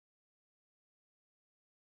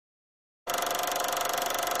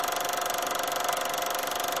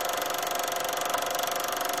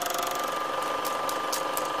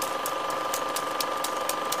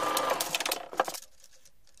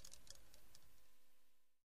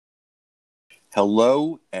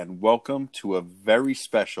Hello and welcome to a very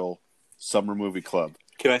special summer movie club.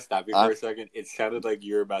 Can I stop you for a second? It sounded like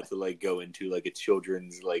you're about to go into a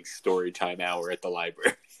children's story time hour at the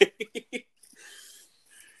library.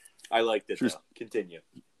 I liked it though. Continue.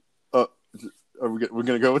 We're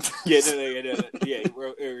gonna go with this? Yeah.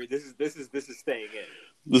 This is staying in.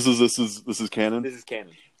 This is canon. This is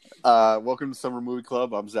canon. Welcome to Summer Movie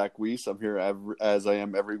Club. I'm Zach Weiss. I'm here as I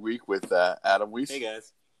am every week with Adam Weiss. Hey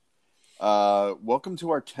guys. Welcome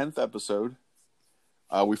to our 10th episode.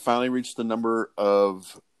 We finally reached the number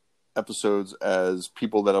of episodes as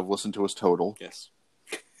people that have listened to us total. Yes.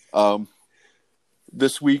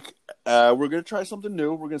 This week, we're going to try something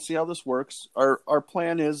new. We're going to see how this works. Our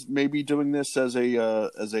plan is maybe doing this as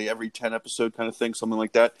a every 10 episode kind of thing, something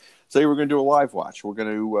like that. Today we're going to do a live watch. We're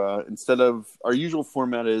going to instead of our usual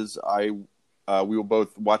format is we will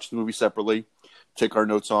both watch the movie separately, take our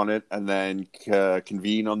notes on it, and then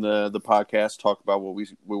convene on the podcast, talk about what we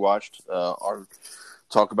watched,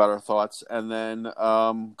 talk about our thoughts, and then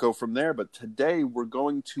go from there. But today we're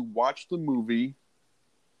going to watch the movie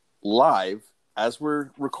live as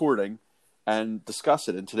we're recording and discuss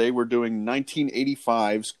it. And today we're doing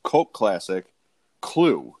 1985's cult classic,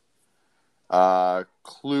 Clue.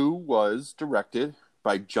 Clue was directed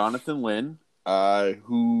by Jonathan Lynn,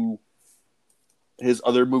 who his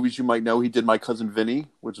other movies you might know, he did My Cousin Vinny,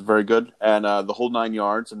 which is very good, and The Whole Nine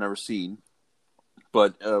Yards I've never seen,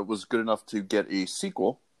 but was good enough to get a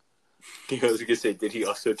sequel. I was going to say, did he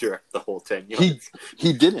also direct The Whole 10 Yards?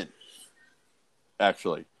 He didn't,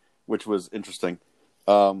 actually, which was interesting.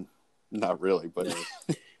 Not really, but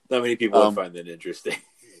not many people would find that interesting.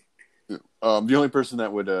 The only person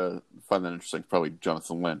that would find that interesting is probably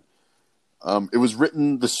Jonathan Lynn.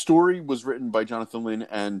 The story was written by Jonathan Lynn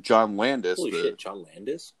and John Landis. Holy shit, John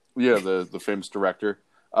Landis? Yeah, the famous director.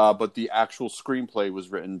 But the actual screenplay was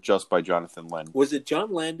written just by Jonathan Lynn. Was it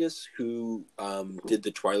John Landis who did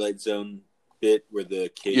the Twilight Zone bit where the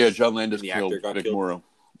kid? Yeah, John Landis killed Vic Morrow.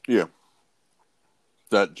 Yeah.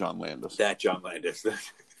 That John Landis.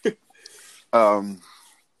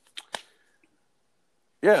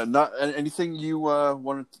 Yeah, not anything you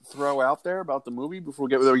want to throw out there about the movie before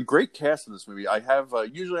we get? There was a great cast in this movie. I have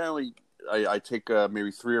usually I take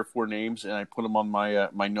maybe 3 or 4 names and I put them on my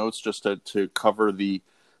my notes just to cover the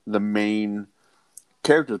main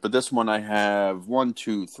characters. But this one I have 1,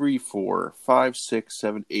 2, 3, 4, 5, 6,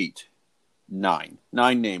 7, 8, 9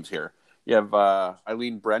 names here. You have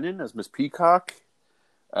Eileen Brennan as Miss Peacock,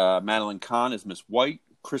 Madeline Kahn as Miss White,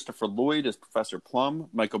 Christopher Lloyd as Professor Plum,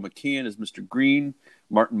 Michael McKean as Mr. Green,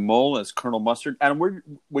 Martin Mull as Colonel Mustard. Adam,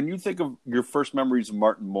 when you think of your first memories of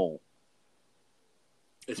Martin Mull,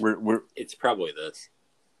 it's probably this.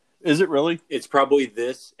 Is it really? It's probably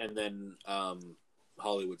this, and then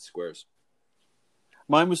Hollywood Squares.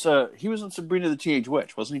 Mine was he was in Sabrina the Teenage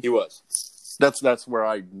Witch, wasn't he? He was. That's where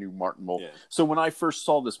I knew Martin Mull. Yeah. So when I first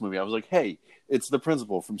saw this movie, I was like, "Hey, it's the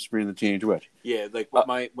principal from Sabrina the Teenage Witch." Yeah,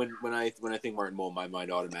 when I think Martin Mull, my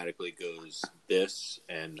mind automatically goes this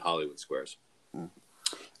and Hollywood Squares.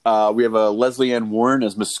 We have Leslie Ann Warren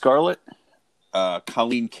as Miss Scarlet,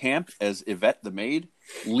 Colleen Camp as Yvette the maid,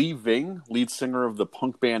 Lee Ving, lead singer of the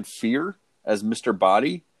punk band Fear, as Mr.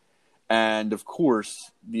 Body, and of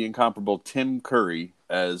course the incomparable Tim Curry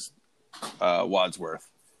as Wadsworth.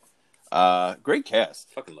 Great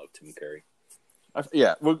cast. Fucking love Tim Curry.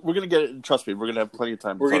 Yeah, we're gonna get it. Trust me, we're gonna have plenty of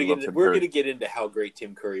time. We're gonna get into how great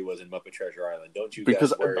Tim Curry was in Muppet Treasure Island. Don't you?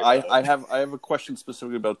 Because guys worry I have a question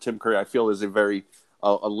specifically about Tim Curry. I feel is a very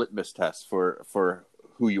a litmus test for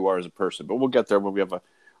who you are as a person. But we'll get there when we have a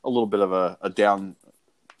little bit of a down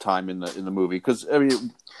time in the movie. Because I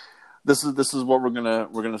mean, this is what we're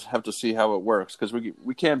gonna have to see how it works. Because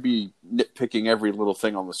we can't be nitpicking every little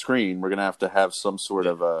thing on the screen. We're gonna have some sort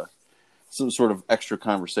of extra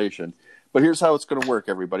conversation. But here's how it's going to work,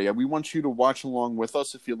 everybody. We want you to watch along with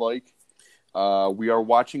us if you like. We are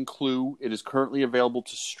watching Clue. It is currently available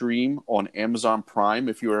to stream on Amazon Prime,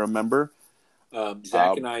 if you are a member.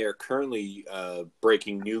 Zach and I are currently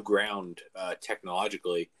breaking new ground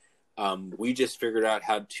technologically. We just figured out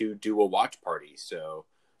how to do a watch party. So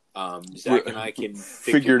Zach and I can...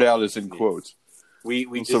 Figured out as in quotes.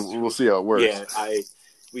 We'll see how it works. Yeah, I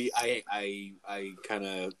kind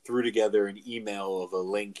of threw together an email of a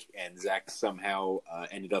link, and Zach somehow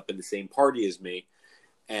ended up in the same party as me,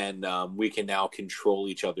 and we can now control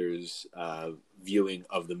each other's viewing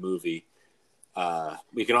of the movie.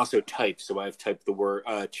 We can also type, so I've typed the word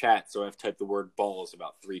chat, so I've typed the word balls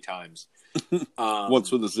about 3 times.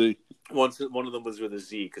 Once with a Z. One of them was with a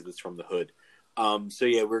Z because it's from the hood. So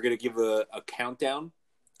yeah, we're gonna give a countdown.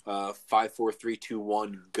 5, 4, 3, 2,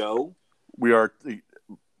 1, go. We are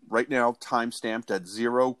right now time stamped at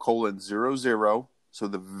 0:00. So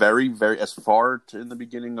the very, very as far to in the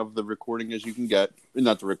beginning of the recording as you can get.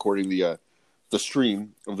 Not the recording, the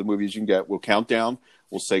stream of the movies you can get. We'll count down.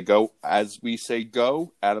 We'll say go. As we say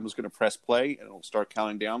go, Adam's going to press play, and it'll start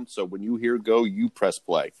counting down. So when you hear go, you press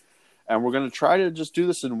play. And we're going to try to just do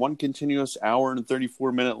this in one continuous hour and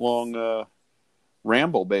 34-minute long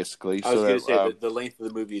ramble, basically. I was going to say that the length of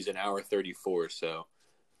the movie is an hour 34. So,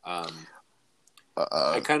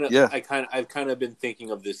 I've kind of been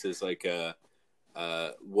thinking of this as like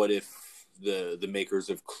what if the makers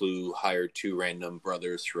of Clue hired two random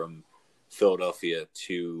brothers from Philadelphia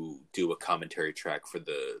to do a commentary track for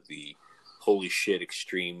the Holy Shit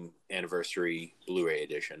Extreme Anniversary Blu-ray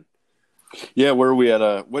edition. Yeah, where are we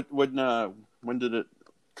at? When did it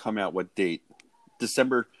come out? What date?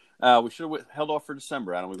 December. We should have held off for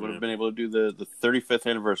December, Adam. We would have been able to do the 35th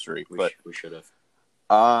anniversary. We should have.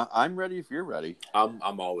 I'm ready if you're ready.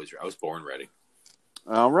 I'm always ready. I was born ready.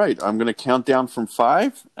 All right. I'm going to count down from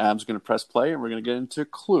 5. Adam's going to press play, and we're going to get into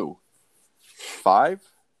Clue. 5,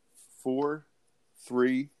 4,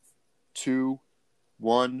 3, 2,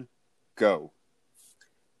 1, go.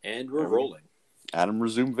 And we're rolling. Adam,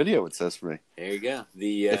 resume video, it says for me. There you go.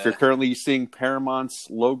 If you're currently seeing Paramount's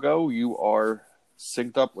logo, you are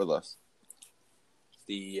synced up with us.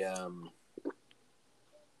 The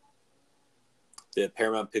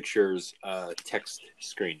Paramount Pictures text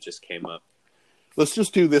screen just came up. Let's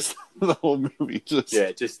just do this the whole movie.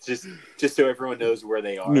 Just so everyone knows where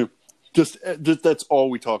they are. No, just that's all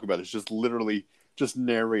we talk about. It's just literally just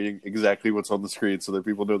narrating exactly what's on the screen so that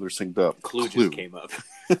people know they're synced up. Clue just came up.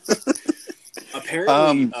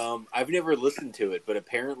 Apparently, I've never listened to it, but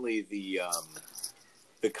apparently the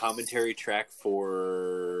commentary track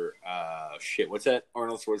for what's that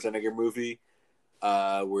Arnold Schwarzenegger movie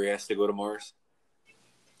where he has to go to Mars?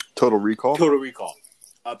 Total Recall. Total Recall.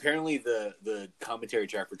 Apparently, the commentary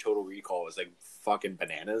track for Total Recall is like fucking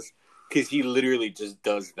bananas because he literally just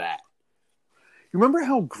does that. You remember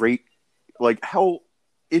how great, like how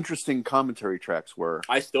interesting commentary tracks were?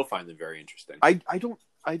 I still find them very interesting.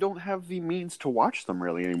 I don't have the means to watch them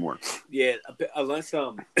really anymore. Yeah, unless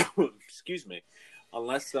excuse me,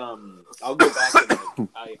 unless I'll go back and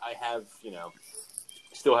I have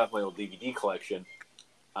still have my old DVD collection,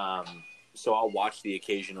 so I'll watch the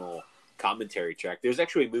occasional commentary track. There's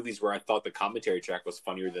actually movies where I thought the commentary track was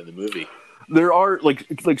funnier than the movie. There are like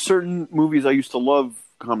certain movies I used to love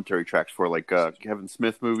commentary tracks for, like Kevin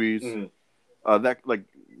Smith movies, that like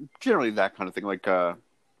generally that kind of thing, like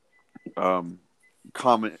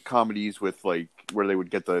comedies with like where they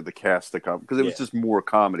would get the cast to come because it was just more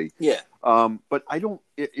comedy. Yeah. But I don't.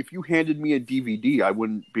 If you handed me a DVD, I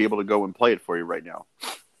wouldn't be able to go and play it for you right now.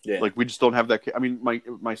 Yeah. Like we just don't have that. I mean,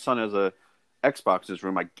 my son has a Xbox in his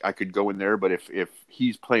room. I could go in there, but if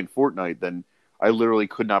he's playing Fortnite, then I literally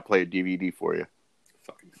could not play a DVD for you.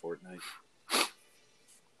 Fucking Fortnite.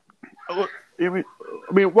 I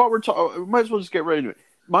mean, while we're talking, might as well just get right into it.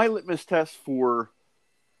 My litmus test for.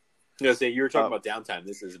 I was gonna say you were talking about downtime.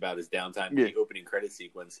 This is about his downtime. The opening credit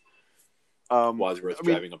sequence. Wadsworth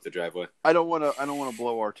driving up the driveway. I don't want to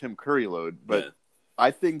blow our Tim Curry load, but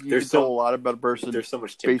I think you can tell a lot about a person. There's so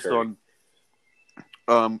much Tim based Curry.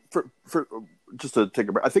 on. For just to take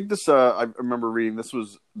a break, I think this. I remember reading this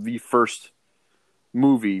was the first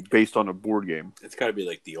movie based on a board game. It's got to be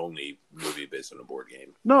like the only movie based on a board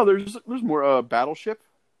game. No, there's more. Battleship.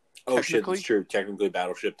 Oh shit, that's true. Technically,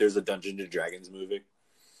 Battleship. There's a Dungeons and Dragons movie.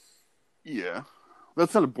 Yeah,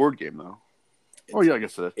 that's not a board game though. I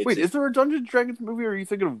guess it is. Wait, is there a Dungeons and Dragons movie, or are you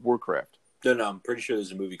thinking of Warcraft? No, I'm pretty sure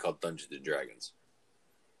there's a movie called Dungeons and Dragons.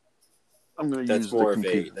 I'm going to use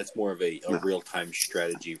That's more of a real time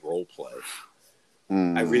strategy role play.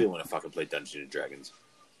 I really want to fucking play Dungeons and Dragons.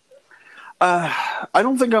 I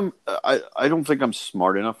don't think I'm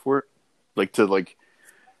smart enough for it.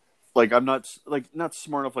 Like I'm not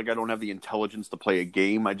smart enough. Like I don't have the intelligence to play a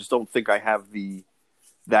game. I just don't think I have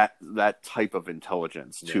that type of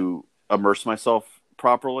intelligence to immerse myself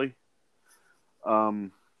properly. But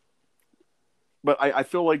I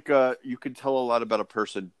feel like you can tell a lot about a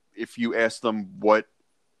person if you ask them what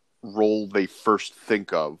role they first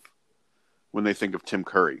think of when they think of Tim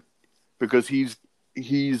Curry, because he's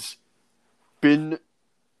been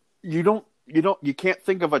you can't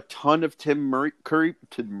think of a ton of Tim Curry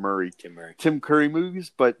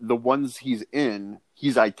movies, but the ones he's in,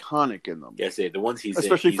 he's iconic in them. Yeah, the ones he's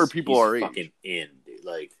especially in, for people our age. Fucking in, dude.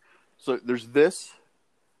 Like, so there's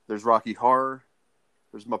Rocky Horror,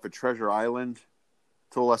 there's Muppet Treasure Island,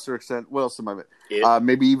 to a lesser extent. What else am I?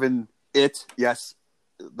 Maybe even It. Yes,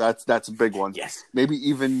 that's a big one. Yes, maybe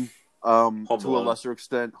even to a lesser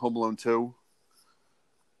extent, Home Alone 2.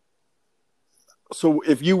 So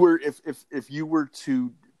if you were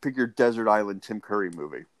to pick your desert island Tim Curry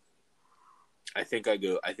movie, I think I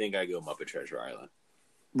go Muppet Treasure Island.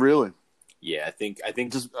 really, Yeah, I think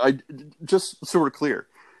just so we're clear,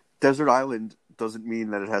 desert island doesn't mean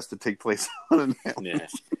that it has to take place on an island. yeah.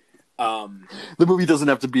 The movie doesn't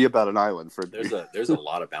have to be about an island for it. There's a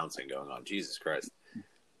lot of bouncing going on. Jesus Christ.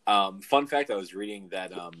 Fun fact: I was reading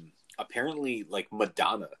that apparently, like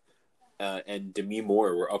Madonna and Demi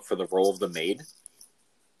Moore were up for the role of the maid,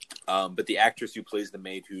 but the actress who plays the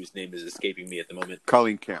maid, whose name is escaping me at the moment,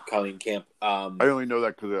 Colleen Camp. I only know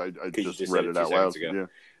that because I just read it out loud. Ago.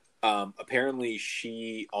 Yeah. Apparently,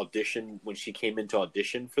 she auditioned when she came in to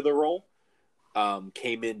audition for the role.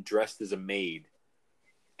 Came in dressed as a maid,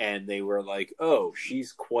 and they were like, "Oh,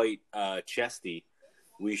 she's quite chesty.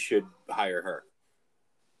 We should hire her."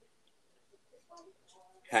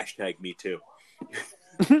 Hashtag me too.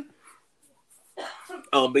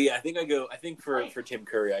 But yeah, I think for Tim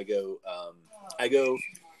Curry, I go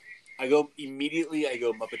immediately. I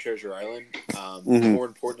go Muppet Treasure Island. More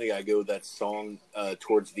importantly, I go that song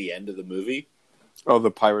towards the end of the movie. Oh,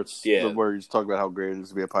 the pirates. Yeah, where he's talking about how great it is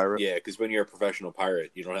to be a pirate. Yeah, because when you're a professional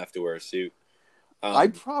pirate, you don't have to wear a suit.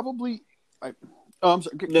 I'm sorry.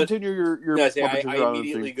 Continue your. No, I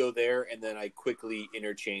immediately go there, and then I quickly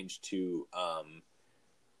interchange to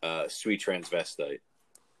Sweet Transvestite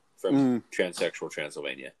from Transsexual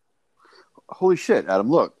Transylvania. Holy shit,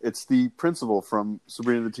 Adam! Look, it's the principal from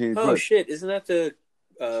Sabrina the Teenage Witch. Oh shit! Isn't that the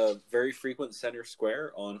very frequent Center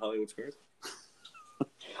Square on Hollywood Squares?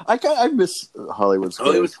 I miss Hollywood Squares.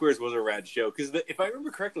 Hollywood Squares was a rad show because if I remember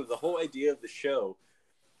correctly, the whole idea of the show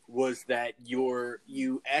was that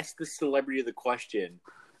you ask the celebrity the question,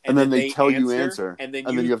 and then they tell you answer, and then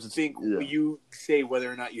you have to think you say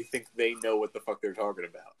whether or not you think they know what the fuck they're talking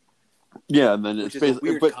about. Yeah, and then which is a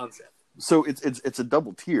weird concept. So it's a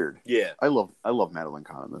double tiered. Yeah, I love Madeline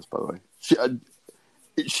Kahn in this. By the way,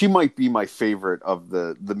 she might be my favorite of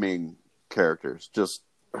the main characters. Just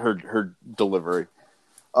her delivery.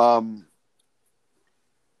 Mel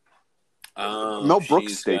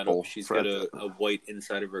Brooks staple. She's got a white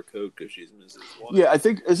inside of her coat because she's Mrs. White. Yeah, I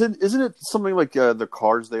think isn't it something like the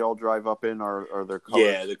cars they all drive up in are their colors?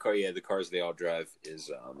 Yeah, the cars they all drive is.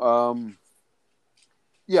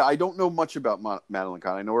 Yeah, I don't know much about Madeline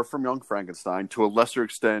Kahn. I know her from Young Frankenstein, to a lesser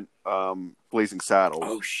extent, Blazing Saddles.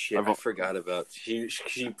 Oh shit! I forgot about she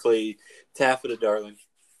played Taffeta, darling.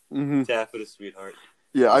 Mm-hmm. Taffeta, sweetheart.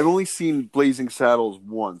 Yeah, I've only seen Blazing Saddles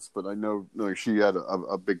once, but I know she had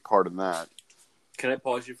a big part in that. Can I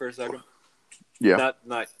pause you for a second? Yeah.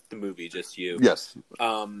 Not the movie, just you. Yes.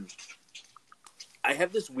 I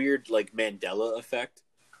have this weird like Mandela effect,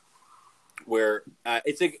 where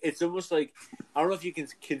it's almost like I don't know if you can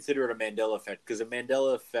consider it a Mandela effect, because a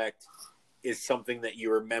Mandela effect is something that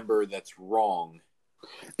you remember that's wrong.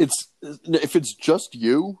 If it's just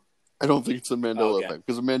you, I don't think it's a Mandela effect,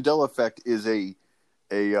 because a Mandela effect is like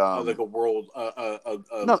a world,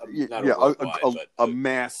 a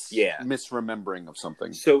mass misremembering of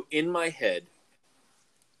something. So in my head,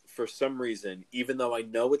 for some reason, even though I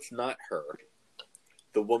know it's not her,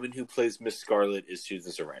 the woman who plays Miss Scarlet is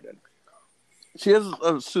Susan Sarandon. She has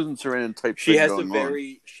a Susan Sarandon type. She has a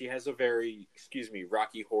very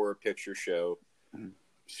Rocky Horror Picture Show,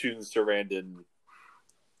 Susan Sarandon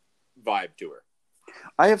vibe to her.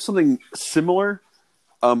 I have something similar.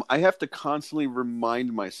 I have to constantly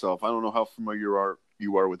remind myself. I don't know how familiar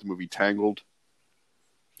you are with the movie Tangled.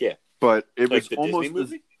 Yeah, but it like was the almost Disney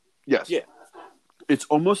movie. Yes. Yeah. It's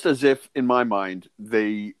almost as if, in my mind,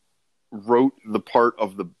 they wrote the part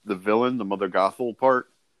of the villain, the Mother Gothel part,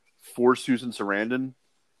 for Susan Sarandon,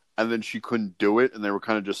 and then she couldn't do it, and they were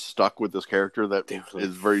kind of just stuck with this character that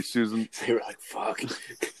is very Susan. They were like, "Fuck."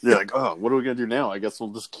 They're like, "Oh, what are we gonna do now? I guess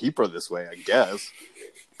we'll just keep her this way. I guess.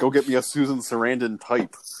 Go get me a Susan Sarandon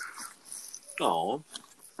type." Oh,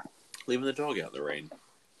 leaving the dog out in the rain.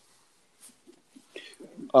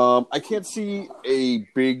 I can't see a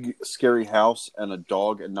big scary house and a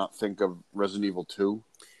dog and not think of Resident Evil 2.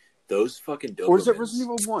 Those fucking Dobermans. Or is it Resident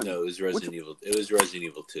Evil 1? No, it was Resident Evil. It was Resident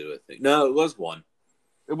Evil 2, I think. No, it was 1.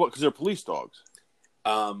 Because they're police dogs.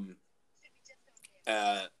 Yeah,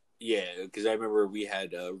 because I remember we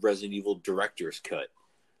had a Resident Evil director's cut.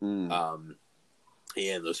 Yeah,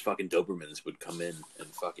 and those fucking Dobermans would come in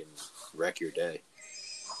and fucking wreck your day.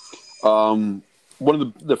 One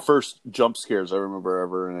of the first jump scares I remember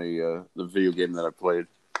ever in the video game that I played.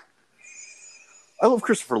 I love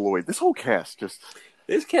Christopher Lloyd. This whole cast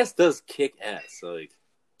This cast does kick ass, like,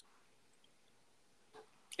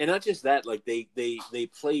 and not just that, like they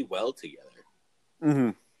play well together. Mm-hmm.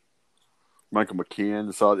 Michael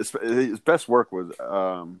McKean. So his best work was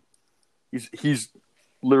He's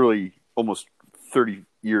literally almost 30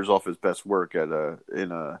 years off his best work at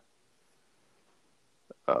in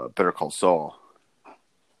Better Call Saul.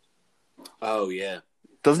 Oh yeah,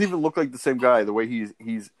 Doesn't even look like the same guy. The way he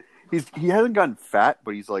hasn't gotten fat,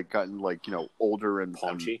 but he's like gotten like older and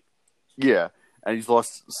paunchy. Yeah, and he's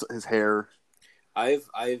lost his hair. I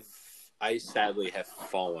sadly have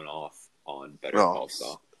fallen off on Better Call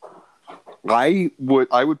Saul. I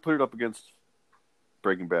would put it up against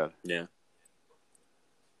Breaking Bad. Yeah.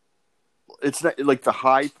 It's not like the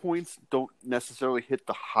high points don't necessarily hit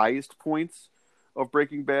the highest points of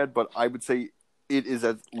Breaking Bad, but I would say it is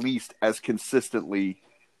at least as consistently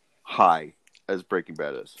high as Breaking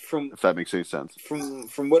Bad is. If that makes any sense.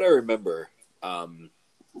 From what I remember,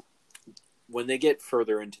 when they get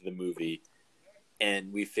further into the movie,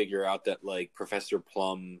 and we figure out that like Professor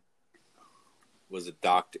Plum is a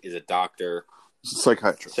doctor,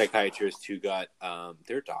 psychiatrist who got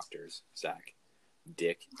they're doctors, Zach.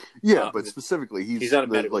 Dick. Yeah, but specifically, he's not a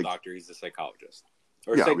medical doctor. He's a psychologist.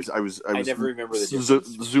 I was never remember the difference.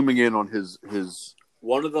 Zooming in on his.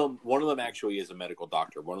 One of them actually is a medical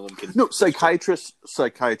doctor. One of them can. No, psychiatrists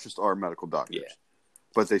are medical doctors. Yeah,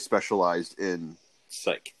 but they specialized in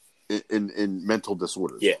psych, in mental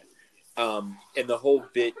disorders. Yeah, and the whole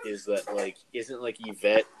bit is that like isn't like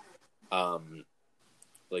Yvette,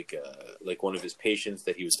 like one of his patients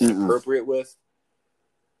that he was inappropriate with.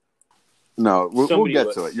 No, we'll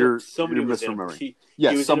get to it. You're misremembering.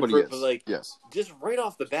 Yes, somebody is. But like, yes. Just right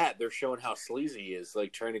off the bat, they're showing how sleazy he is,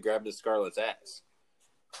 like trying to grab Miss Scarlett's ass.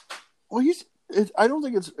 Well, I don't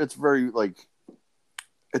think it's very like.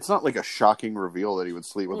 It's not like a shocking reveal that he would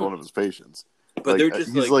sleep with one of his patients. But like, they're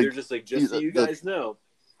just like, just so you guys know,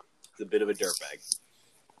 he's a bit of a dirtbag.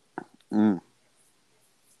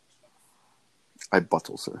 I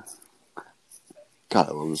buttle, sir. God,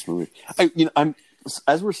 I love this movie. I'm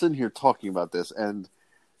as we're sitting here talking about this, and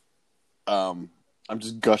I'm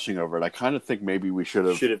just gushing over it. I kind of think maybe we should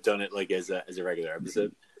have done it like as a regular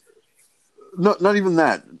episode. No, not even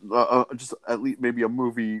that. Just at least maybe a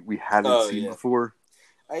movie we hadn't seen before.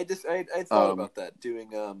 I thought about that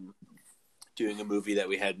doing a movie that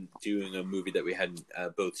we hadn't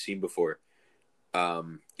both seen before.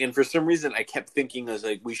 And for some reason, I kept thinking I was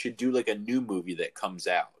like, we should do like a new movie that comes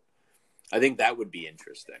out. I think that would be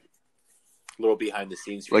interesting. A little behind the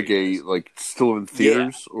scenes, like still in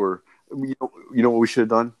theaters, or you know what we should have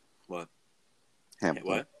done? What? Hamilton.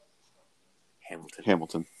 What?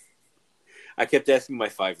 Hamilton. I kept asking my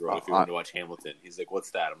 5-year-old if he wanted to watch Hamilton. He's like,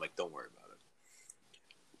 "What's that?" I'm like, "Don't worry about it."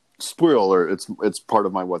 Spoiler: it's part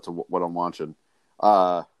of my what I'm watching.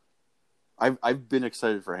 I've been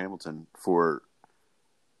excited for Hamilton for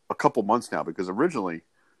a couple months now because originally,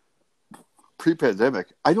 pre-pandemic,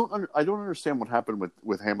 I don't understand what happened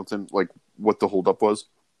with Hamilton, like what the holdup was.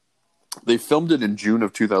 They filmed it in June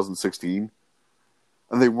of 2016,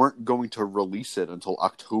 and they weren't going to release it until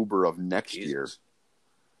October of next year.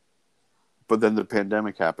 But then the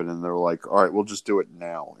pandemic happened, and they're like, "All right, we'll just do it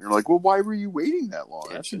now." And you're like, "Well, why were you waiting that long?"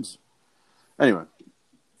 That seems... Anyway.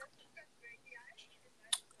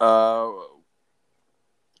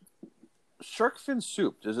 Shark fin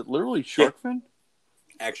soup. Is it literally shark fin?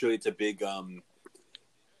 Actually, it's a big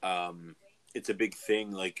it's a big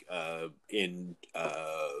thing. Like in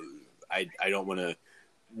I don't want to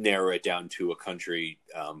narrow it down to a country,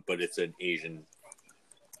 but it's an Asian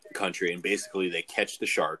country, and basically they catch the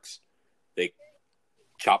sharks, they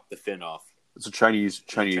chop the fin off. It's a Chinese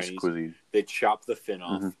cuisine. They chop the fin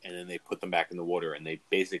off, and then they put them back in the water, and they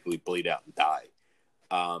basically bleed out and die.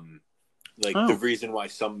 The reason why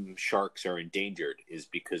some sharks are endangered is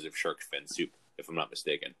because of shark fin soup, if I'm not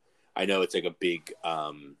mistaken. I know it's like a big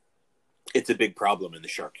problem in the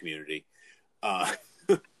shark community.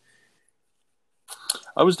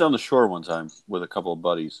 I was down the shore one time with a couple of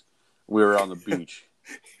buddies. We were on the beach.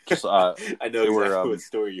 Just, I know exactly what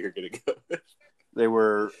story you're going to go with. They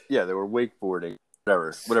were wakeboarding,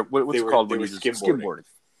 what's it called when you're just skimboarding.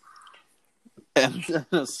 And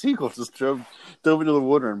a seagull just dove into the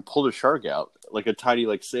water and pulled a shark out, like a tiny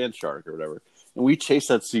sand shark or whatever. And we chased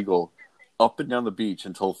that seagull up and down the beach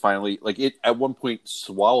until finally, it at one point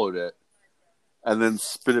swallowed it and then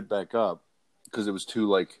spit it back up because it was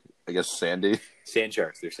too, I guess, sandy. Sand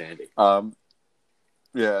sharks, they're sandy.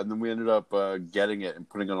 Yeah, and then we ended up getting it and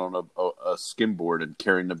putting it on a skimboard and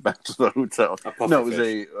carrying it back to the hotel. No,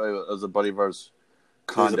 it was a buddy of ours.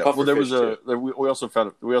 Well, there was we also found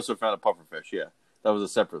a pufferfish. Yeah, that was a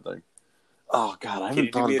separate thing. Oh God, I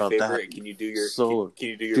haven't thought about that. Can you do your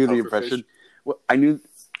the impression? Well, I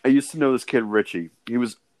used to know this kid Richie. He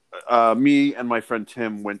was me and my friend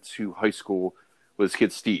Tim went to high school with his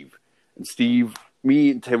kid Steve, and Steve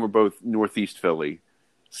me and Tim were both Northeast Philly.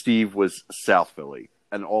 Steve was South Philly,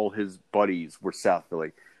 and all his buddies were South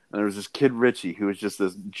Philly. And there was this kid Richie who was just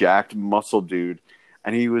this jacked muscle dude,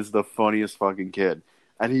 and he was the funniest fucking kid.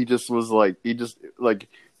 And he just was like,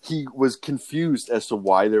 he was confused as to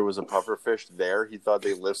why there was a pufferfish there. He thought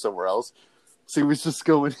they lived somewhere else, so he was just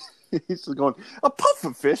going, he's just going, a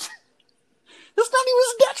pufferfish. That's not even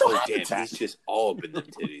his natural habitat. Damn, he's just all up in them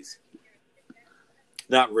titties.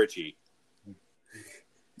 Not Richie.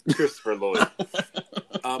 Christopher Lloyd.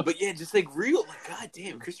 But yeah, just like real, like,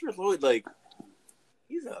 goddamn, Christopher Lloyd, like,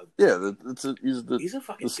 he's a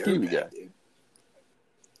fucking skinny guy. Dude.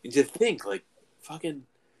 And to think, like, fucking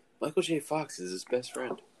Michael J. Fox is his best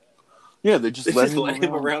friend. Yeah, they just let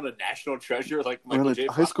him around a national treasure like Michael J.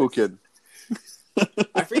 Fox. High school kid.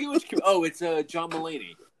 I forget which. Oh, it's John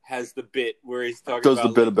Mulaney has the bit where he's talking does the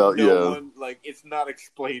bit about one, like, it's not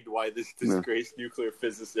explained why this disgraced nuclear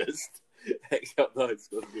physicist hangs out in high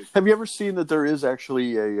school. Have you ever seen that there is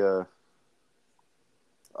actually an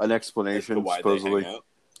explanation supposedly?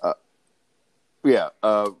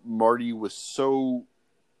 Marty was so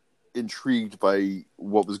intrigued by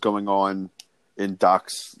what was going on in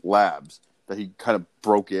Doc's labs that he kind of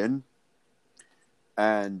broke in,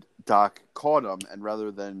 and Doc caught him, and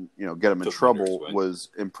rather than get him in trouble, was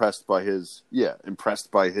impressed by his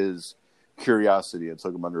curiosity and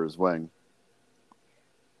took him under his wing.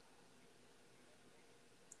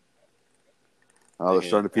 Oh, they're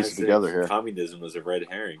starting to piece it together here. Communism was a red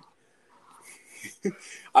herring.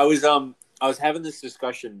 I was having this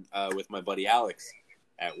discussion with my buddy Alex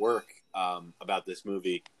at work about this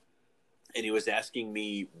movie, and he was asking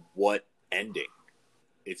me what ending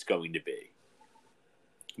it's going to be,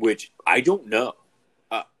 which I don't know.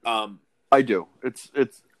 I do. It's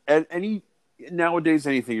nowadays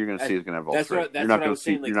anything you're going to see is going to have all three. You're not going to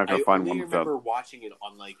see. You're not going to find one without. I remember watching it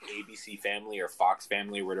on like ABC Family or Fox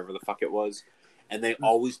Family or whatever the fuck it was. And they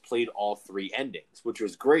always played all three endings, which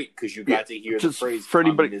was great because you got to hear the phrase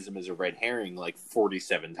 "communism is a red herring" like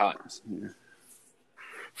 47 times. Yeah.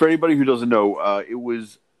 For anybody who doesn't know, it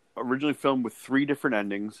was originally filmed with 3 different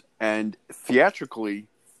endings, and theatrically,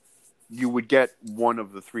 you would get one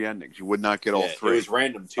of the 3 endings. You would not get all 3. It was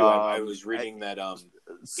random too. I was reading that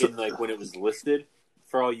in like when it was listed.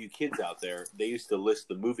 For all you kids out there, they used to list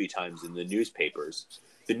the movie times in the newspapers.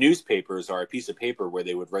 The newspapers are a piece of paper where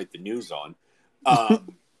they would write the news on.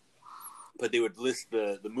 But they would list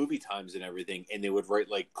the movie times and everything, and they would write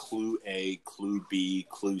like clue A, clue B,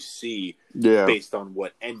 clue C, based on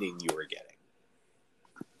what ending you were getting.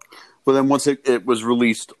 But then once it was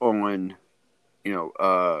released on,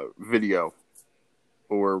 video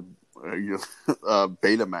or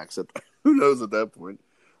Betamax, who knows at that point,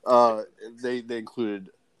 they included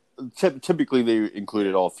typically they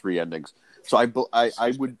included all 3 endings. So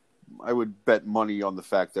I would bet money on the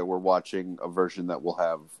fact that we're watching a version that will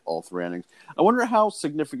have all 3 endings. I wonder how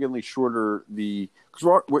significantly shorter because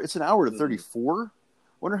it's an hour to 34. I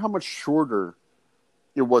wonder how much shorter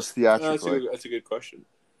it was theatrically. That's a good question.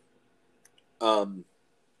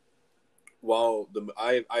 While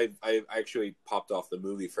I actually popped off the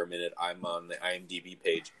movie for a minute. I'm on the IMDb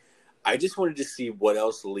page. I just wanted to see what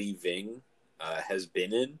else Lee Ving has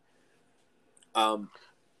been in.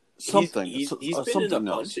 He's been in a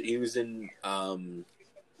bunch. He was in right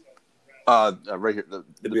here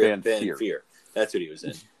the band Fear. That's what he was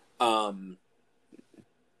in.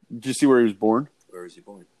 Did you see where he was born? Where was he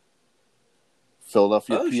born?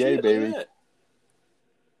 Philadelphia, PA, shit, baby.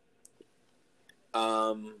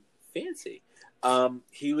 Fancy.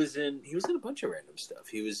 He was in a bunch of random stuff.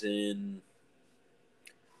 He was in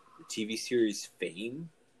the TV series Fame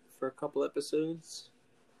for a couple episodes.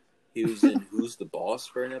 He was in Who's the Boss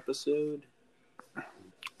for an episode.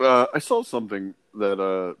 I saw something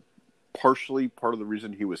that partially part of the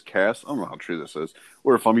reason he was cast, I don't know how true this is,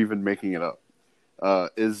 or if I'm even making it up,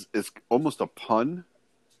 is almost a pun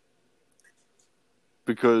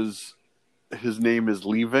because his name is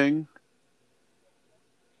Lee Ving,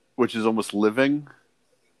 which is almost living.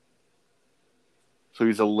 So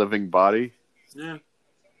he's a living body. Yeah.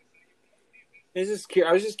 I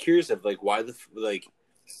was just curious of like why the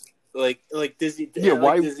like does he? Yeah, like,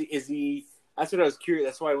 why is he? That's what I was curious.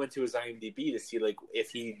 That's why I went to his IMDb to see like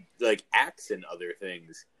if he like acts in other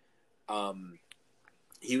things.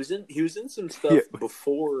 He was in some stuff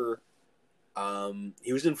before.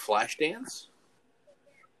 He was in Flashdance.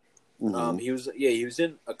 Mm-hmm. He was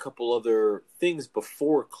in a couple other things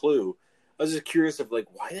before Clue. I was just curious of like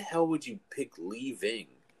why the hell would you pick Lee Ving?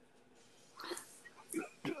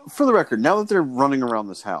 For the record, now that they're running around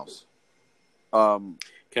this house,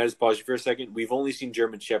 Can I just pause you for a second? We've only seen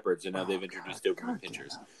German Shepherds, and now they've introduced Doberman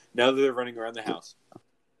Pinschers. Now that they're running around the house.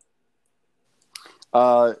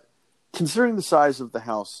 Considering the size of the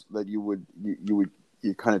house that you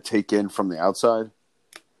kind of take in from the outside,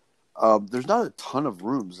 there's not a ton of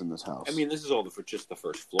rooms in this house. I mean, this is all for just the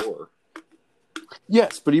first floor.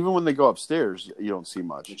 Yes, but even when they go upstairs, you don't see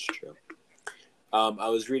much. It's true. I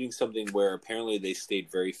was reading something where apparently they stayed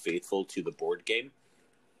very faithful to the board game,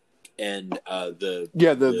 and the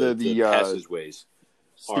passageways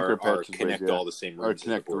are connect all the same rooms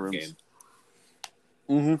in the board game.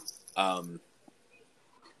 Mm-hmm.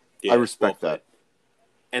 Yeah, I respect that.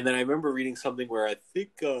 And then I remember reading something where I think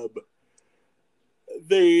the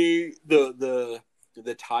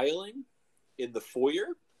tiling in the foyer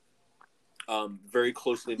very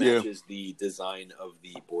closely matches the design of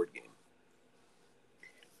the board game.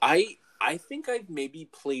 I think I've maybe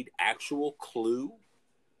played actual Clue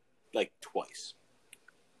like twice.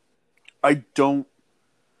 I don't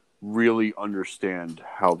really understand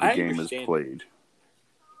how the game is played.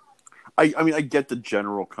 I mean, I get the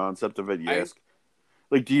general concept of it. You ask,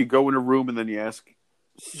 like, do you go in a room and then you ask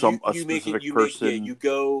a specific person?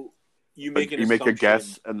 You make a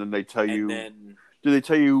guess, and then they tell you. Do they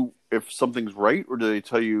tell you if something's right, or do they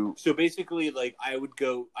tell you? So basically, like, I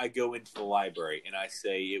go into the library and I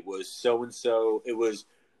say it was so and so. It was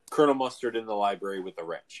Colonel Mustard in the library with the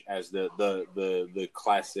wrench, as the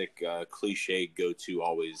classic cliche go-to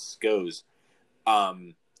always goes.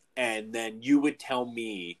 And then you would tell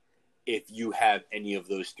me if you have any of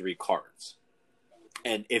those three cards,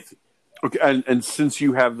 and if and since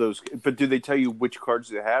you have those, but do they tell you which cards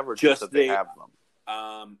they have, or just that they have them?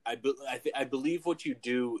 I believe what you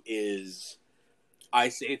do is, I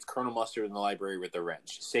say it's Colonel Mustard in the library with the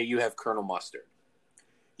wrench. Say you have Colonel Mustard.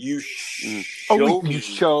 You show me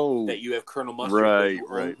that you have Colonel Mustard, but you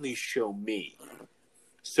only show me.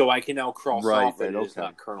 So I can now cross off that it's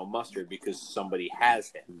not Colonel Mustard because somebody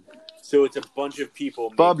has him. So it's a bunch of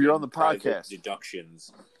people Bob, you're on the podcast.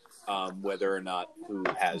 Deductions, whether or not who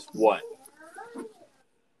has what.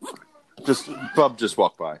 Bob just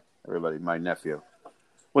walked by. Everybody, my nephew.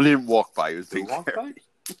 Well, he didn't walk by. He was being walk by?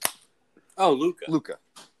 Oh, Luca. Luca.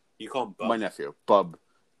 You call him Bub? My nephew, Bub.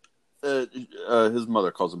 His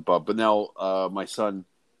mother calls him Bub, but now my son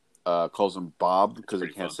calls him Bob because he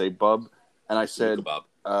can't say Bub. And I said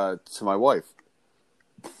to my wife,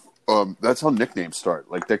 that's how nicknames start.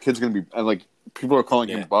 Like, that kid's going to be... like, people are calling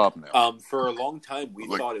him Bob now. For a long time, we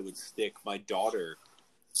thought it would stick. My daughter...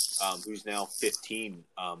 who's now 15,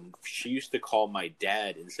 she used to call my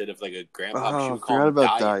dad, instead of like a grandpa, she would call him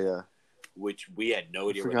Daya, which we had no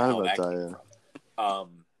idea where the hell that came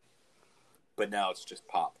from. But now it's just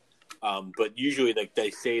Pop. But usually, like, they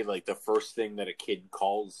say, like, the first thing that a kid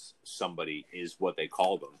calls somebody is what they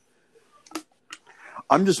call them.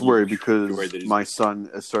 I'm just worried because my son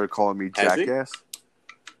has started calling me Jackass.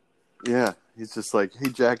 Yeah. He's just like, hey,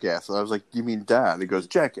 Jackass. And I was like, you mean Dad? He goes,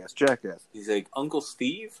 Jackass, Jackass. He's like, Uncle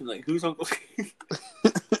Steve? I'm like, who's Uncle Steve?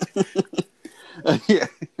 Yeah.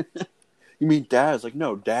 You mean Dad? I was like,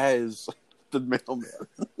 no, Dad is the mailman.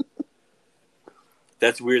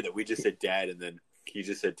 That's weird that we just said Dad and then he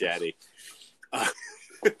just said Daddy.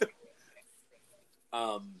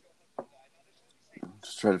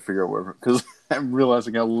 Just trying to figure out where, because I'm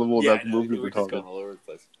realizing how little that movie we're talking about. All over the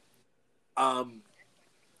place.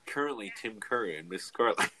 Currently, Tim Curry and Miss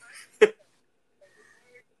Scarlet.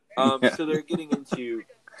 So they're getting into.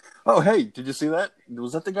 Oh, hey! Did you see that?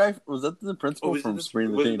 Was that the guy? Was that the principal from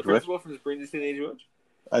Sabrina the Teenage Witch? Was it the principal from Sabrina the Teenage Witch?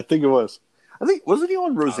 I think it was. Wasn't he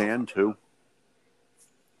on Roseanne too?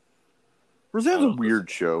 Roseanne's a weird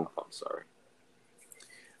show. I'm sorry.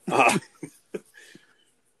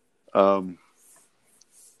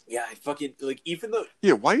 Yeah, I fucking even though.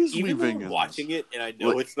 Yeah, why is even leaving? Though I'm watching it and I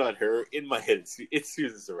know it's not her. In my head, it's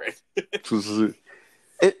Susan Sarandon.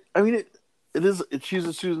 It is. She's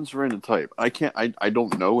a Susan Sarandon type. I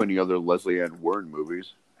don't know any other Leslie Ann Warren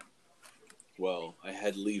movies. Well, I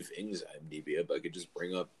had Lee Ving's IMDb up. I could just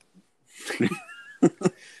bring up. I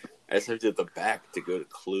just have to hit the back to go to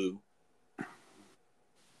Clue.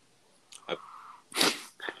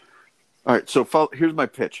 All right, so here's my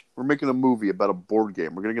pitch. We're making a movie about a board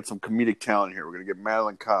game. We're going to get some comedic talent here. We're going to get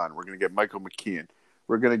Madeline Kahn. We're going to get Michael McKean.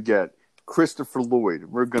 We're going to get Christopher Lloyd.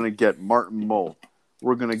 We're going to get Martin Mull.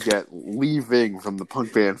 We're going to get Lee Ving from the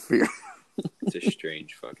punk band Fear. It's a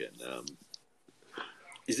strange fucking...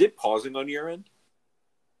 Is it pausing on your end?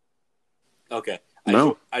 Okay.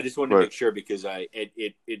 No. I just wanted to make sure because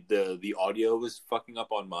the audio was fucking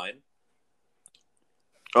up on mine.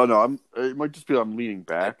 Oh, no. It might just be I'm leaning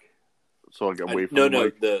back. So I get away from the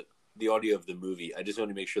mic. the audio of the movie. I just want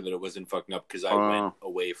to make sure that it wasn't fucking up because I went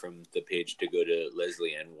away from the page to go to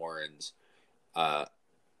Leslie Ann Warren's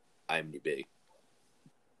IMDb.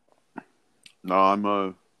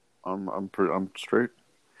 No, I'm straight.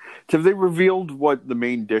 Have they revealed what the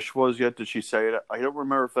main dish was yet? Did she say it? I don't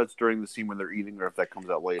remember if that's during the scene when they're eating or if that comes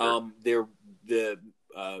out later.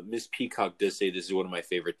 Miss Peacock does say this is one of my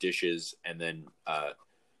favorite dishes, and then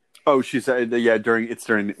she said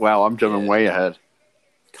during. Wow, I'm jumping way ahead.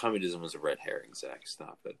 Communism was a red herring, Zach.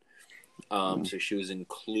 Stop it. So she was in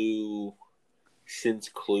Clue. Since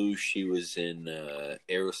Clue, she was in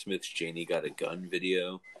Aerosmith's "Janie Got a Gun"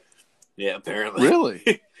 video. Yeah, apparently.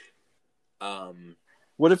 Really?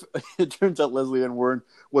 What if it turns out Leslie Ann Warren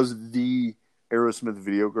was the Aerosmith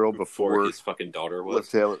video girl before his fucking daughter was?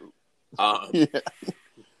 Taylor. Yeah.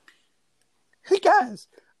 Hey guys,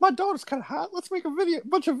 my daughter's kind of hot. Let's make a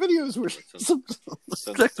bunch of videos where sounds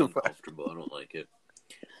uncomfortable. I don't like it.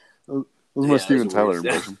 That was my Steven Tyler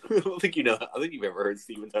impression. I don't think you've ever heard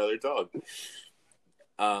Steven Tyler talk.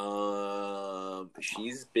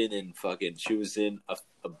 She's been in she was in a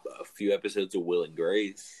few episodes of Will and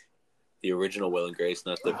Grace. The original Will and Grace,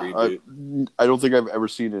 not the reboot. I don't think I've ever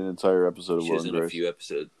seen an entire episode of Will and Grace. She was in a few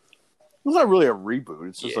episodes. It's not really a reboot.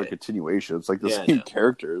 It's just like a continuation. It's like the same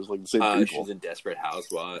characters, like the same people. She was in Desperate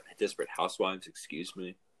Housewives. Excuse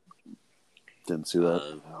me. Didn't see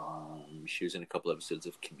that. She was in a couple episodes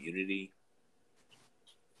of Community.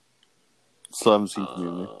 Still haven't seen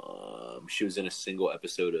Community. She was in a single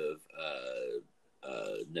episode of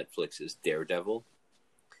Netflix's Daredevil.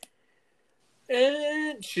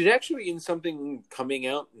 And she's actually in something coming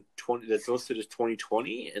out that's listed as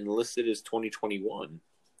 2020 and listed as 2021.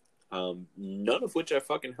 None of which I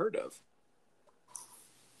fucking heard of.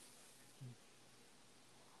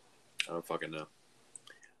 I don't fucking know.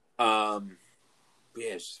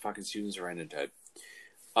 Yeah, it's just fucking Susan Sarandon type.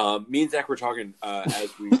 Me and Zach were talking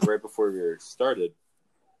right before we started.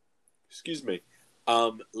 Excuse me.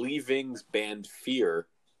 Lee Ving's band Fear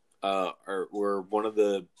were one of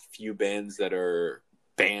the few bands that are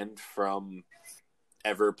banned from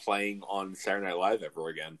ever playing on Saturday Night Live ever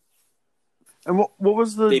again. And what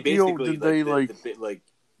was the deal? Did they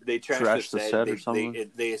they trash the set or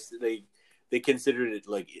something? They considered it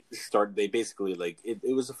They basically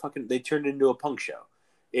it was a fucking. They turned it into a punk show.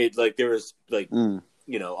 There was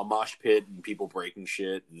a mosh pit and people breaking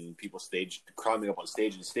shit and people climbing up on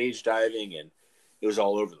stage and stage diving, and it was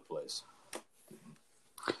all over the place.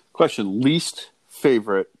 Question: least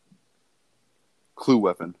favorite Clue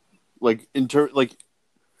weapon, which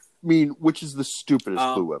is the stupidest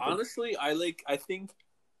Clue weapon? Honestly, I think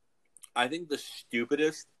the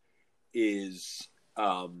stupidest is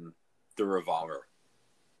the revolver.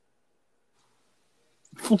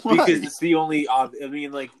 Why? Because it's the only.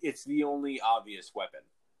 It's the only obvious weapon.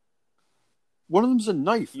 One of them's a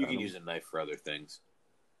knife. You can use a knife for other things.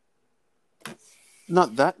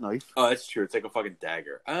 Not that knife. Oh, that's true. It's like a fucking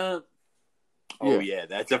dagger. Yeah,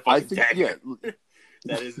 that's a fucking dagger. Yeah.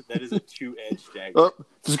 That is a 2-edged dagger. Oh,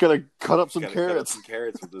 just gotta cut up some carrots.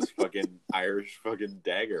 With this fucking Irish fucking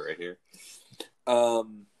dagger right here.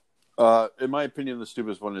 In my opinion, the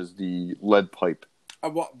stupidest one is the lead pipe.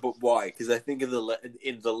 But why? Because I think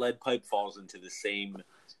the lead pipe falls into the same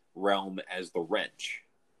realm as the wrench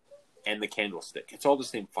and the candlestick. It's all the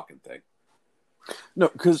same fucking thing. No,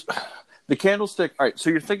 because the candlestick. All right, so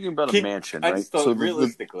you're thinking about a mansion, right? So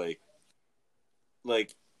realistically,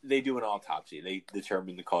 they do an autopsy. They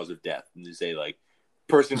determine the cause of death, and they say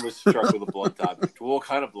person was struck with a blunt object. Well, what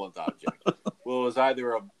kind of blunt object? Well, it was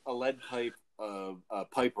either a lead pipe, a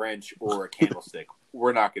pipe wrench, or a candlestick.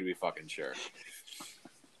 We're not going to be fucking sure.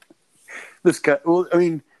 This guy. Well, I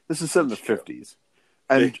mean, this is set in the 50s,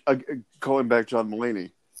 and calling back John Mulaney.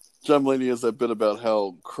 John Mulaney has that bit about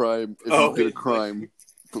how crime isn't a crime.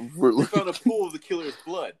 We found a pool of the killer's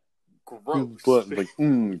blood. Gross. Blood.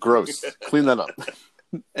 Gross. Clean that up.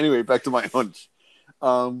 Anyway, back to my hunch.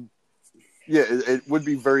 It would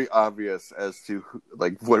be very obvious as to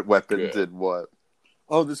what weapon did what.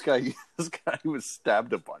 Oh, this guy was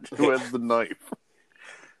stabbed a bunch. Who has the knife?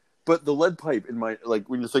 But the lead pipe in my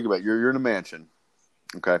when you think about it, you're in a mansion,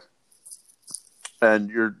 okay, and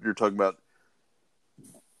you're talking about.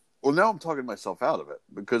 Well, now I'm talking myself out of it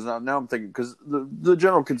because now I'm thinking because the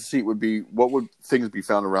general conceit would be what would things be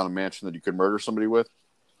found around a mansion that you could murder somebody with?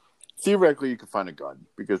 Theoretically, you could find a gun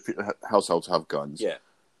because households have guns. Yeah.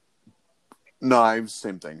 Knives,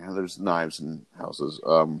 same thing. There's knives in houses.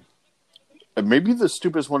 And maybe the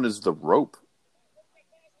stupidest one is the rope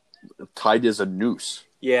tied as a noose.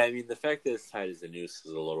 Yeah, I mean the fact that it's tied as a noose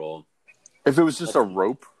is a little. If it was just a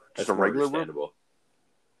rope, just a regular rope.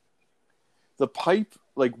 the pipe,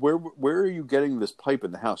 like where are you getting this pipe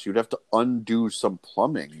in the house? You'd have to undo some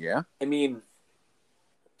plumbing, yeah? I mean,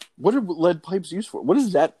 What are lead pipes used for? What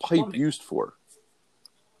is that pipe plumbing. used for?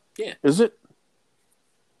 Yeah. Is it?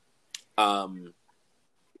 I'm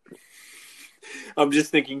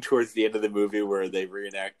just thinking towards the end of the movie where they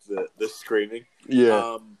reenact the screaming.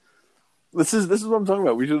 Yeah. This is what I'm talking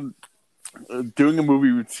about. We should doing a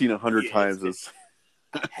movie we've seen 100 times is.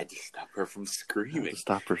 I had to stop her from screaming.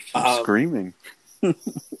 Stop her from screaming.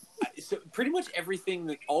 So pretty much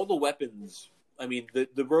everything, all the weapons. I mean,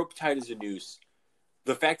 the rope tied as a noose.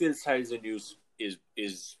 The fact that it's tied as a noose is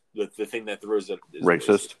the thing that throws it.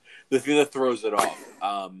 Racist. The thing that throws it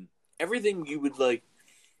off. Everything you would like.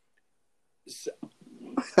 So,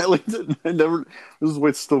 I like that. This is why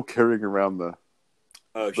it's still carrying around the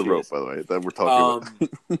rope. By the way, that we're talking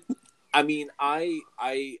about. I mean, I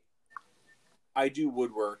do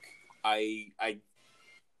woodwork.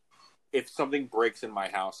 If something breaks in my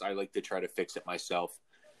house, I like to try to fix it myself.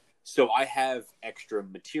 So I have extra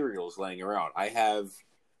materials laying around. I have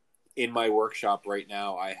in my workshop right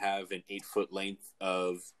now. I have an 8-foot length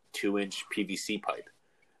of 2-inch PVC pipe.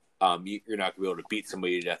 You're not going to be able to beat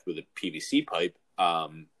somebody to death with a PVC pipe.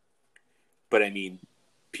 But I mean,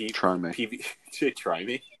 try me. Try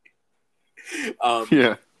me.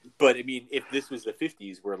 Yeah. But I mean, if this was the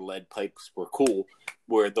 50s where lead pipes were cool,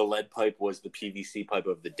 where the lead pipe was the PVC pipe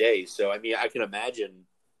of the day. So, I mean, I can imagine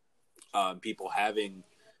people having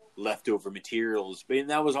leftover materials. But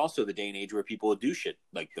that was also the day and age where people would do shit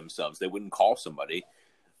like themselves. They wouldn't call somebody.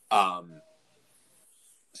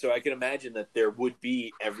 So I can imagine that there would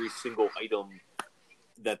be every single item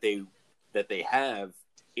that they have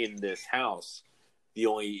in this house. The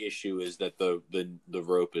only issue is that the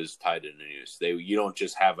rope is tied in a noose. You don't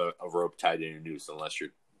just have a rope tied in a noose unless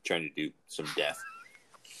you're trying to do some death.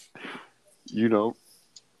 You know,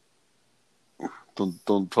 don't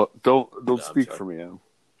speak for me, Adam.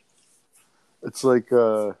 It's like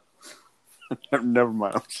never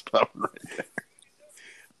mind. I'm stopping right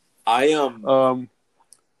there.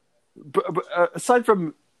 But aside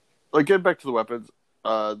from like getting back to the weapons,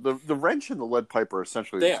 the wrench and the lead pipe are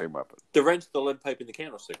essentially the same weapon. The wrench, the lead pipe, and the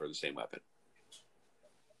candlestick are the same weapon.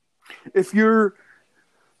 If you're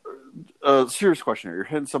serious question here, you're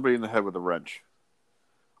hitting somebody in the head with a wrench.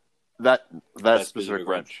 That specific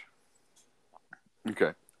wrench.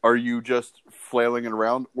 Okay. Are you just flailing it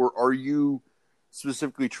around, or are you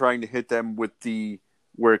specifically trying to hit them with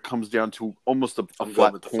where it comes down to almost a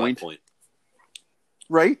flat point?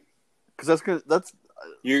 Right? Because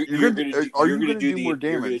you're going to do more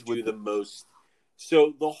damage. You're going to do the most.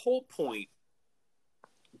 So the whole point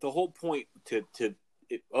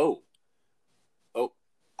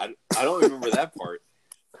I don't remember that part.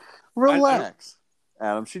 Relax,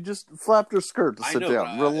 Adam. She just flapped her skirt to sit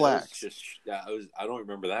down. Relax. I don't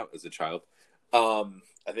remember that as a child. I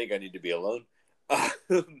think I need to be alone. I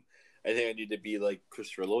think I need to be like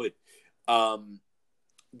Christopher Lloyd.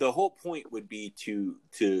 The whole point would be to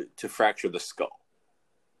fracture the skull.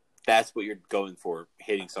 That's what you're going for,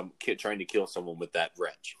 trying to kill someone with that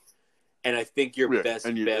wrench. And I think your best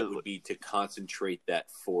bet would be to concentrate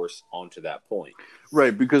that force onto that point.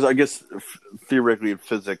 Right, because I guess theoretically in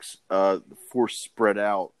physics, force spread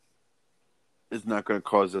out is not going to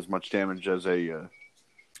cause as much damage as a.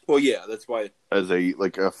 Well, yeah, that's why. As a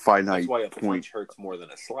finite. That's why a punch hurts more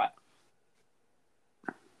than a slap.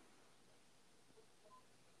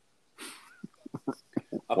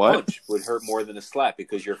 A punch would hurt more than a slap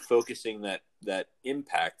because you're focusing that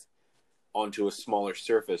impact onto a smaller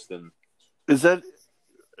surface than. Is that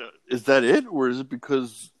it, or is it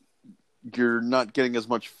because you're not getting as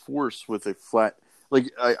much force with a flat?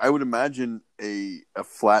 Like I would imagine a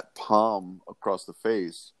flat palm across the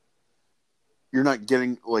face. You're not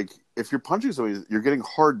getting if you're punching somebody, you're getting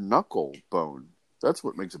hard knuckle bone. That's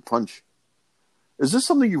what makes a punch. Is this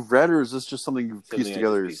something you've read, or is this just something you've pieced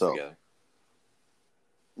together yourself?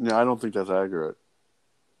 No, I don't think that's accurate.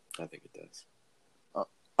 I think it does.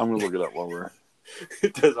 I'm going to look it up while we're...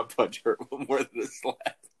 It does a punch hurt more than a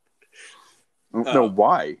slap. No,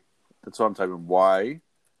 why? That's what I'm typing. Why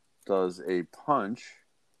does a punch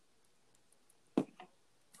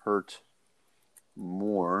hurt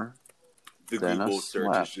more than Google a search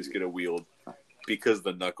slap? is just going to wield because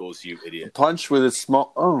the knuckles, you idiot. A punch with a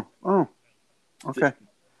small... Oh. Okay.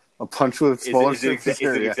 A punch with a smaller surface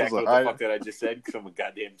area. Is it exactly what the fuck that I just said? Because I'm a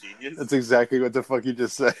goddamn genius. That's exactly what the fuck you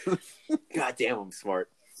just said. Goddamn, I'm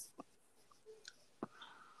smart.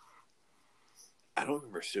 I don't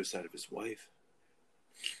remember suicide of his wife.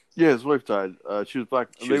 Yeah, his wife died. She was black.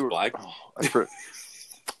 She was black? Oh,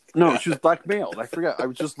 No, she was blackmailed. I forgot. I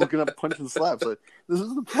was just looking up Punch and Slaps. Like, this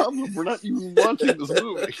is the problem. We're not even watching this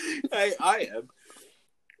movie. I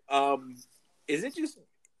am. Is it just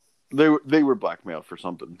They were blackmailed for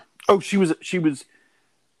something. Oh, was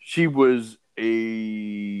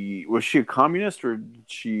she a communist, or did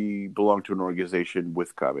she belong to an organization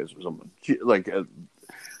with communism or something?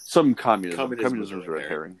 Some communism. Communism is a red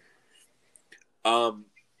herring.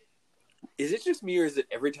 Is it just me, or is it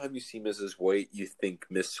every time you see Mrs. White, you think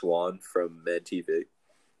Miss Swan from Mad TV?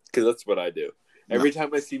 Because that's what I do. Every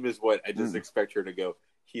time I see Miss White, I just expect her to go,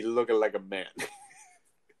 "He looking like a man."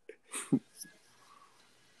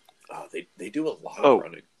 Oh, they do a lot of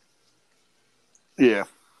running. Yeah.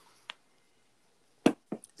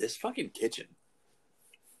 This fucking kitchen.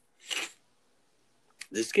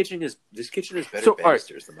 This kitchen is better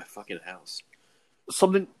banisters than my fucking house.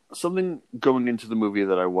 Something going into the movie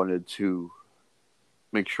that I wanted to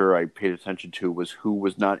make sure I paid attention to was who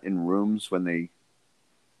was not in rooms when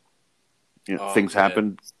things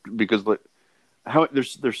happened, because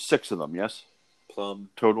there's 6 of them, yes? Plum,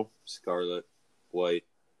 total, Scarlet, White,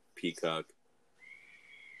 Peacock.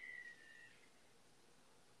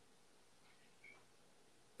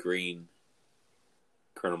 Green,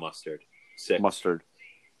 Colonel Mustard. 6. Mustard.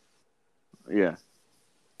 Yeah.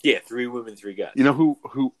 Yeah, 3 women, 3 guys. You know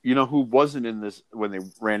who wasn't in this when they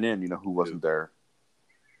ran in? You know who wasn't there?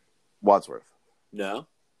 Wadsworth. No.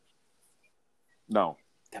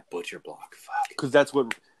 That butcher block. Fuck. Because that's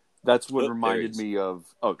what reminded me of.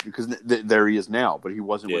 Oh, because there he is now, but he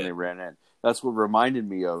wasn't when they ran in. That's what reminded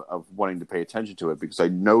me of wanting to pay attention to it, because I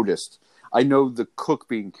noticed. I know the cook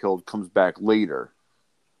being killed comes back later.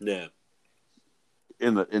 Yeah.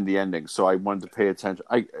 In the ending, so I wanted to pay attention.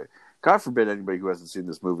 God forbid anybody who hasn't seen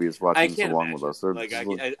this movie is watching this along with us.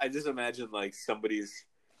 I just imagine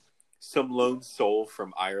some lone soul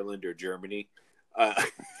from Ireland or Germany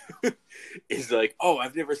is like, "Oh,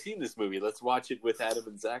 I've never seen this movie. Let's watch it with Adam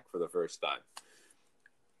and Zach for the first time."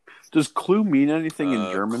 Does clue mean anything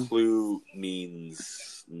in German? Clue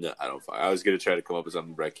means no. I don't. I was going to try to come up with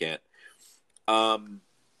something, but I can't. I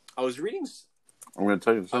was reading. I'm going to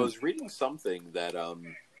tell you. I was reading something that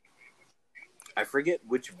I forget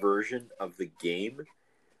which version of the game.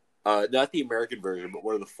 Not the American version, but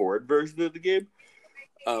one of the foreign versions of the game.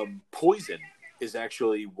 Poison is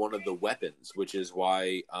actually one of the weapons, which is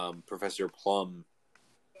why Professor Plum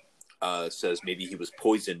says maybe he was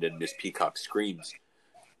poisoned and Miss Peacock screams.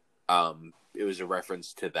 It was a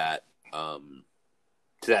reference to that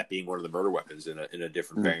being one of the murder weapons in a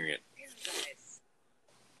different variant.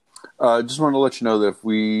 Just want to let you know that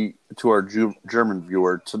to our German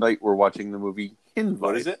viewer, tonight we're watching the movie Hinweis.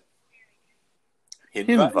 What is it?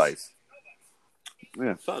 Hinweis.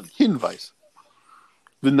 Yeah, fun. Hinweis.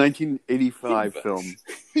 The 1985 film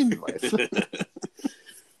Hinweis.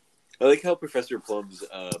 I like how Professor Plum's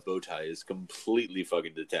bow tie is completely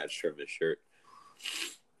fucking detached from his shirt.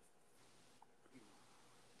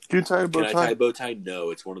 Can you tie a bow tie? Can I tie a bow tie? No,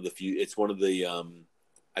 it's one of the few. It's one of the.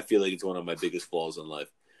 I feel like it's one of my biggest flaws in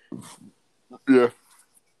life. Yeah,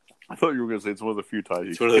 I thought you were going to say it's one of the few ties.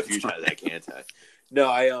 It's one of the few ties I can't tie. No,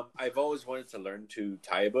 I've always wanted to learn to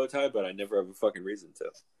tie a bow tie, but I never have a fucking reason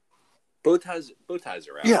to. Bow ties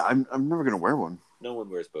are out. Yeah, I'm never going to wear one. No one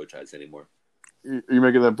wears bow ties anymore. Are you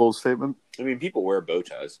making that bold statement? I mean, people wear bow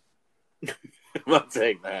ties. I'm not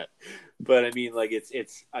saying that, but I mean, like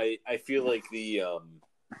it's. I feel like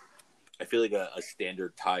I feel like a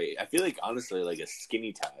standard tie. I feel like honestly, like a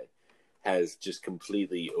skinny tie has just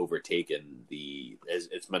completely overtaken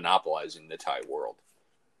it's monopolizing the tie world.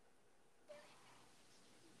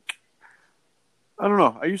 I don't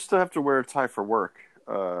know. I used to have to wear a tie for work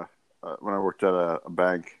when I worked at a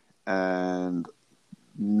bank, and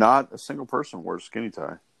not a single person wore a skinny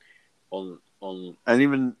tie.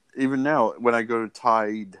 And even now, when I go to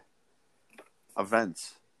tied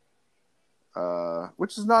events,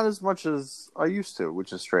 which is not as much as I used to,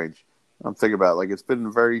 which is strange. I'm thinking about it. It's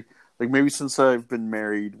been very maybe since I've been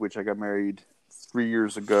married, which I got married 3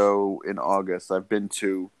 years ago in August. I've been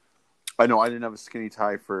to. I know I didn't have a skinny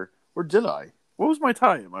tie or did I? What was my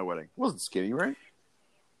tie at my wedding? It wasn't skinny, right?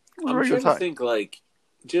 I'm trying to think,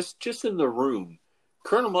 just in the room.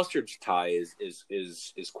 Colonel Mustard's tie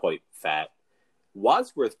is quite fat.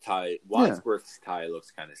 Wadsworth's tie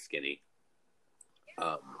looks kind of skinny.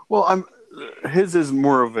 Well, his is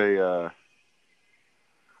more of a.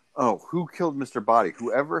 Who killed Mr. Body?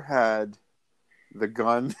 Whoever had the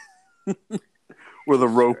gun or the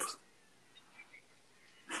rope.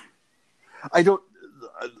 I don't.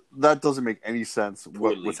 That doesn't make any sense.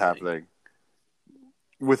 What's happening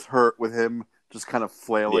with him just kind of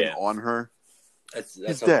flailing on her?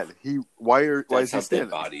 He's how, dead. Why is that's he how dead standing?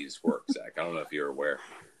 bodies work, Zach. I don't know if you're aware.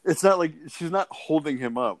 It's not like she's not holding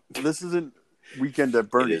him up. This isn't Weekend at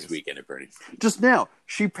It Bernie's. is Weekend at Bernie's. Just now,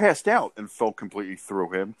 she passed out and fell completely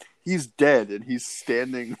through him. He's dead, and he's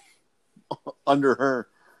standing under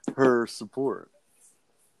her support.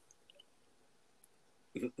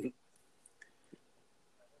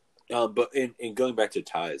 But in going back to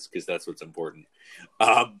ties, because that's what's important.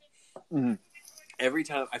 Mm-hmm. Every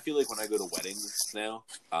time I feel like when I go to weddings now,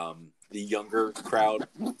 the younger crowd,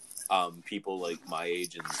 people like my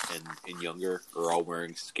age and younger, are all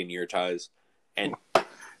wearing skinnier ties. And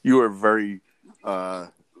you are very,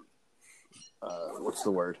 what's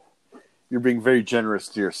the word? You're being very generous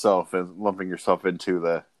to yourself and lumping yourself into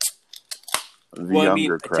the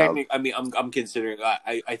younger crowd. I'm considering.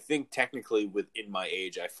 I think technically within my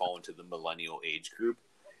age, I fall into the millennial age group.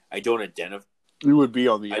 I don't identify. You would be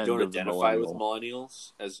on the. I end don't of identify with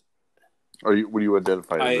millennials as. Or would you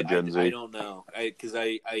identify as a Gen Z? I don't know. Because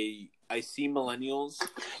I see millennials.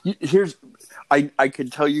 I can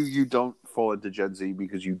tell you don't fall into Gen Z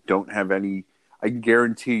because you don't have any. I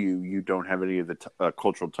guarantee you don't have any of the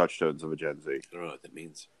cultural touchstones of a Gen Z. I don't know what that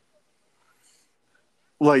means.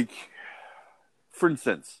 Like, for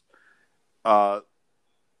instance,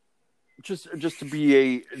 just to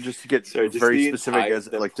get very specific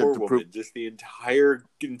as like to prove. Just the entire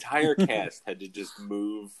cast had to just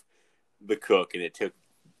move the cook, and it took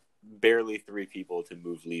barely 3 people to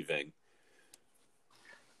move leaving.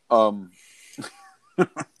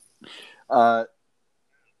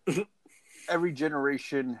 Every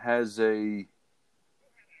generation has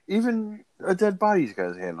even a dead body's got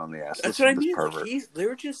his hand on the ass. That's what I mean.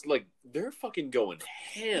 Like, they're fucking going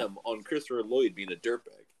ham on Christopher Lloyd being a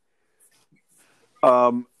dirtbag.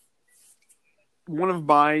 One of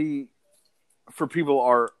my, for people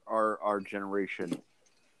our generation,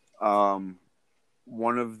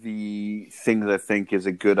 one of the things I think is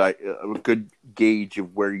a good gauge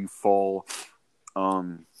of where you fall,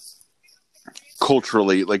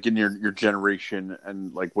 culturally, like in your generation,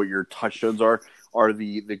 and like what your touchstones are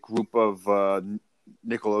the group of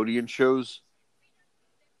Nickelodeon shows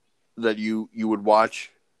that you would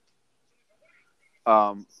watch.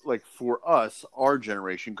 Like for us, our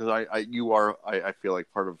generation, because I feel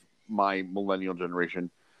like part of my millennial generation,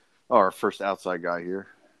 our first outside guy here,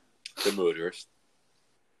 the motorist.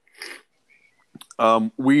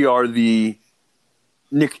 We are the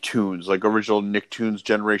Nicktoons, like original Nicktoons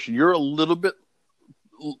generation. You're a little bit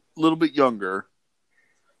younger,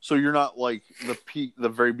 so you're not like the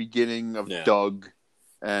very beginning of Doug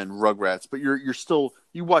and Rugrats, but you're still,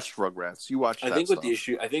 you watched Rugrats. You watched. I think with the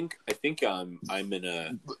issue, I think I'm in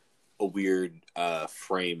a weird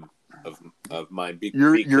frame of mind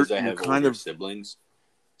because I have older siblings.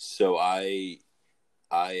 So I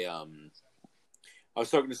was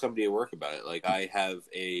talking to somebody at work about it. Like I have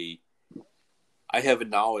a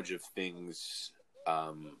knowledge of things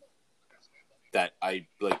that I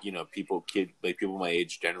like. People my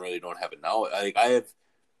age generally don't have a knowledge. Like I have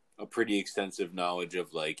a pretty extensive knowledge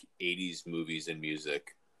of like 80s movies and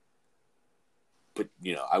music. But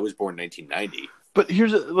I was born in 1990. But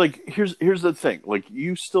here's the thing. Like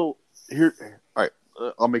you still here. All right,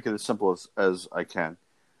 I'll make it as simple as I can.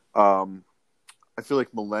 I feel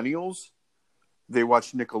like millennials, they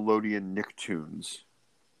watch Nickelodeon Nicktoons.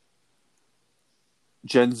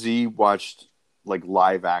 Gen Z watched like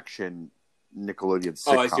live action Nickelodeon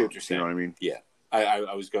sitcoms. Oh, I see what you're saying. You know what I mean? Yeah,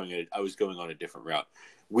 I was going on a different route.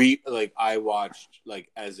 I watched like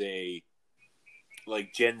as a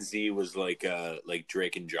like Gen Z was like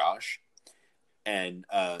Drake and Josh, and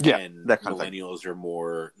and millennials are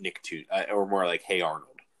more Nicktoon or more like Hey Arnold.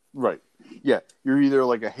 Right. Yeah, you're either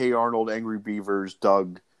like a Hey Arnold, Angry Beavers,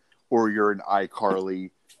 Doug, or you're an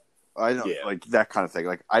iCarly. I don't like that kind of thing.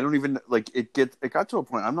 Like I don't even like it got to a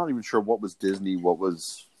point I'm not even sure what was Disney, what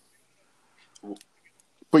was.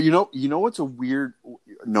 But you know what's a weird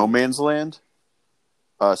no man's land?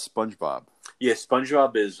 SpongeBob. Yeah,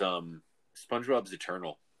 SpongeBob's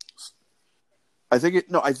eternal. I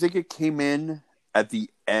think it came in at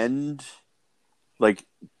the end, like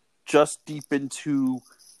just deep into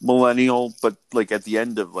millennial, but like at the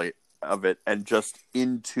end of it, and just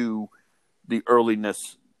into the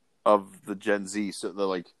earliness of the Gen Z. So they're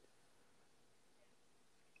like,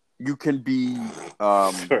 you can be.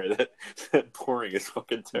 Sorry, that pouring is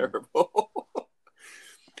fucking terrible.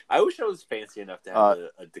 I wish I was fancy enough to have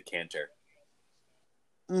a decanter.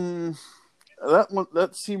 That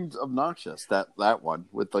seemed obnoxious. That one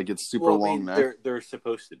with like its super long neck. They're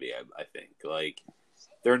supposed to be. I think like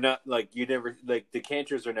they're not like you never like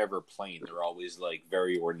decanters are never plain. They're always like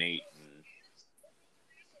very ornate.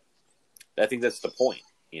 I think that's the point,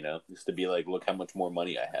 is to be like, look how much more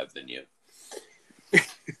money I have than you.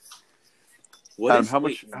 Adam, how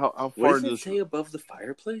what far does it say above the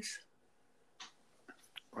fireplace?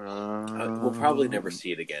 We'll probably never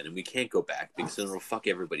see it again, and we can't go back because it'll fuck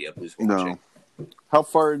everybody up who's watching. No. How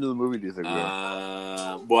far into the movie do you think we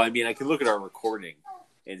are? Well, I mean, I can look at our recording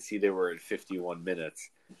and see that we're at 51 minutes.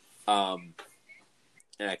 And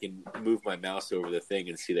I can move my mouse over the thing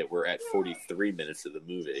and see that we're at 43 minutes of the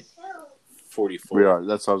movie. 44. We are.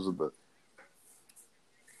 That sounds a bit.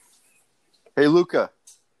 Hey, Luca.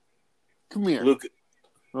 Come here. Luca,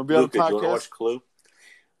 Want to be on the do you want to podcast? watch Clue?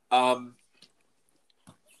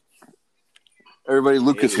 Everybody,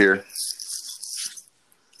 Luca's Hey, Luca. here.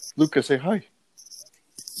 Luca, say hi.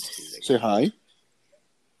 Say hi.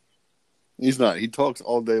 He's not. He talks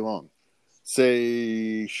all day long.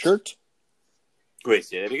 Say shirt. Wait,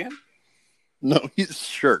 say that again? No, he's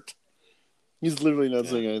shirt. He's literally not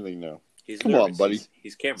saying anything now. He's Come nervous. on, buddy.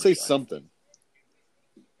 He's camera Say shy. something.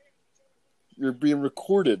 You're being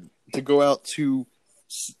recorded to go out to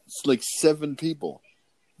like 7 people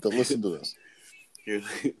that listen to this.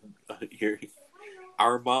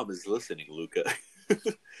 Our mom is listening, Luca.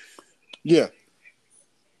 Yeah.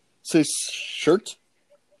 Say shirt.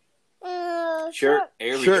 Shirt.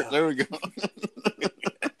 There we Shirt. go. There we go.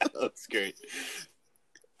 That's great.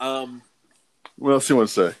 What else do you want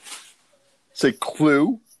to say? Say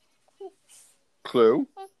clue. Clue.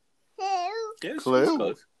 Yeah, Clue.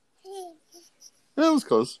 close. Yeah, it was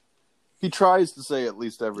close. He tries to say at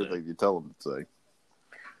least everything you tell him to say.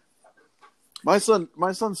 My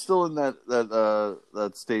son's still in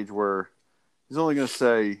that stage where he's only going to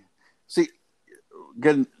say, see,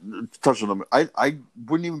 getting touch on them. I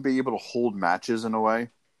wouldn't even be able to hold matches in a way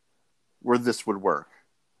where this would work.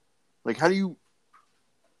 Like, how do you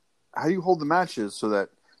hold the matches so that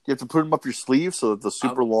you have to put them up your sleeve so that the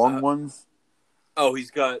super long ones? Oh,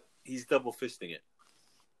 he's double fisting it.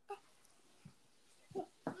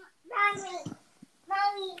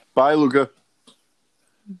 Bye, Luca.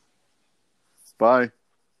 Bye.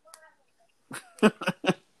 Yeah,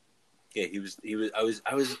 he was.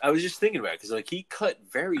 I was just thinking about it because like he cut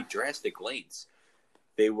very drastic lengths.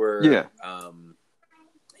 They were. Yeah.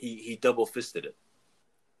 He double fisted it,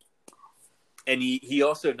 and he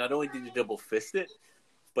also not only did he double fist it,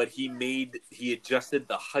 but he adjusted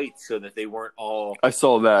the height so that they weren't all. I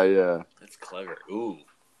saw that. Yeah. That's clever. Ooh.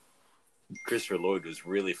 Christopher Lloyd was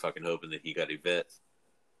really fucking hoping that he got Yvette.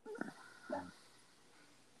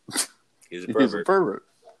 He's a pervert. He's a pervert.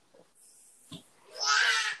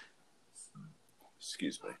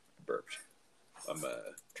 Excuse me, burped. I'm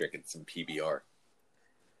drinking some PBR.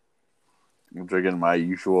 I'm drinking my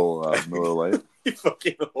usual Miller Lite. He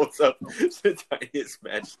fucking holds up the tiniest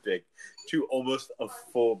matchstick to almost a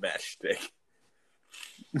full matchstick.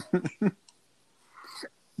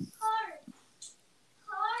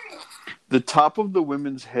 The top of the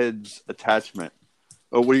women's heads attachment.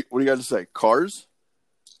 Oh, what do you got to say? Cars?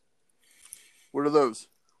 What are those?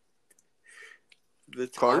 The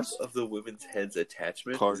top Cars? of the women's heads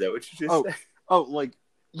attachment? Cars. Is that what you just said? Oh, like,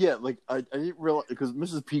 yeah, like, I didn't realize, because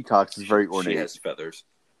Mrs. Peacock's is very ornate. She has feathers.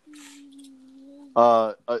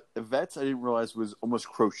 Yvette's, I didn't realize, was almost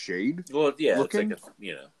crocheted. Well, yeah, looking. it's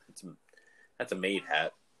like that's a maid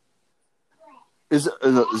hat. Is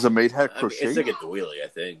a maid hat I mean, crocheted? it's like a doily, I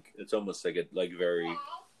think. It's almost like very...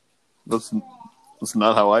 That's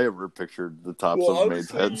not how I ever pictured the tops of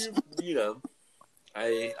maids' heads.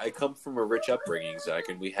 I come from a rich upbringing, Zach,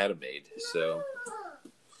 and we had a maid, so...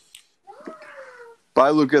 Bye,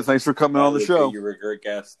 Luca. Thanks for coming on the show. You're a great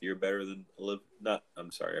guest. You're better than Olivia.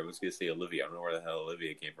 I'm sorry. I was going to say Olivia. I don't know where the hell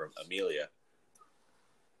Olivia came from. Amelia.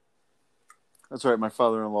 That's right. My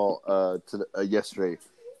father-in-law yesterday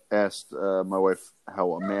asked my wife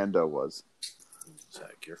how Amanda was.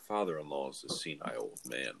 Zach, your father-in-law is a senile old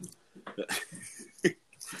man.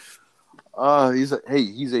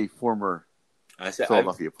 He's a former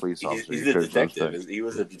Philadelphia police officer. He's a detective. He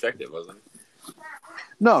was a detective, wasn't he?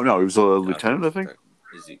 No, he was a lieutenant, I think.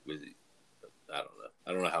 Was he? I don't know.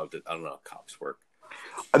 I don't know how cops work.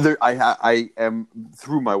 I am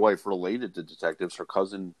through my wife related to detectives. Her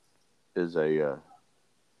cousin is a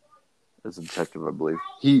detective, I believe.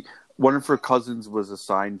 One of her cousins was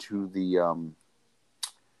assigned to the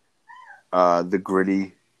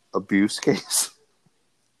Gritty abuse case,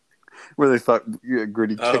 where they thought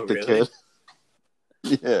Gritty kicked the kid.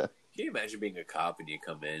 Yeah. Can you imagine being a cop and you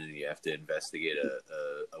come in and you have to investigate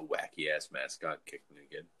a wacky ass mascot kicking a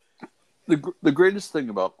kid? The greatest thing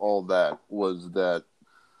about all that was that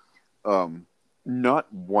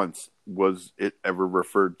not once was it ever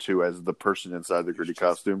referred to as the person inside the Gritty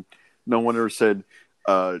costume. No one ever said,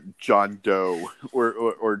 John Doe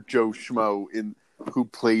or Joe Schmo who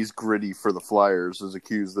plays Gritty for the Flyers is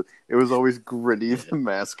accused. It was always Gritty the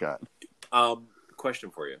mascot.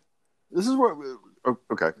 Question for you. This is what.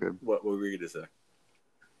 Okay, good. What were you going to say?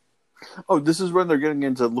 Oh, this is when they're getting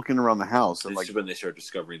into looking around the house, and This is when they start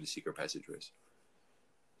discovering the secret passageways.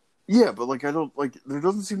 Yeah, but I don't there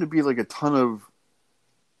doesn't seem to be a ton of.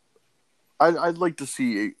 I'd like to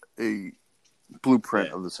see a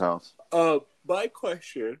blueprint of this house. My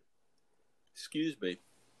question. Excuse me.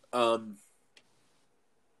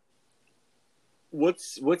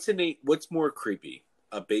 What's more creepy?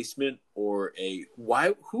 A basement or a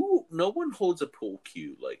why? Who? No one holds a pool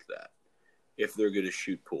cue like that if they're going to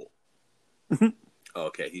shoot pool.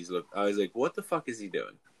 Okay, I was like, what the fuck is he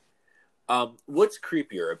doing? What's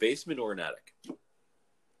creepier, a basement or an attic?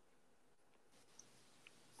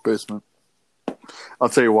 Basement. I'll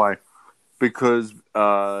tell you why. Because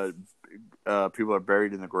people are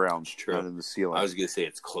buried in the ground, not in the ceiling. I was going to say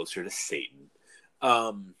it's closer to Satan.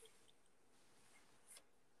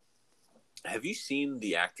 Have you seen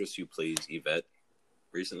the actress who plays Yvette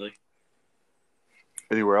recently?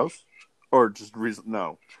 Anywhere else? Or just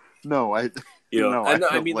no. No, I mean, no,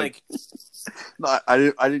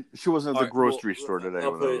 I didn't. She wasn't at the grocery store today.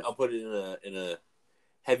 I'll put it in a.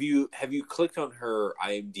 Have you clicked on her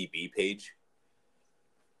IMDb page?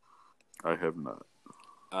 I have not.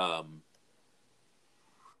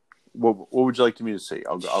 What would you like me to see?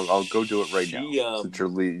 I'll go do it right now. Since you're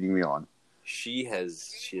leading me on. She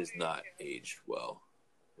has not aged well.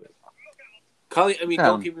 Colleen, I mean,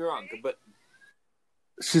 don't get me wrong, but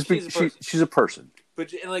she's a person.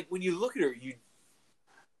 But when you look at her,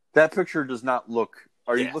 that picture does not look.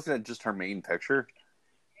 Are you looking at just her main picture?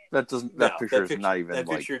 That picture is not even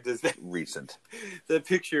recent. That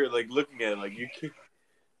picture, looking at it, you can't.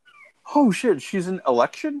 Oh shit! She's in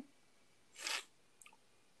Election.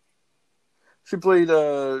 She played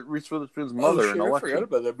Reese Witherspoon's mother in Election. I forgot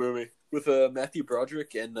about that movie with Matthew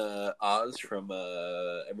Broderick and Oz from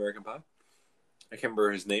American Pie. I can't remember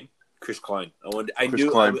his name. Chris Klein.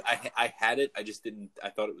 I had it. I just didn't. I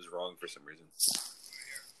thought it was wrong for some reason.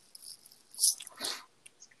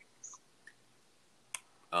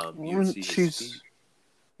 She's,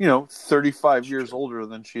 35 years older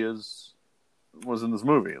than she was in this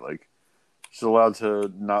movie. She's allowed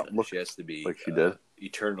to not look. She has to be like she did.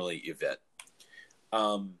 Eternally Yvette.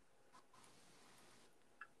 I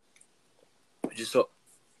just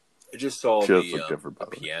saw the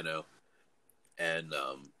piano, and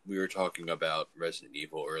we were talking about Resident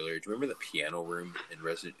Evil earlier. Do you remember the piano room in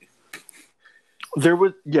Resident Evil? There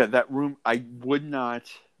was that room. I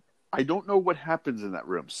don't know what happens in that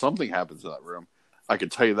room. Something happens in that room. I can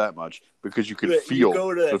tell you that much because you could feel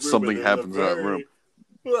that something happens in that room.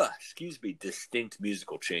 Excuse me, distinct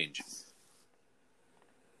musical change.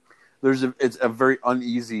 It's a very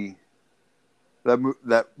uneasy.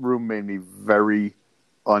 That room made me very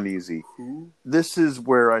uneasy. This is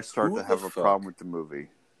where I start to have a problem with the movie.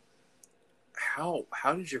 How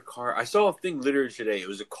did your car? I saw a thing literally today. It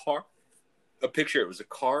was a picture. It was a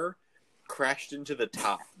car crashed into the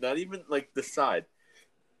top, not even the side,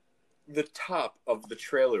 the top of the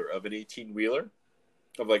trailer of an 18-wheeler,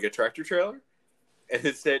 of a tractor trailer. And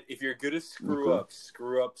it said, if you're going to screw up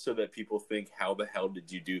so that people think, how the hell did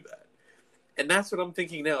you do that? And that's what I'm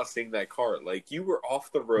thinking now, seeing that car. You were off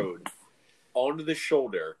the road, onto the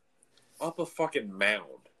shoulder, up a fucking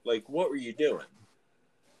mound. What were you doing?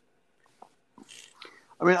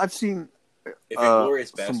 I mean, I've seen... If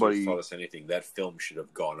Inglourious Basterds taught us anything, that film should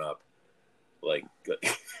have gone up.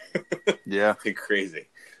 Yeah. Crazy.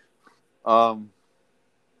 The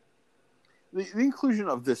inclusion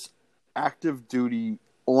of this on-duty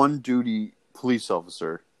police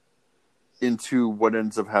officer into what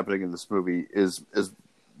ends up happening in this movie is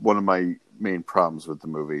one of my main problems with the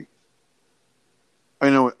movie. I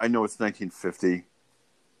know it's 1950,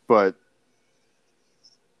 but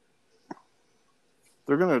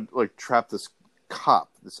they're gonna trap this cop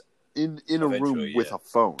in a room with a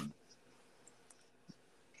phone,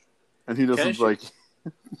 and he doesn't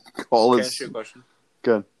call his. Can I ask you a question?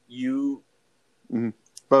 Good. You. Mm-hmm.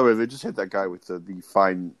 By the way, they just hit that guy with the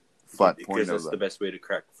fine flat point. Because that's the best way to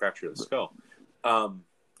fracture the skull.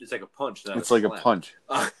 It's like a punch. Not it's a like slap. A punch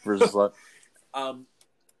versus slap.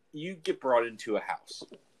 You get brought into a house,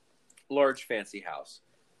 large fancy house,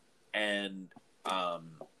 and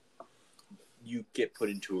you get put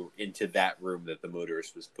into that room that the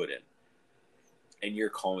motorist was put in, and you're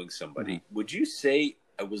calling somebody. Mm-hmm. Would you say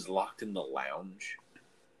I was locked in the lounge?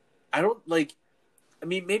 I don't I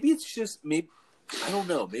mean, maybe it's just I don't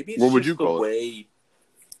know. Maybe it's what would just you call the way.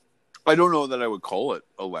 I don't know that I would call it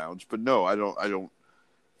a lounge, but no, I don't.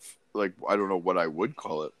 like I don't know what I would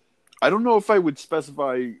call it. I don't know if I would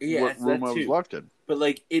specify what room I was locked in. But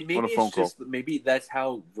like it maybe on a phone it's call. just maybe that's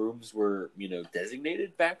how rooms were,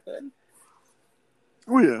 designated back then.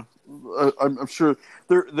 Oh yeah, I'm sure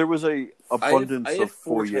there was a abundance I of have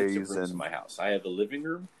four types foyers of rooms in and my house. I have a living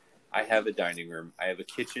room, I have a dining room, I have a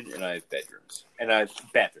kitchen, and I have bedrooms, and I have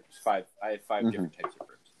bathrooms. I have 5 different types of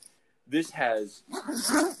rooms. This has.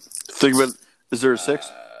 Think about. Is there a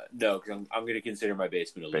 6? No, because I'm going to consider my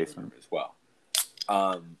basement a living room as well.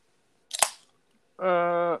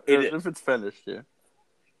 If it's finished, yeah.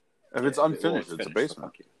 If it's unfinished, it's a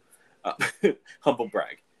basement. Humble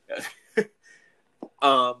brag.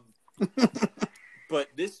 But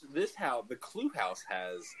this house, the Clue house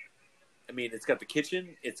has. I mean, it's got the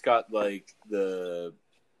kitchen. It's got like the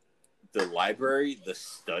library, the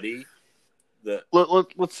study.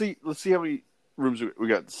 Let's see how many rooms we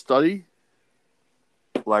got. Study,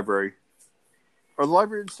 library. Are the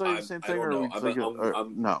library and study the same thing? Or are we thinking,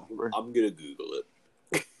 no? I'm gonna Google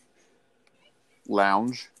it.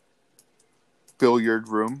 Lounge, billiard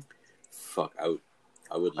room. Fuck, I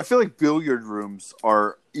would. I feel like billiard rooms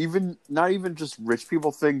are not even just rich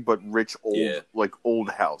people thing, but rich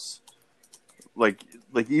old house. Like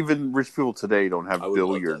even rich people today don't have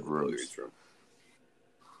billiard rooms.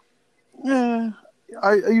 Yeah,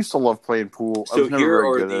 I used to love playing pool. So I was never here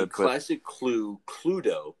very good are the classic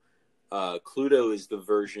Cluedo. Cluedo is the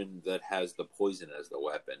version that has the poison as the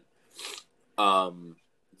weapon. The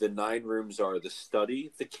 9 rooms are the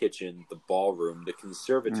study, the kitchen, the ballroom, the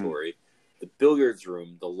conservatory, the billiards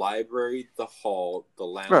room, the library, the hall, the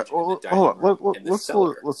lounge, and the dining room, and the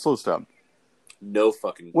cellar. Let's slow this down. No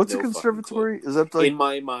fucking. What's a conservatory? Is that in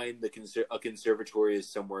my mind, a conservatory is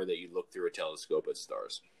somewhere that you look through a telescope at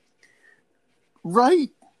stars. Right.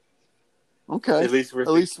 Okay. At least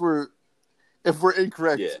we're. If we're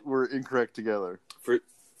incorrect, we're incorrect together.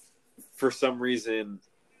 For some reason,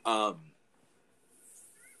 in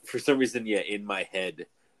my head,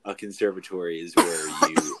 a conservatory is where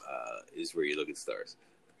you look at stars.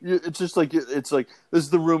 It's just like this is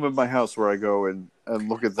the room in my house where I go and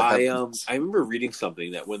look at the heavens. I remember reading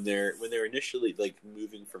something that when they're initially like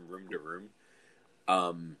moving from room to room,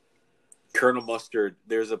 Colonel Mustard.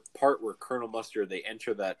 There's a part where Colonel Mustard they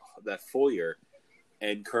enter that foyer,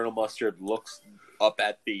 and Colonel Mustard looks up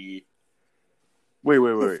at the. Wait.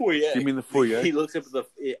 Foyer. You mean the foyer? He looks up at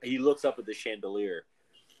the chandelier,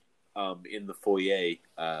 in the foyer,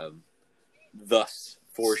 thus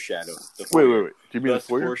foreshadowing. Wait. Do you mean the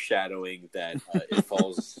foyer? Foreshadowing that it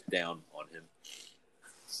falls down on him.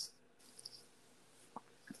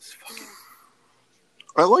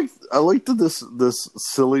 I liked this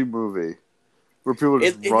silly movie where people are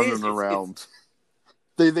just running around.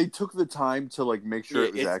 They took the time to like make sure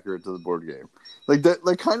it was accurate to the board game. Like that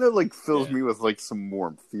kind of like fills me with like some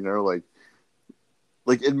warmth, like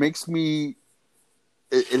it makes me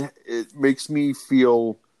it makes me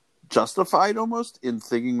feel justified almost in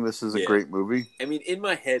thinking this is a great movie. I mean, in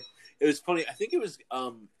my head, it was funny. I think it was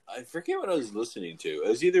I forget what I was listening to. It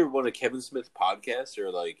was either one of Kevin Smith's podcasts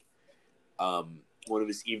or like one of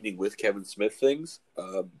his Evening with Kevin Smith things.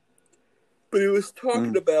 But he was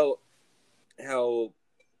talking about how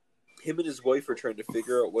him and his wife are trying to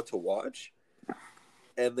figure out what to watch.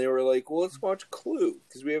 And they were like, well, let's watch Clue,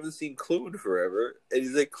 because we haven't seen Clue in forever. And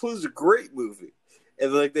he's like, Clue's a great movie.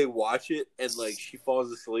 And like they watch it, and like she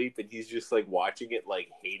falls asleep, and he's just like watching it, like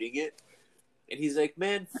hating it. And he's like,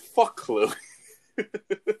 man, fuck Clue.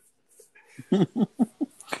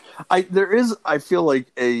 I feel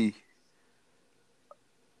like I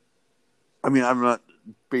mean, I'm not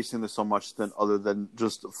basing this on much other than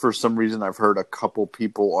just for some reason I've heard a couple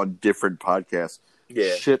people on different podcasts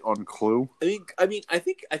shit on Clue. I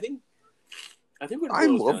think what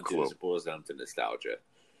it boils down to nostalgia.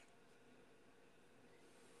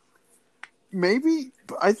 Maybe,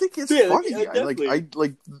 but I think it's funny.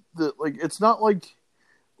 It's not like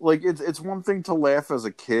it's one thing to laugh as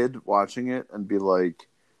a kid watching it and be like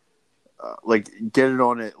get it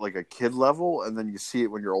on it like a kid level, and then you see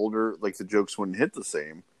it when you're older, like the jokes wouldn't hit the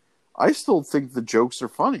same. I still think the jokes are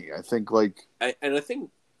funny. I think I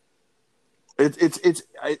think I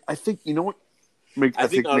think you know what. I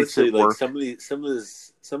think honestly, like work. some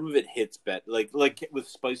of it hits better. Like with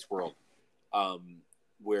Spice World,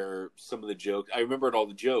 where some of the jokes I remembered all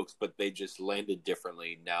the jokes, but they just landed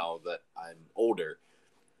differently now that I'm older.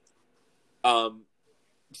 Some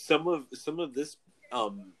of this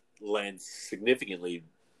lands significantly.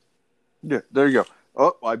 Yeah, there you go.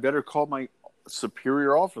 Oh, I better call my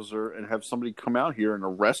superior officer and have somebody come out here and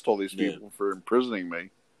arrest all these people for imprisoning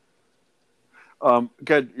me.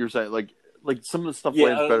 Good, you're saying like like some of the stuff Yeah,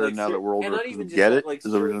 lands better like now that we're older and not because we even just get that, it. like Is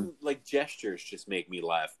the certain reason? like gestures just make me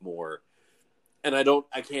laugh more, and I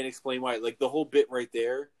can't explain why. Like the whole bit right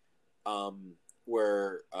there,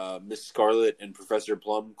 where Miss Scarlet and Professor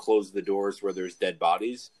Plum close the doors where there's dead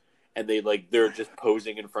bodies, and they're just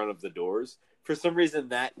posing in front of the doors. For some reason,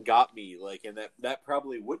 that got me. Like, and that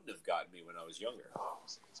probably wouldn't have gotten me when I was younger.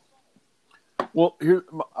 Well,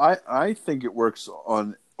 I think it works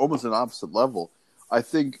on almost an opposite level. I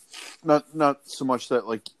think not so much that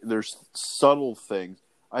like there's subtle things.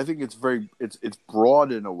 I think it's it's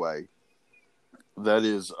broad in a way that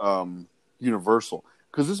is universal,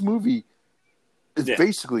 because this movie is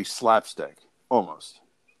basically slapstick almost,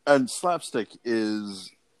 and slapstick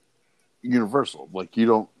is universal. Like you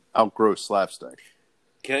don't outgrow slapstick.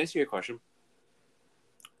 Can I ask you a question?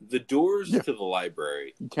 The doors Yeah. to the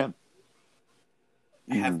library You can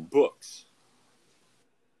have books.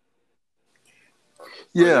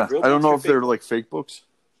 Yeah, real I don't books know or if they're fake like fake books.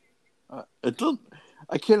 It doesn't.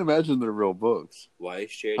 I can't imagine they're real books. Why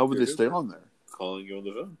is J. How would they Edgar stay Hoover on there? calling you on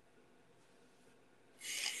the phone?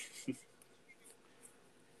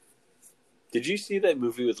 Did you see that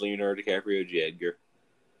movie with Leonardo DiCaprio, Jedgar?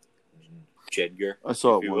 Jedgar. I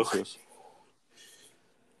saw if it you once. will. Yes.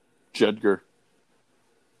 Jedgar.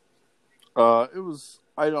 It was.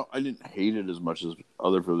 I didn't hate it as much as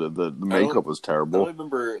other people did. The makeup was I terrible. don't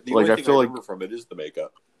remember. The Like, only I thing I feel like- remember from it is the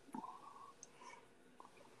makeup.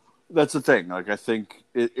 That's the thing. Like I think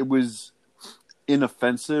it was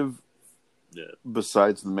inoffensive. Yeah.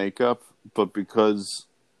 Besides the makeup, but it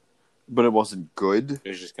wasn't good. It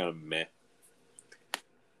was just kind of meh.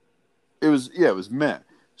 It was meh.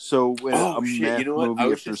 So when meh You know what? movie, I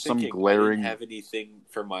was if there's just some thinking, glaring, I didn't have anything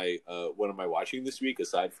for my what am I watching this week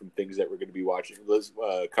aside from things that we're going to be watching,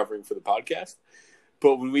 covering for the podcast.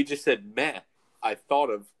 But when we just said meh, I thought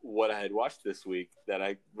of what I had watched this week that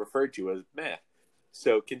I referred to as meh.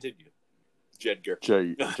 So continue, Jedgar.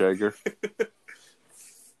 Jagger.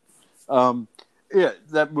 Yeah,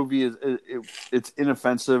 that movie it's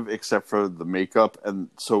inoffensive except for the makeup, and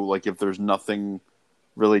so like if there's nothing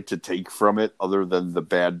really to take from it other than the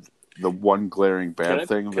one glaring bad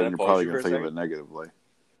thing, then you're probably going to think of it negatively.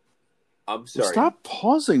 I'm sorry. Stop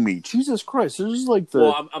pausing me, Jesus Christ! This is like the.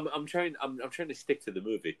 Well, I'm trying to stick to the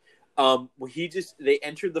movie. Well, they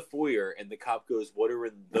entered the foyer, and the cop goes, "What are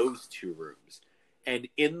in those two rooms?" And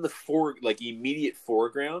in the immediate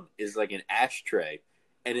foreground is like an ashtray,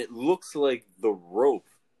 and it looks like the rope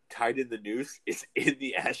tied in the noose is in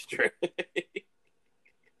the ashtray.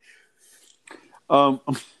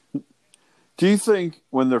 Do you think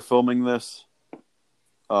when they're filming this,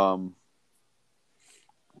 Madeline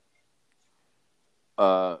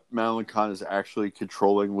Kahn is actually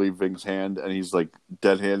controlling Lee Ving's hand and he's like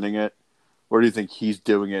dead-handing it? Or do you think he's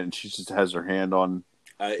doing it and she just has her hand on?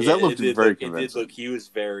 Because that looked very convincing.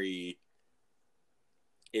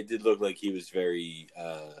 It did look like he was very,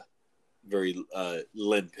 very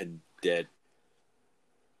limp and dead.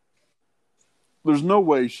 There's no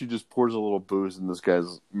way she just pours a little booze in this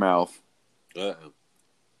guy's mouth. Uh-oh.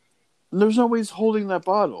 And there's no way he's holding that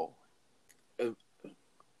bottle.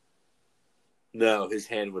 No, his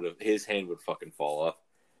hand would fucking fall off.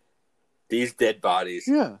 These dead bodies.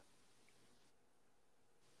 Yeah.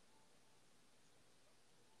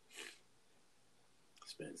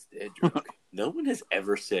 This man's dead drunk. No one has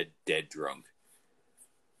ever said dead drunk.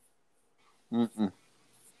 Mm-mm.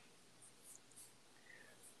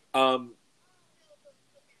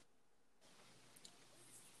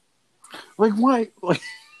 Like, why? Like,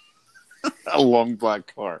 a long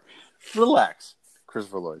black car. Relax,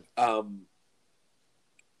 Christopher Lloyd.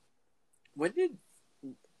 When did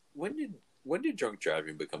drunk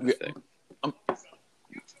driving become a thing?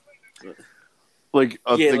 Like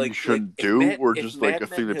a thing you shouldn't do, or just like a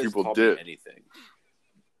thing that people did? Anything.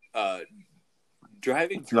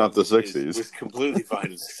 Driving drunk not the 60s. Was completely fine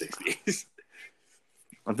in the 60s.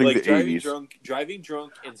 I think like the 80s. Driving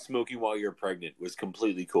drunk and smoking while you're pregnant was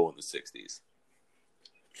completely cool in the 60s.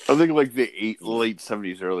 I think like the late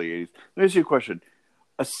 70s, early 80s. Let me ask you a question.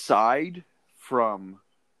 Aside from,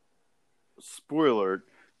 spoiler,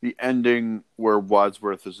 the ending where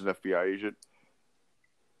Wadsworth is an FBI agent,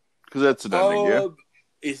 because that's an ending, yeah?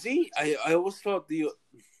 Is he? I always thought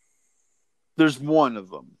There's one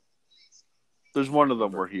of them. There's one of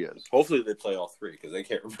them where he is. Hopefully they play all three, because I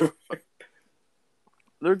can't remember.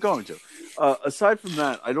 They're going to. Aside from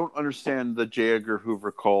that, I don't understand the J. Edgar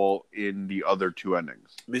Hoover call in the other two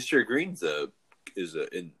endings. Mr. Green's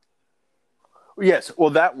in. Yes,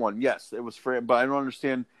 well, that one, yes, it was for, but I don't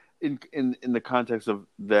understand in the context of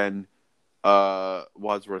then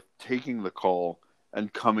Wadsworth taking the call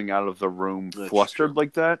and coming out of the room flustered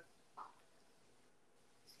like that.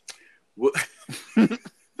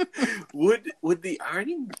 Would would the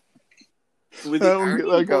ironing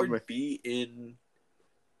That got me. board be in?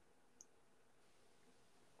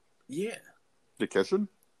 Yeah, The kitchen?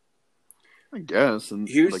 I guess. And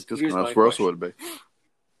here's like this my house, where else question. would it be?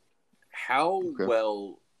 How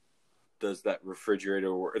well does that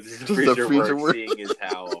refrigerator work? This the freezer freezer work, work? seeing as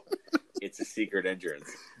how it's a secret entrance.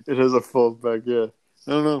 It has a fold back, yeah.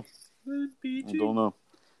 I don't know. I don't know.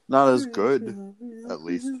 Not as good, at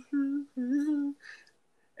least.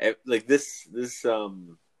 Like this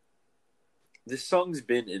song's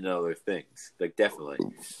been in other things, like definitely.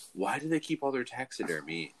 Why do they keep all their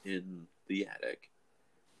taxidermy in the attic?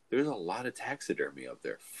 There's a lot of taxidermy up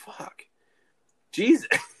there. Fuck, Jesus.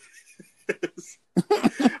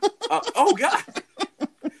 Oh God.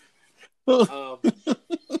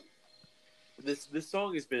 This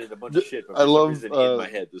song has been in a bunch of shit, but for some reason in my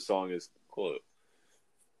head the song is quote.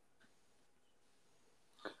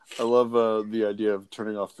 I love the idea of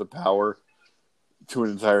turning off the power to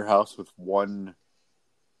an entire house with one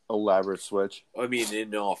elaborate switch. I mean,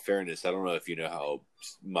 in all fairness, I don't know if you know how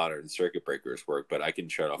modern circuit breakers work, but I can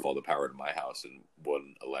shut off all the power to my house in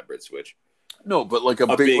one elaborate switch. No, but like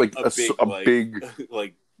a big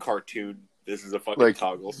like cartoon. This is a fucking like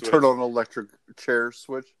toggle switch. Turn on an electric chair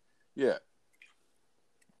switch. Yeah.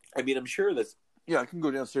 I mean, I'm sure that's... Yeah, I can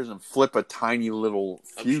go downstairs and flip a tiny little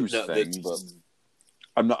fuse thing, but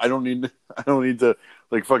I don't need to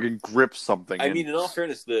like fucking grip something. I mean, in all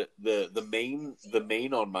fairness, the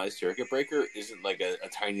main on my circuit breaker isn't like a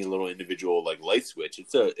tiny little individual like light switch.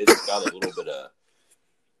 It's got a little bit of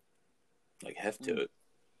like heft to it.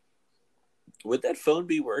 Would that phone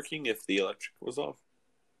be working if the electric was off?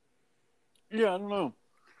 Yeah, I don't know.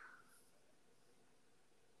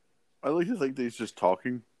 I like to think that he's just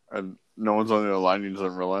talking and no one's on the other line. He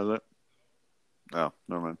doesn't realize it. Oh,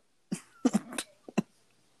 never mind.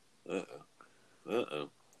 Uh-oh.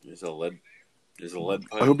 There's a lead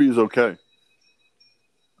pipe. I hope he's okay.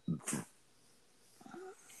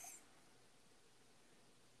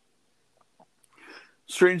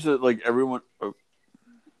 Strange that like everyone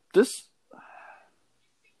this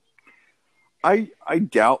I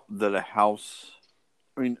doubt that a house,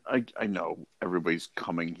 I mean, I know everybody's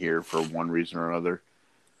coming here for one reason or another.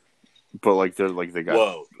 But like they got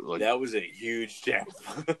Whoa, like, that was a huge Jack.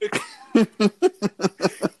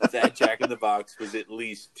 That Jack in the Box was at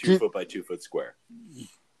least 2 foot by 2 foot square.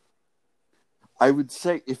 I would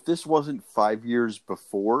say if this wasn't 5 years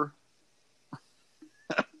before,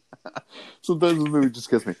 sometimes the movie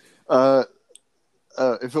just gets me.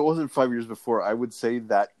 If it wasn't 5 years before, I would say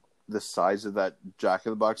that the size of that Jack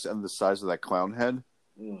in the Box and the size of that clown head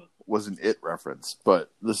was an It reference,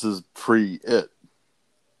 but this is pre-It.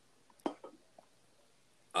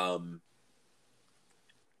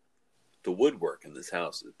 The woodwork in this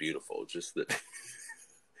house is beautiful. Just that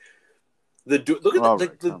look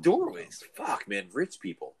at the doorways. Fuck, man, rich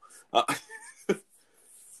people.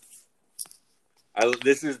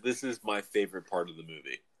 This is my favorite part of the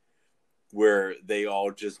movie, where they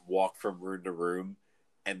all just walk from room to room,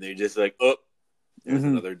 and they're just like, oh, there's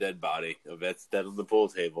another dead body. Oh, that's dead on the pool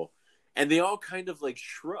table, and they all kind of like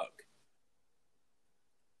shrug.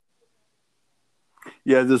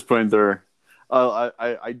 Yeah, at this point, they're.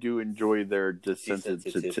 I do enjoy their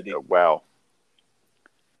desensitization. Wow.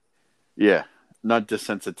 Yeah, not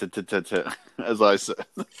desensitization, as I said.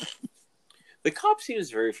 The cop seems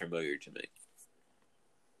very familiar to me.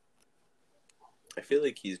 I feel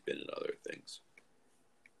like he's been in other things.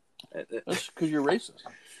 That's because you're racist.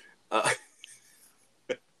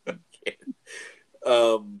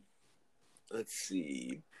 Let's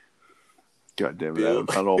see. God damn it, Adam.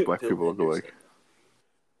 Not all black people look alike.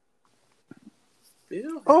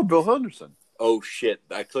 Bill Henderson. Oh, shit.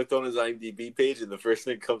 I clicked on his IMDb page, and the first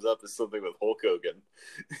thing that comes up is something with Hulk Hogan.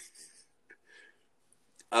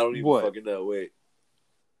 I don't even fucking know. Wait.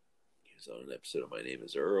 He was on an episode of My Name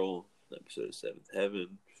is Earl, an episode of Seventh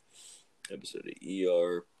Heaven, episode of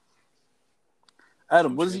ER.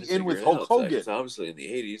 Adam, what is he in with Hulk Hogan? It's obviously in the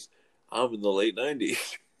 80s. I'm in the late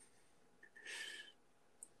 90s.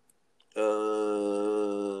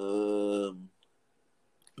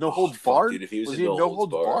 No Holds Barred? Dude, if he was in No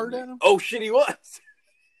Holds Barred, Adam? Oh, shit, he was!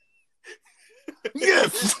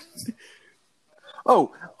 Yes!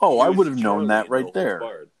 Oh, I would have known that right there.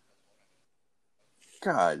 Barred.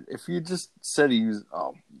 God, if you just said he was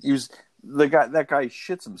that guy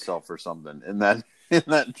shits himself or something in that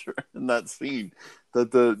scene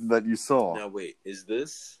that you saw. Now wait, is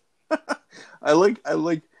this? I like.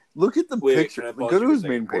 Look at the picture. Go to his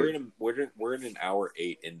main page. We're in an hour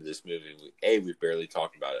 8 into this movie. We've barely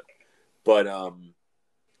talked about it, but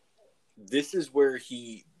this is where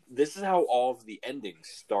he this is how all of the endings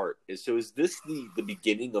start. So is this the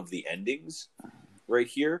beginning of the endings right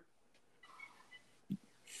here?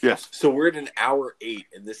 Yes. So we're at an hour 8,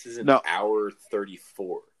 and this is an hour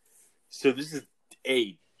 34. So this is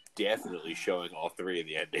definitely showing all 3 of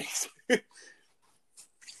the endings.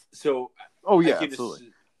 So,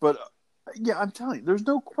 absolutely. But yeah, I'm telling you, there's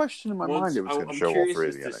no question in my mind it was going to show all 3 of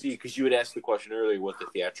the endings. See, because you had asked the question earlier what the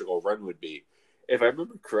theatrical run would be. If I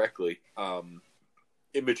remember correctly,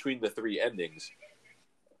 in between the 3 endings,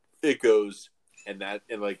 it goes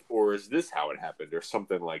or is this how it happened, or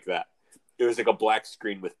something like that. It was like a black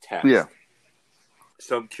screen with text. Yeah.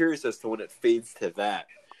 So I'm curious as to when it fades to that,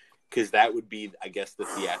 because that would be, I guess, the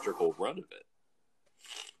theatrical run of it.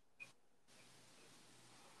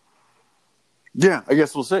 Yeah, I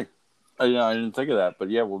guess we'll see. I didn't think of that, but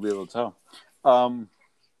yeah, we'll be able to tell.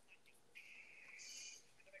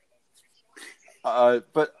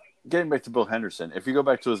 But getting back to Bill Henderson, if you go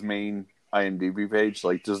back to his main IMDb page,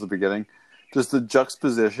 like just the beginning, just the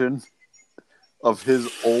juxtaposition of his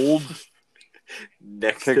old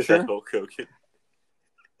next picture to Hulk Hogan,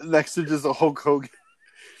 next to just a Hulk Hogan.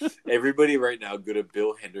 Everybody right now, go to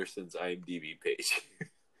Bill Henderson's IMDb page.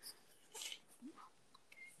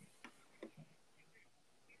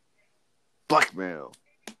 Blackmail.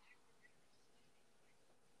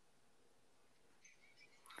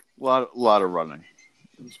 Lot of running.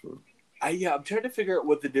 I'm trying to figure out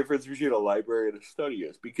what the difference between a library and a study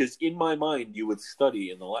is, because in my mind, you would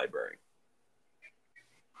study in the library.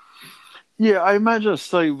 Yeah, I imagine a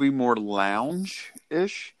study would be more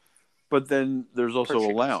lounge-ish, but then there's also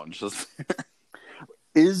a lounge. All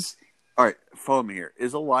right, follow me here.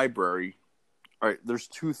 Is a library, all right, there's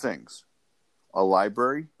 2 things. A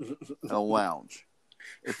library and a lounge.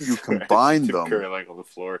 If you combine them... Curling on the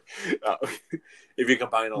floor. If you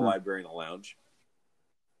combine a library and a lounge.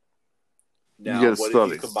 Now, what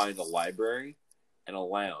if you combined a library and a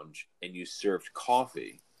lounge, and you served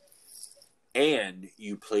coffee, and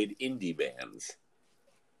you played indie bands?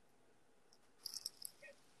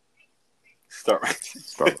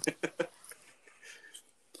 Starbucks.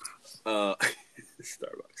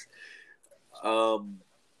 Starbucks.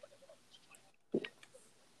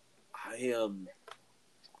 I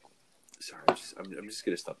sorry, I'm just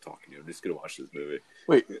gonna stop talking to you. I'm just gonna watch this movie.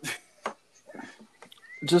 Wait.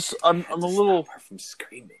 I'm a little from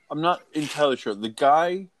screaming. I'm not entirely sure. The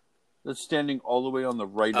guy that's standing all the way on the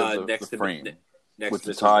right of the frame with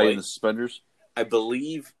the tie and the suspenders. I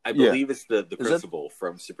believe it's the principal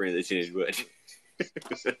from Sabrina the Teenage Witch.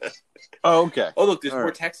 Oh, okay. Oh, look, there's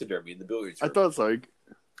more taxidermy in the billiards room. I thought it's like,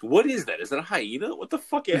 what is that? Is that a hyena? What the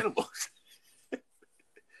fuck animals?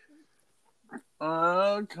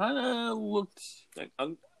 Kind of looked.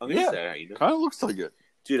 I'm gonna say hyena. Kind of looks like it,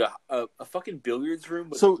 dude. A fucking billiards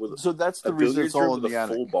room. So that's the reason it's all in the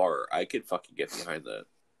attic. Full bar. I could fucking get behind that.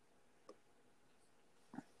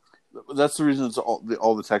 That's the reason it's all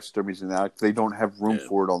the taxidermies in the attic. They don't have room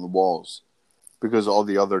for it on the walls because all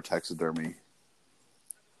the other taxidermy.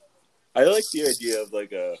 I like the idea of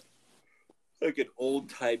like an old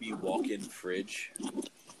timey walk-in fridge.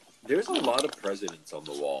 There's a lot of presidents on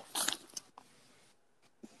the wall.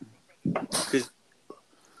 It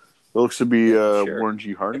looks to be Warren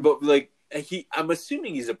G. Harding, but I'm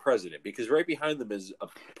assuming he's a president because right behind them is a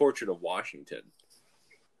portrait of Washington.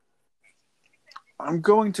 I'm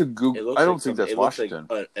going to Google. I don't think that's Washington.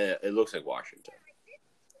 It looks like Washington.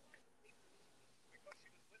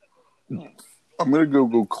 I'm going to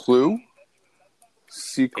Google Clue,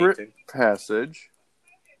 Secret Passage,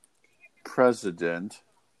 President.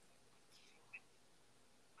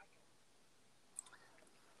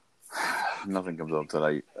 Nothing comes up that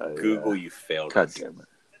I Google. You failed. God damn it!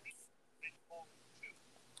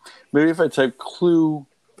 Maybe if I type Clue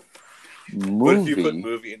movie. What if you put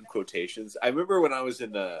movie in quotations? I remember when I was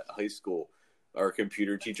in high school, our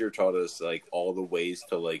computer teacher taught us like all the ways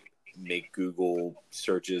to like make Google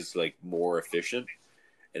searches like more efficient.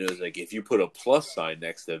 And it was like, if you put a plus sign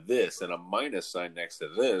next to this and a minus sign next to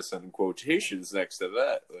this and quotations next to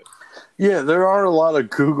that. Yeah, there are a lot of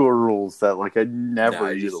Google rules that like I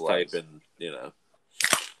never utilize. Just type in,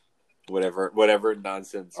 whatever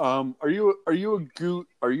nonsense. Are you a good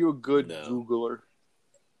Googler?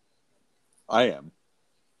 I am.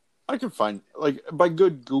 I can find by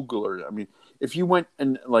good Googler. I mean, if you went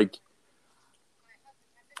and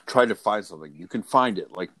try to find something, you can find it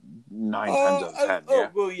 9 times out of 10. Yeah?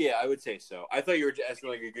 Well, yeah, I would say so. I thought you were asking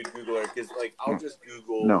a good Googler because I'll just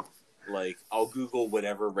Google. No. I'll Google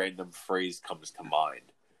whatever random phrase comes to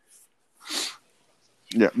mind.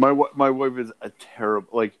 Yeah, my wife is a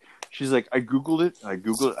terrible. She's like, I googled it.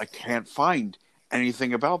 I can't find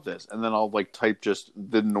anything about this, and then I'll like type just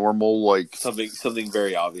the normal like something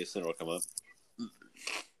very obvious, and it'll come up.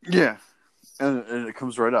 Yeah, and it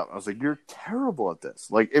comes right up. I was like, "You're terrible at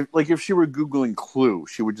this." If she were Googling Clue,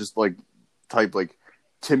 she would just like type like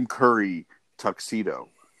Tim Curry tuxedo,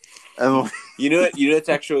 and it's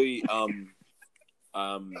actually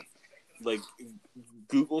like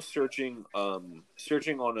Google searching on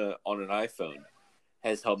an iPhone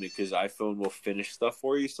has helped me because iPhone will finish stuff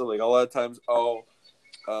for you. So like a lot of times I'll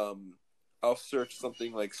search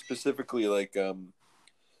something like specifically like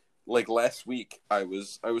last week I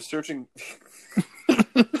was searching.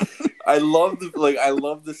 I love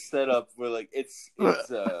the setup where like it's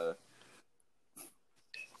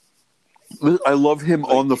I love him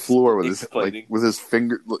like, on the floor with his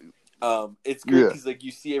finger. It's good because like you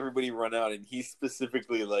see everybody run out, and he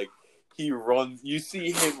specifically like he runs. You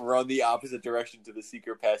see him run the opposite direction to the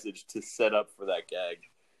secret passage to set up for that gag.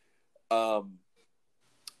 But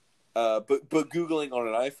Googling on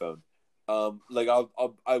an iPhone, I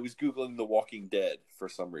was Googling The Walking Dead for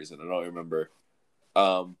some reason. I don't remember.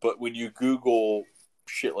 But when you Google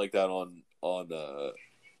shit like that on the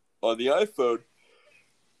iPhone,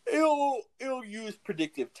 it'll use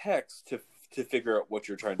predictive text to figure out what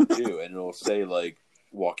you're trying to do, and it'll say like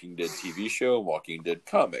Walking Dead TV show, Walking Dead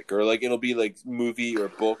comic, or like it'll be like movie or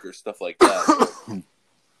book or stuff like that.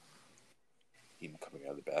 Him coming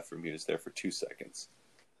out of the bathroom, he was there for 2 seconds.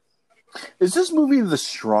 Is this movie the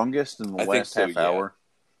strongest in the last half hour?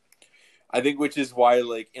 I think, which is why,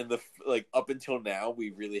 like in the up until now, we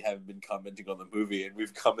really haven't been commenting on the movie, and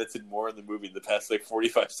we've commented more on the movie in the past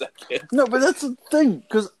 45 seconds. No, but that's the thing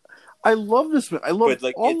because I love this movie. I love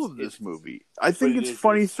all of this movie. I think it's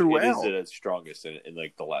funny throughout. It is at its strongest in the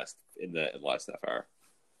last half hour.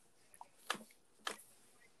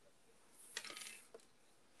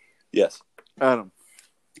 Yes, Adam.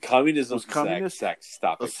 Communism. Stop it.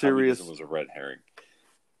 Communism was a red herring.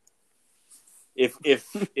 If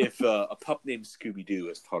a pup named Scooby Doo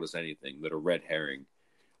has taught us anything, that a red herring.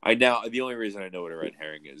 The only reason I know what a red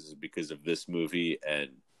herring is because of this movie and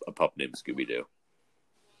a pup named Scooby Doo.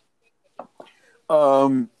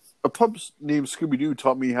 A pup named Scooby Doo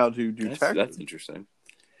taught me how to do taxes. That's interesting.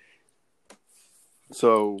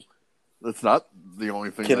 So that's not the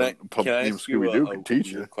only thing a pup named Scooby Doo can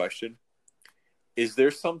teach you. Question: is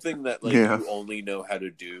there something that you only know how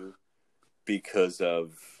to do because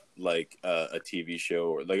of like a TV show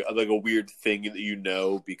or like a weird thing that you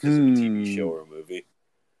know because of a TV show or a movie?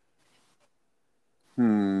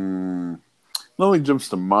 Nothing jumps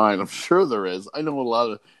to mind. I'm sure there is. I know a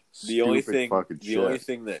lot of the only thing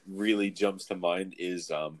that really jumps to mind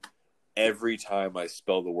is every time I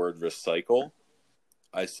spell the word recycle,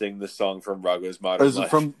 I sing the song from Raghu's Modern Life.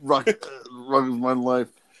 From Raghu's Modern Life.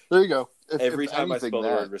 There you go. Every time I spell the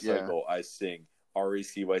word recycle, I sing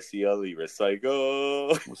RECYCLE,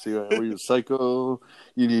 recycle. Recycle.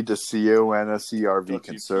 You need to CONSERV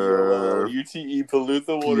conserve. UTE pollute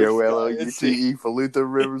the water. UTE pollute the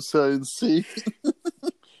river, sky, and sea.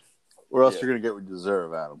 Or else you're going to get what you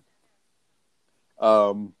deserve, Adam.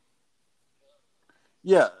 I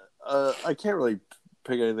can't really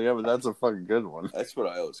pick anything up, but that's a fucking good one. That's what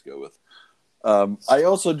I always go with. I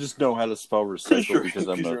also just know how to spell recycle because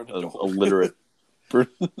I'm a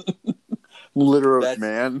literate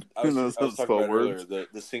man who knows how to spell words. Earlier,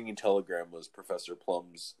 the singing telegram was Professor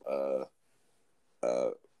Plum's.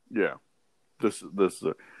 Yeah, this.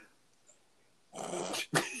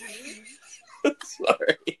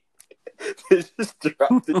 Sorry. They just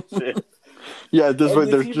dropped the shit. Yeah, at this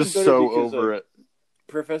point, they're just so over it.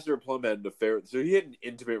 Professor Plum had an affair, so he had an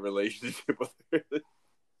intimate relationship with her.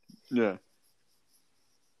 Yeah.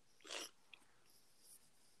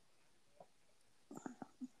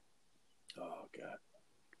 Oh, God.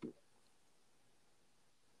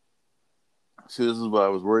 See, this is what I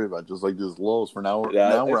was worried about, just like these lulls. For now,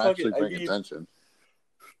 we're actually paying attention.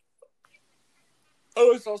 I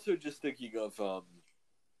was also just thinking of...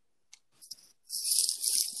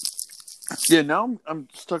 Yeah, now I'm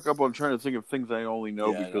stuck up on trying to think of things I only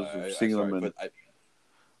know because of seeing them. And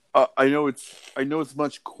I know it's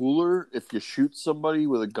much cooler if you shoot somebody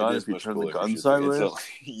with a gun if you turn the gun sideways.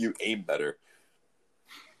 You aim better.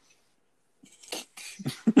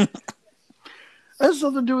 That has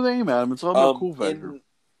nothing to do with aim, Adam. It's all about cool factor.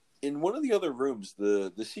 In one of the other rooms,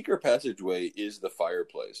 the secret passageway is the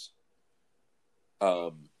fireplace.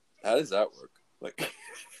 How does that work? Like,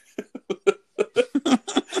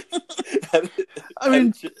 I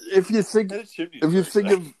mean, if you think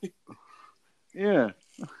of, yeah,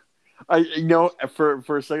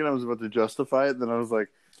 for a second I was about to justify it, then I was like,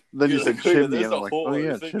 then you said chimney, and I'm like, oh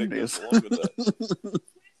yeah, chimneys.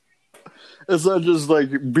 It's not just like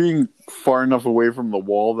being far enough away from the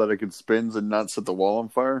wall that it can spin and not set the wall on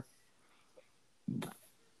fire.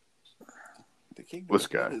 The king This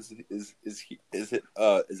guy is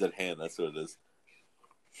at hand. That's what it is.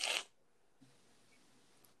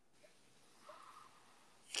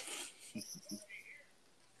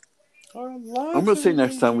 I'm gonna say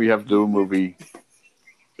next time we have to do a movie.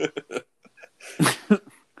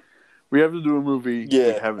 We have to do a movie.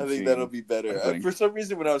 Yeah, I think that'll be better. For some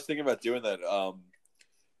reason, when I was thinking about doing that,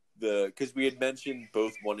 because we had mentioned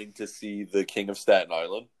both wanting to see The King of Staten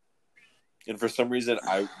Island, and for some reason,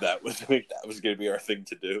 that was going to be our thing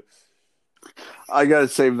to do. I gotta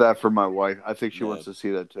save that for my wife. I think she wants to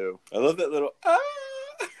see that too. I love that little.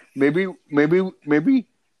 Maybe we'll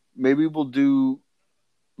do.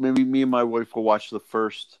 Maybe me and my wife will watch the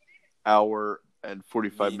first hour and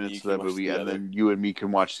 45 minutes of that movie, and then you and me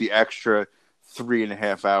can watch the extra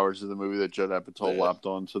 3.5 hours of the movie that Judd Apatow lopped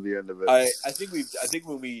on to the end of it. I think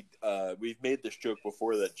when we've made this joke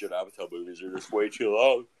before that Judd Apatow movies are just way too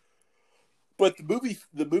long. But the movie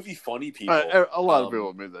Funny People, a lot of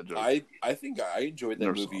people made that joke. I think I enjoyed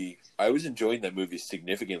that movie. I was enjoying that movie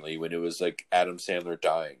significantly when it was like Adam Sandler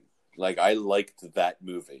dying. Like I liked that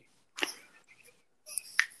movie.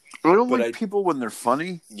 I don't like people when they're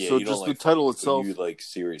funny. Yeah, so just the title itself. You like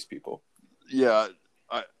serious people. Yeah,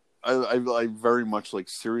 I very much like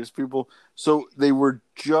serious people. So they were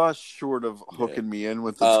just short of hooking me in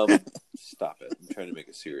with the. Stop it! I'm trying to make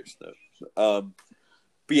a serious note.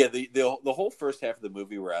 But yeah, the whole first half of the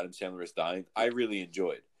movie where Adam Sandler is dying, I really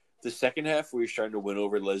enjoyed. The second half where he's trying to win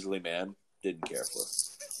over Leslie Mann, didn't care for.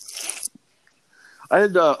 I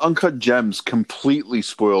had Uncut Gems completely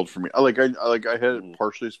spoiled for me. I had it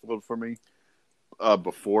partially spoiled for me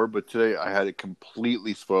before, but today I had it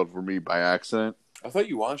completely spoiled for me by accident. I thought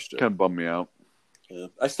you watched it. Kind of bummed me out. Yeah.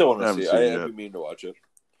 I still want to see it. I have been to watch it.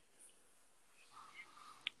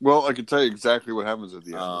 Well, I can tell you exactly what happens at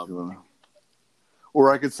the end. Or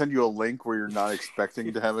I could send you a link where you're not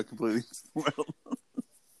expecting to have it completely spoiled.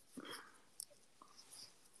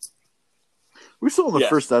 We still in the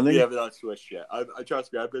first ending. We haven't on Switch yet. I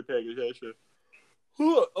trust me. I've been paying attention.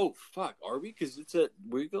 Oh fuck, are we? Because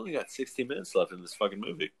we've only got 60 minutes left in this fucking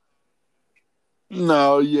movie.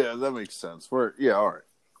 No, yeah, that makes sense. All right,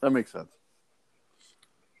 that makes sense.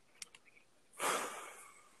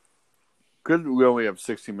 Good, we only have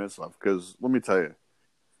 60 minutes left. Because let me tell you,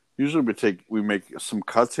 usually we make some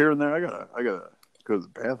cuts here and there. I gotta go to the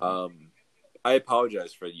bathroom. I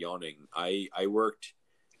apologize for yawning. I worked.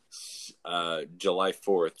 July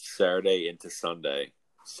 4th, Saturday into Sunday,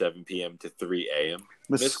 7 p.m. to 3 a.m.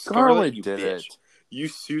 Miss Scarlett did bitch. It. You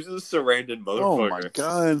Susan Sarandon motherfucker. Oh my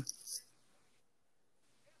god.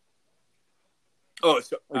 Oh,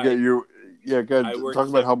 so okay, good. Talk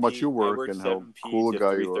about how much you work and how cool a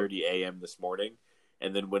guy you are. 3:30 a.m. this morning,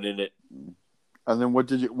 and then went in it. And then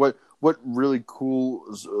what really cool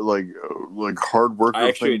like hard work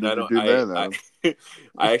thing did you do there?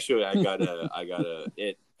 I got a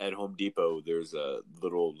at Home Depot. There's a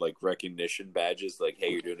little like recognition badges, like hey,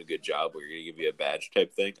 you're doing a good job. We're gonna give you a badge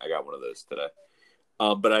type thing. I got one of those today.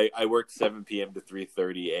 But I worked 7 p.m. to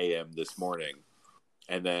 3:30 a.m. this morning,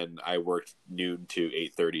 and then I worked noon to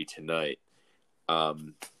 8:30 tonight.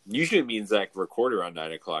 Usually it means Zach record around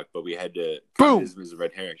 9 o'clock, but we had to. Boom! This was a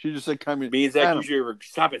red herring. She just said, "Come in." Me and Zach usually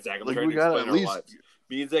stop it, Zach. I'm like, trying to explain our lives.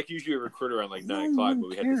 Me and Zach usually record around like 9 o'clock, but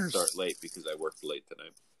we had to start late because I worked late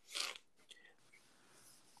tonight.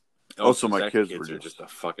 Also, my kids are just a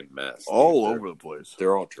fucking mess. All over the place.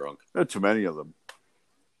 They're all drunk. There are too many of them.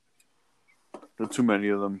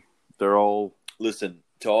 They're all. Listen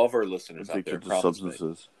to all of our listeners out there.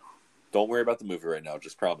 Substances. Don't worry about the movie right now.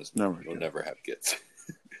 Just promise me we'll never have kids.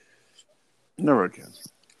 Never again.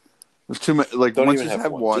 There's too many. Like don't once even you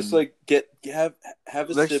have one. Just like have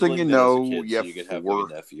a next sibling thing you know, you you can have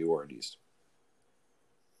like a nephew or a niece.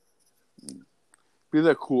 Be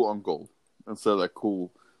that cool uncle instead of that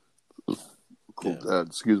cool dad.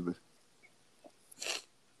 Excuse me.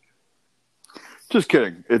 Just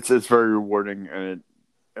kidding. It's very rewarding, and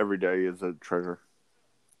every day is a treasure.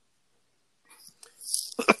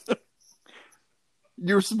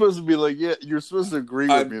 You were supposed to be like, yeah. You're supposed to agree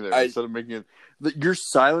with me there instead of making it. Your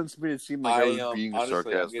silence made it seem like I was being honestly,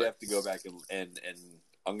 sarcastic. I'm gonna have to go back and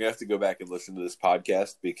I'm gonna have to go back and listen to this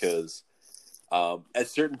podcast because at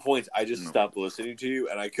certain points I just stopped listening to you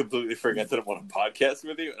and I completely forget that I'm on a podcast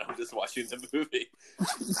with you and I'm just watching the movie.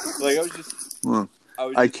 Like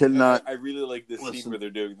I cannot. I really like this scene where they're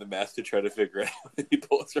doing the math to try to figure out how many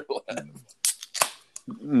bullets are left.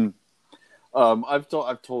 I've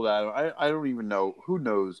told Adam. I don't even know. Who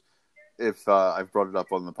knows if I've brought it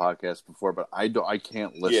up on the podcast before, but I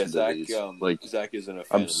can't listen Zach, to these. Zach isn't a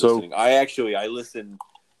fan I'm of so listening. I listen.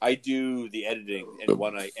 I do the editing, and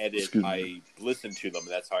when I edit, I listen to them.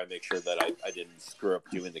 And that's how I make sure that I didn't screw up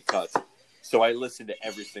doing the cuts. So I listen to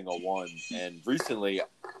every single one. And recently I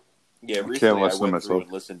went through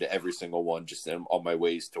and listened to every single one just on my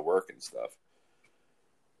ways to work and stuff.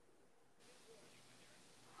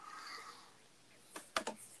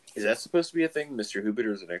 Is that supposed to be a thing? Mr.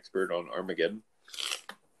 Hubiter is an expert on Armageddon.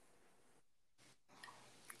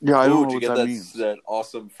 Yeah, I don't know what that means. That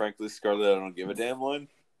awesome, frankly, Scarlet, I don't give a damn line?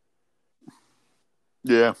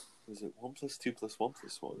 Yeah. Is it 1 + 2 + 1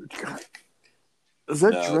 + 1? Is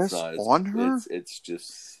that dress on her? It's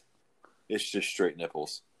just straight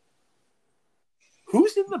nipples.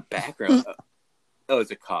 Who's in the background? Oh,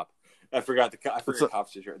 it's a cop. I forgot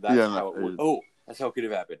cops are here. That's how it would. Oh, that's how it could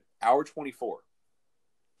have happened. Hour 24.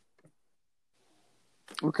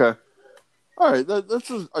 Okay. All right.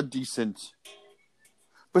 That's a decent.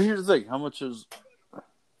 But here's the thing: how much is?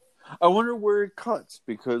 I wonder where it cuts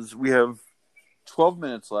because we have 12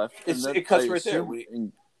 minutes left. It cuts right there.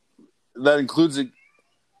 That includes it.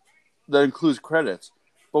 That includes credits,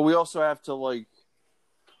 but we also have to like.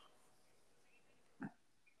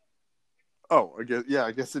 Oh, I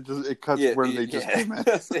guess it cuts where they just came in.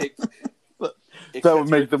 That would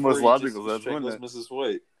make the most logical sense, wouldn't it? Mrs.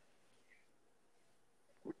 White.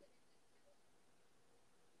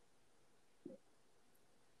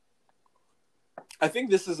 I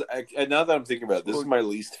think this is, and now that I'm thinking about it, this is my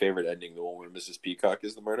least favorite ending, the one where Mrs. Peacock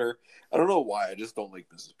is the murderer. I don't know why, I just don't like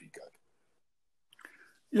Mrs. Peacock.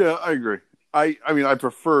 Yeah, I agree. I mean, I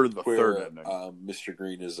prefer the third ending. Mr.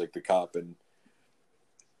 Green is like the cop, and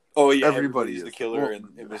everybody's the killer, well,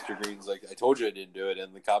 and Mr. Green's like, I told you I didn't do it,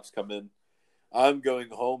 and the cops come in. I'm going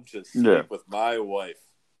home to sleep with my wife.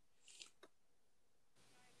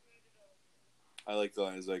 I like the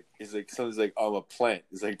line. Somebody's like, I'm a plant.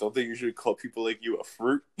 He's like, don't think you should call people like you a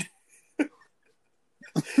fruit?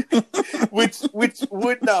 which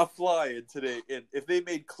would not fly in today. And if they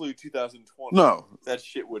made Clue 2020, no, that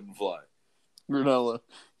shit wouldn't fly. You're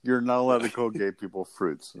not allowed to call gay people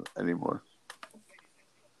fruits anymore.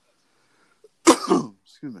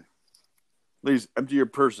 Excuse me. Please empty your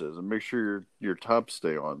purses and make sure your tops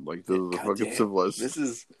stay on. Like the fucking civilized. This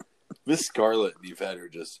is Miss Scarlet and Yvette are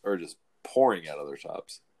just pouring out of their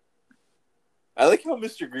tops. I like how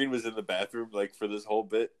Mr. Green was in the bathroom like for this whole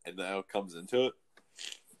bit, and now it comes into it.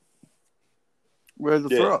 We had to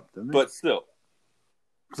throw up, didn't we? But still.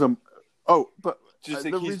 The Just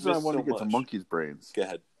reason I want to get to Monkey's Brains. Go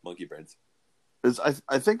ahead, Monkey Brains. Is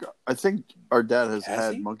I think our dad has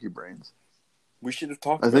had monkey brains. We should have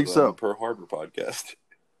talked about that on the Pearl Harbor podcast.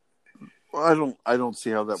 Well, I don't see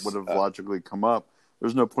how that would have logically come up.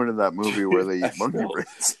 There's no point in that movie where they eat monkey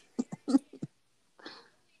brains.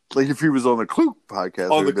 Like if he was on the Clue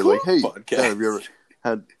podcast, they'd be like, "Hey, podcast. Dad, have you ever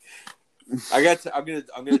had?" I'm gonna.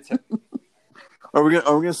 Are we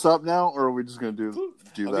gonna stop now, or are we just gonna do I'm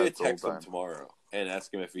that? I'm gonna text him tomorrow and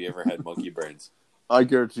ask him if he ever had monkey brains. I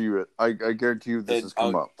guarantee you it. I guarantee you this has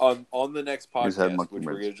come up on the next podcast, which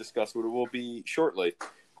we're going to discuss what it will be shortly.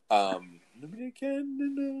 Can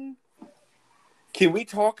we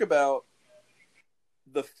talk about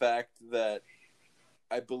the fact that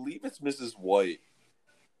I believe it's Mrs. White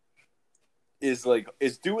is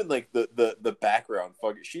doing like the background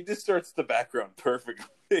fucking. She just starts the background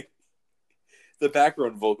perfectly. The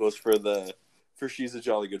background vocals for She's a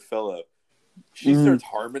Jolly Good Fellow. She starts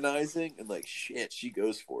harmonizing and like shit, she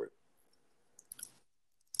goes for it.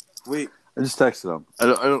 Wait, I just texted him. I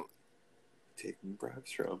don't taking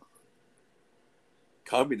bribes from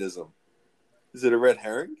communism. Is it a red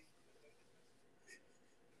herring?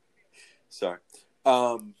 Sorry,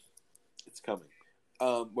 it's coming.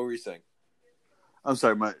 What were you saying? I'm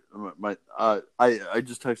sorry, I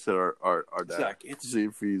just texted our dad Zach, to see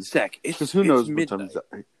if he's Zach. Because who knows what time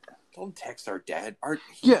Don't text our dad.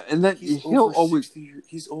 And then he'll always tell you.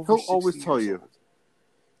 Old.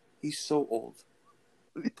 He's so old.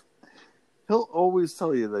 He'll always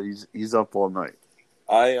tell you that he's up all night.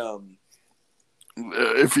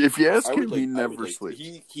 If you ask him, he never sleeps.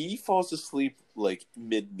 He falls asleep like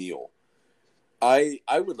mid meal. I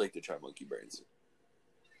would like to try monkey brains.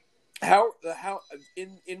 How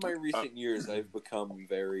in my recent years I've become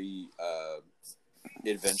very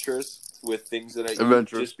adventurous with things that I eat,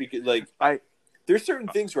 just because there's certain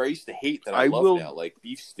things where I used to hate that I love now, like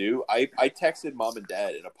beef stew. I texted mom and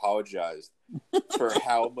dad and apologized for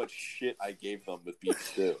how much shit I gave them with beef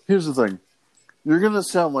stew. Here's the thing. You're gonna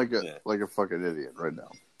sound like a fucking idiot right now.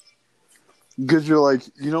 Because you're like,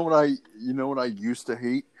 you know what I used to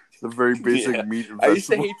hate? The very basic Yeah. meat and I used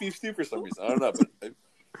to vegetable. hate beef stew for some reason. I don't know, but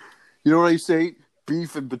You know what I used to hate?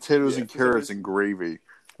 Beef and potatoes Yeah, and for some carrots reason. and gravy.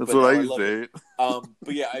 That's But what now I I used love to it. hate.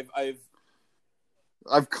 But yeah,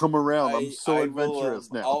 I've come around. I'm so I adventurous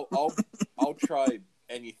will. now. I'll try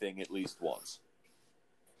anything at least once.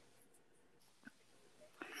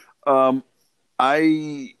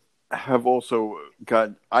 I have also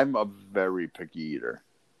got. I'm a very picky eater,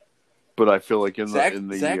 but I feel like Zach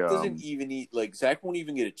doesn't even eat, like, Zach won't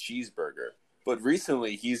even get a cheeseburger. But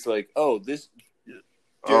recently he's like, oh, this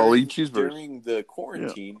I'll eat cheeseburgers during the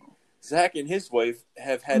quarantine. Yeah. Zach and his wife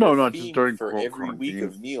have had no, a not theme just during for every quarantine. week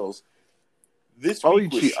of meals. This I'll week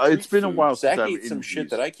eat was cheese. street It's been a food. while since Zach I've ate some eaten shit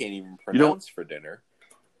cheese. that I can't even pronounce for dinner.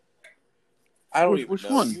 I don't even which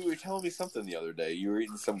know. one? You were telling me something the other day. You were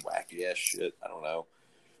eating some wacky ass shit. I don't know.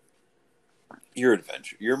 You're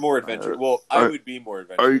adventurous. You're more adventurous. Well, I would be more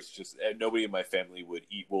adventurous. Just nobody in my family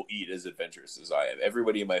will eat as adventurous as I am.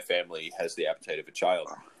 Everybody in my family has the appetite of a child,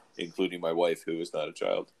 including my wife, who is not a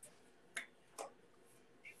child.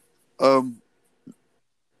 I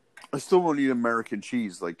still won't eat American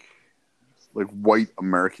cheese, like white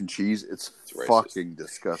American cheese. It's fucking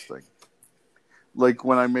disgusting. Like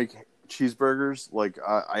when I make cheeseburgers, like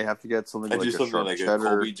I have to get something like a sharp cheddar, a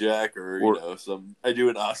Colby Jack, or some. I do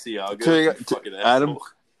an Asiago.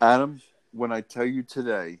 Adam, when I tell you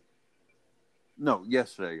today,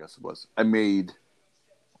 yesterday I guess it was. I made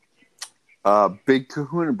Big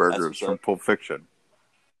Kahuna burgers from Pulp Fiction.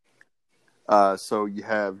 So you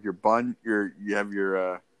have your bun, you have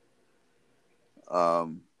your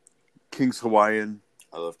King's Hawaiian.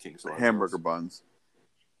 I love King's Hawaiian hamburger buns.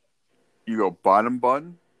 You go bottom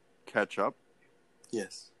bun, ketchup.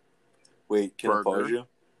 Yes. Wait, can I pause you?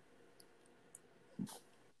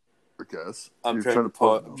 I guess. I'm trying to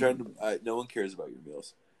pause. No one cares about your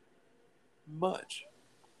meals. Much.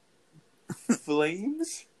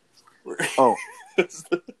 Flames? Oh.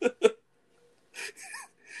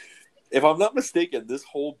 If I'm not mistaken, this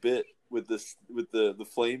whole bit with the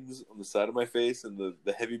flames on the side of my face and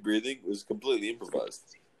the heavy breathing was completely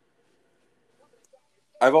improvised.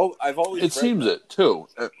 I've always. It seems it too.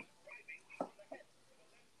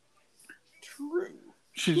 True.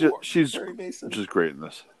 She's great in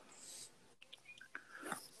this.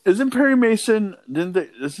 Isn't Perry Mason? Isn't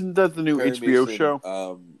that the new Perry HBO Mason,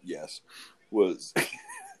 show? Yes. Was.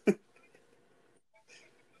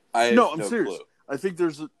 I'm serious. Clue. I think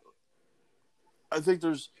there's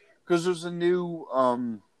because there's a new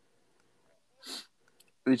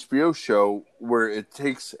HBO show where it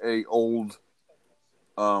takes a old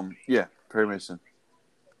Perry Mason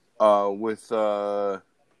with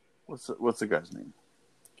what's the guy's name?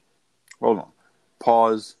 Hold on,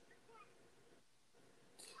 pause.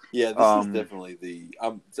 Yeah, this is definitely the.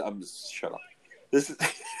 I'm shut up. This is.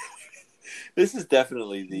 This is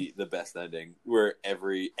definitely the best ending where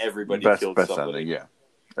everybody killed somebody. Ending, yeah,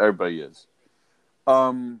 everybody is.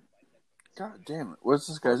 God damn it! What's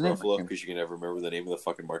this guy's name? Ruffalo, because you can never remember the name of the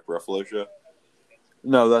fucking Mark Ruffalo show.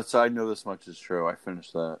 No, I know this much is true. I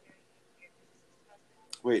finished that.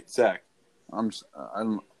 Wait, Zach.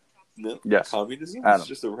 No, yes. Communism Adam. is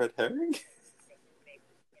just a red herring?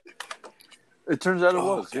 It turns out it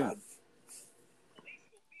was, God.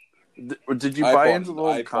 Yeah. Did you buy into the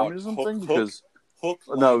whole communism thing? Because Hook,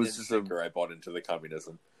 no, it was just I bought into the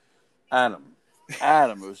communism. Adam,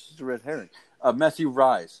 it was just a red herring. Matthew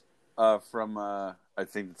Rhys, from I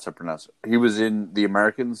think that's how I pronounce it. He was in The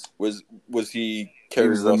Americans. Was he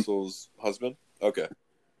Kerry Russell's husband? Okay.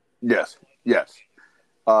 Yes.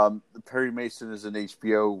 Perry Mason is an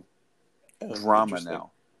HBO drama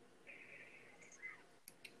now.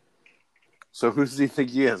 So who does he think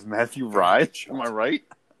he is? Matthew Rhys? Am I right?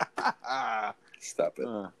 Stop it.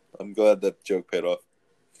 I'm glad that joke paid off.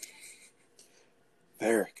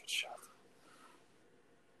 Very good shot.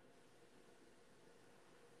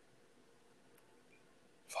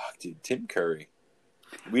 Fuck, dude. Tim Curry.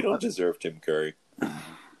 We don't deserve Tim Curry.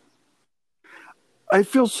 I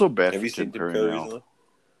feel so bad Have for you seen Tim Curry now.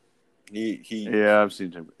 recently? Yeah, I've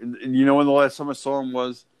seen Tim. You know when the last time I saw him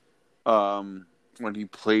was when he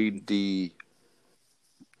played the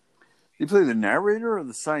narrator or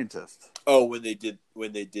the scientist? Oh, when they did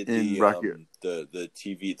in the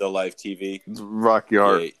TV, the live TV. Rocky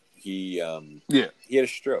Horror. Yeah, he had a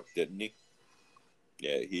stroke, didn't he?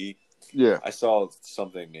 Yeah, I saw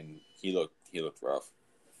something and he looked rough.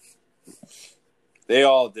 They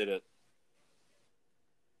all did it.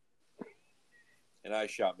 And I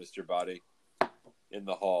shot Mr. Body in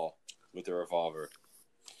the hall with a revolver.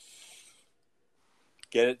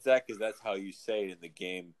 Get it, Zach? Because that's how you say it in the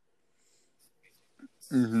game.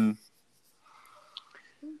 Mm-hmm.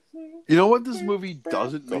 You know what this movie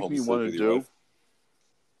doesn't Go make home me and sleep want with to your do? wife.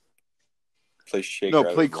 Play Shake, No,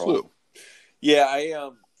 Rattle, play and Roll. Clue. Yeah,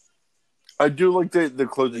 I do like the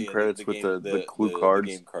closing the credits with game, the Clue the cards.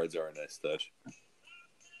 game cards are a nice touch.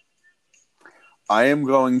 I am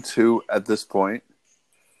going to, at this point,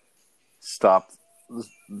 stop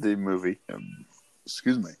the movie.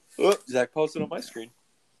 Excuse me. Oh, Zach posted on my screen.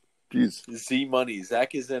 Jeez. Z Money.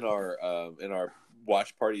 Zach is in our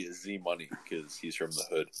watch party as Z Money because he's from the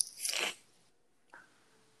hood.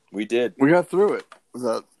 We did. We got through it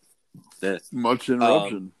without Yeah. much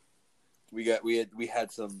interruption. We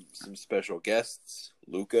had some special guests.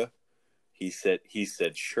 Luca. He said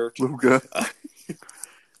shirt. Luca.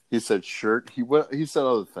 He said shirt. He said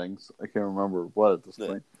other things. I can't remember what at this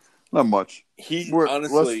point. Not much. Honestly,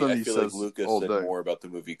 I feel like says Luca all said day. more about the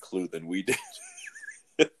movie Clue than we did.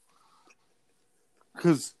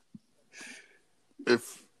 Because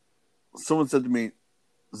if someone said to me,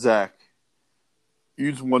 Zach,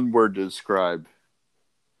 use one word to describe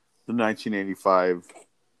the 1985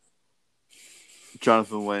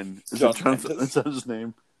 Jonathan Lynn. Is that his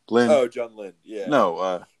name? Lynn. Oh, John Lynn. Yeah.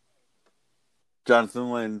 No,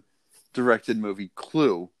 Jonathan Lynn directed movie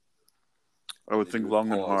Clue. I would think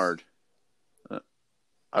long and hard.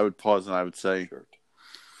 I would pause and I would say, Shirt.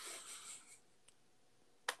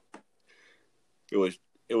 It was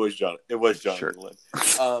Jonathan Lynn.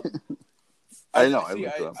 I know.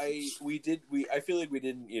 I feel like we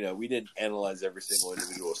didn't analyze every single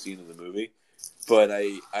individual scene in the movie, but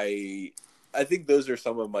I think those are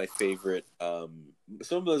some of my favorite. Some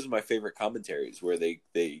of those are my favorite commentaries where they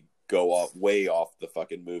go way off the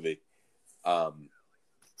fucking movie.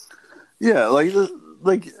 Yeah, like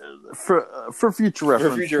for future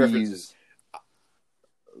references,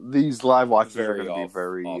 these live watches are going to be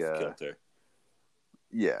very off kilter.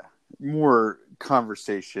 Yeah, more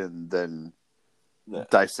conversation than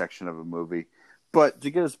dissection of a movie. But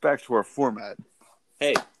to get us back to our format,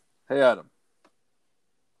 hey Adam,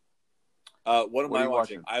 what am I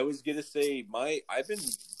watching? I was gonna say what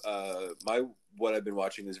I've been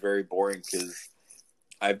watching is very boring because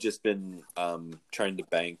I've just been trying to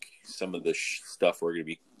bank some of the stuff we're going to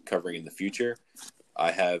be covering in the future.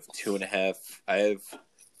 I have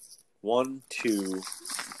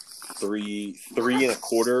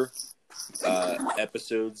 3.25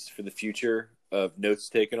 episodes for the future of notes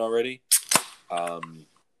taken already. But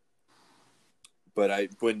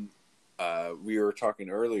when we were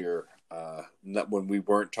talking earlier, not when we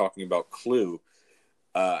weren't talking about Clue,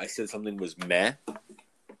 I said something was meh.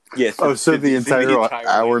 Yes. Yeah, so the entire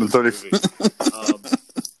hour and 30.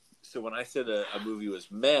 So when I said a movie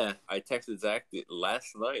was meh, I texted Zach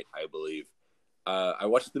last night, I believe. I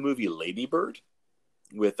watched the movie Lady Bird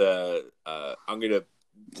with I'm gonna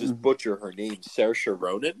just butcher her name, Saoirse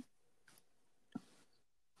Ronan.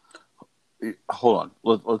 Hold on,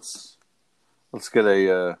 let's get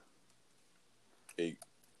a. You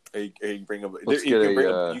can bring up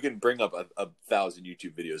 1,000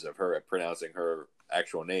 YouTube videos of her pronouncing her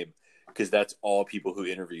actual name because that's all people who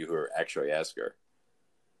interview her actually ask her.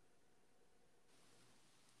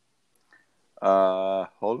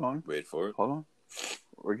 Hold on. Wait for it. Hold on.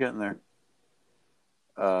 We're getting there.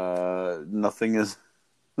 Nothing is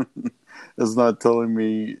is not telling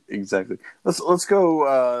me exactly. Let's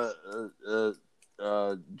go.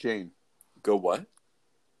 Jane. Go what?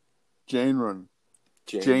 Jane Ronan.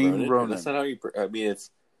 Jane Ronan. That's not how you. I mean, it's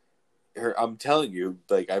her. I'm telling you,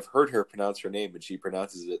 like I've heard her pronounce her name, and she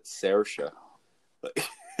pronounces it Saoirse. Like,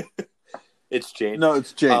 it's Jane. No,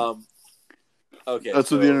 it's Jane. Okay, that's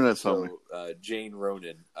what the internet's telling me. Jane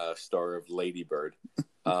Ronan, star of Lady Bird.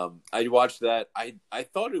 I watched that. I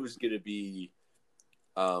thought it was going to be,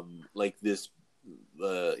 like this,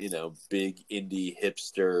 big indie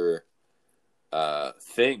hipster,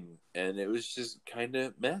 thing, and it was just kind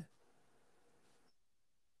of meh.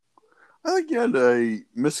 I think you had a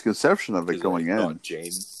misconception of it going in. Thought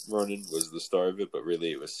Jane Ronan was the star of it, but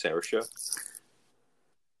really it was Saoirse.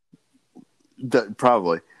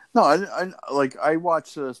 Probably. No, I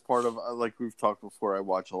watch it as part of, like we've talked before, I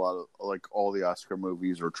watch a lot of, like, all the Oscar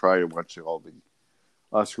movies, or try to watch all the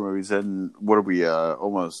Oscar movies, and what are we,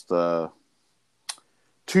 almost 2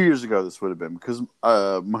 years ago this would have been, because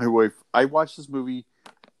my wife, I watched this movie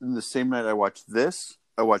in the same night I watched this.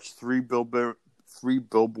 I watched three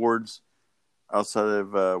billboards outside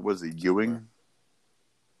of, was it Ewing?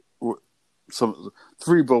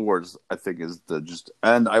 Three billboards, I think, is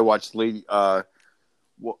and I watched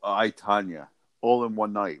I, Tanya, all in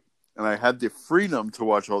one night. And I had the freedom to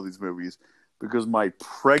watch all these movies because my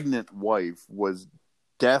pregnant wife was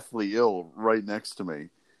deathly ill right next to me.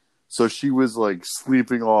 So she was like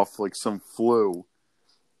sleeping off like some flu.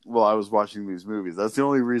 while I was watching these movies. That's the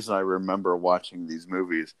only reason I remember watching these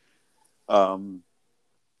movies.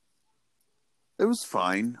 It was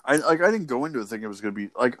fine. I didn't go into it thinking it was going to be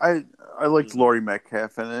like I liked Laurie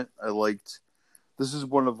Metcalf in it. I liked. This is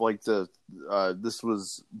one of like the. This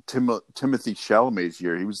was Timothy Chalamet's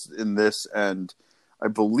year. He was in this, and I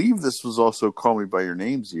believe this was also Call Me by Your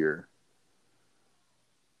Name's year.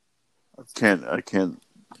 I can't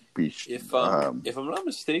be. If I'm not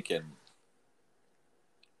mistaken,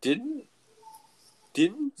 didn't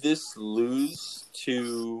this lose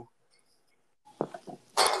to?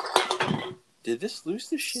 Did this lose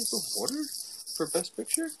to Shape of Water for Best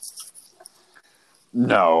Picture?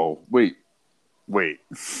 No, wait. I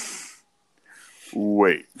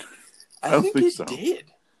don't think think it so.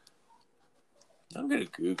 did. I'm gonna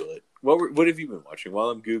Google it. What have you been watching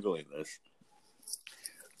while I'm Googling this?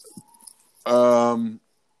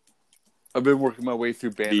 I've been working my way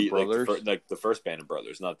through Band of Brothers. Like the first Band of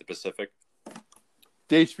Brothers, not the Pacific.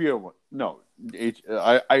 The HBO one. No. There's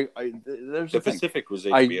the Pacific was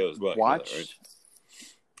HBO as well. Watched.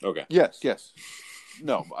 Right? Okay. Yes.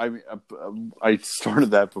 No, I mean, I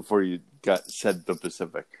started that before you said the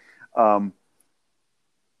Pacific. Band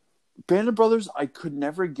of Brothers, I could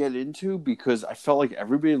never get into because I felt like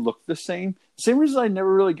everybody looked the same. Same reason I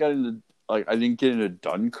never really got into, like, I didn't get into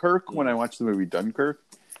Dunkirk when I watched the movie Dunkirk,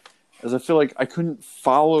 as I feel like I couldn't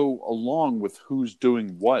follow along with who's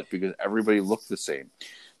doing what because everybody looked the same.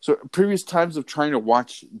 So previous times of trying to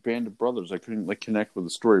watch Band of Brothers, I couldn't like connect with the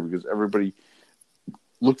story because everybody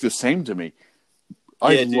looked the same to me.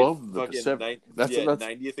 I love the Pacific. That's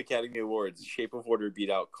 90th Academy Awards. Shape of Water beat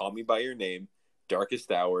out Call Me by Your Name,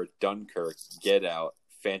 Darkest Hour, Dunkirk, Get Out,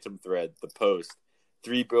 Phantom Thread, The Post,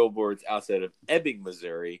 3 Billboards Outside of Ebbing,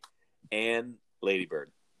 Missouri, and Lady Bird.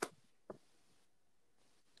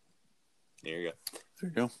 There you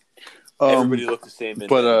go. Everybody looked the same.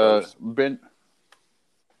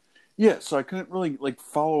 So I couldn't really like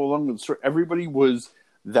follow along with the story. Everybody was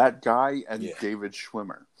that guy and David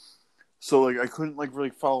Schwimmer. So like I couldn't like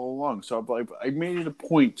really follow along. So I made it a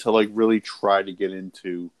point to like really try to get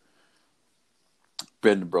into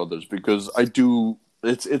Band of Brothers because I do.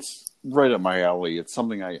 It's right up my alley. It's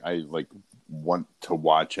something I like want to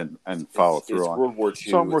watch and follow through on. World War II.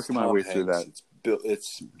 So I'm working my way through that.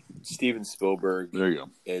 It's Steven Spielberg. There you go.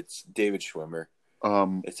 It's David Schwimmer.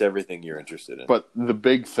 It's everything you're interested in. But the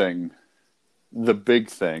big thing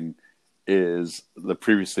is the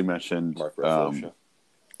previously mentioned Mark Ruffalo show.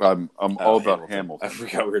 I'm all about Hamilton. I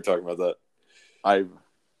forgot we were talking about that.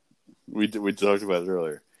 We talked about it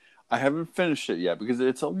earlier. I haven't finished it yet because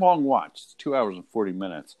it's a long watch. It's 2 hours and 40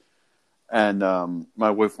 minutes. And my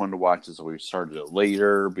wife wanted to watch it, so we started it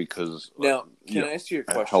later because now can I ask you a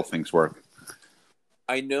question? How things work.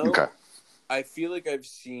 I know. Okay. I feel like I've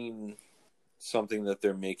seen something that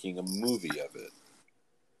they're making a movie of it.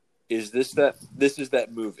 Is this that? This is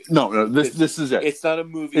that movie? No. This is it. It's not a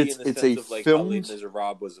movie in the sense of like how Les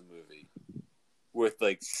Miserables was a movie with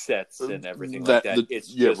like sets and everything like that. It's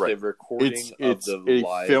just a recording of the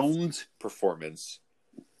live filmed performance.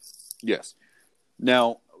 Yes.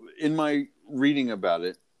 Now, in my reading about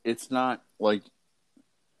it, it's not like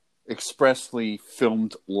expressly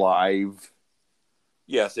filmed live.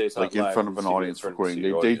 Yes, it's like in front of an audience recording.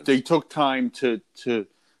 They took time to the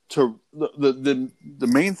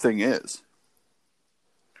main thing is,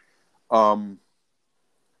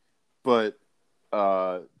 but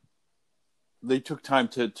they took time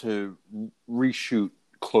to reshoot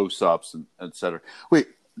close-ups and etc. Wait,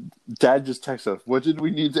 Dad just texted us. What did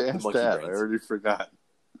we need to ask Dad? Brains. I already forgot.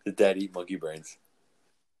 Did Dad eat monkey brains?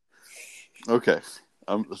 Okay,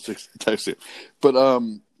 I'm texting. But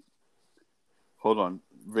hold on,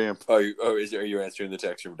 Vamp. Are you answering the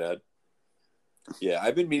text from Dad? Yeah,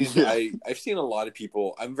 I've been meaning. Yeah. I've seen a lot of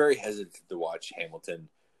people. I'm very hesitant to watch Hamilton,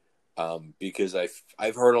 because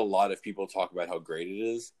I've heard a lot of people talk about how great it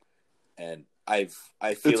is, and I feel like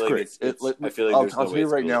I feel like there's no way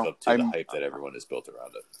it's right now, up to the hype that everyone has built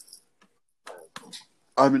around it.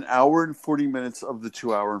 I'm an hour and 40 minutes of the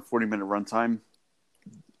 2 hour and 40 minute runtime.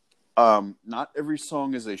 Not every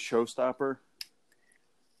song is a showstopper.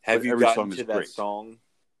 Have you gotten to that song?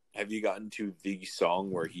 Have you gotten to the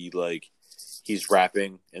song where he's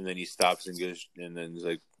rapping and then he stops and goes and then he's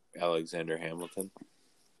like Alexander Hamilton?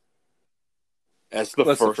 That's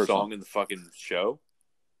the first song in the fucking show.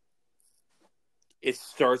 It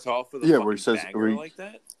starts off with a fucking where he says banger like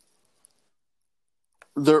that.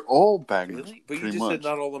 They're all bangers. Really? But you just said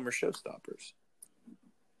not all of them are showstoppers.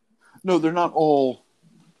 No, they're not all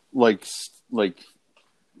like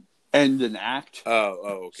end and act.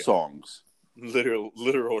 Okay. Songs. Literal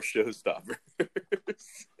showstoppers.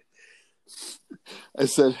 I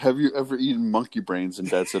said, "Have you ever eaten monkey brains?" And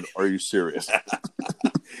Dad said, "Are you serious?"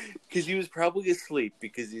 Because he was probably asleep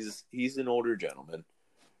because he's an older gentleman.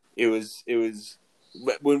 It was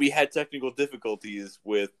when we had technical difficulties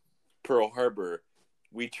with Pearl Harbor.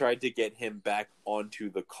 We tried to get him back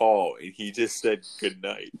onto the call, and he just said good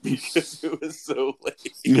night because it was so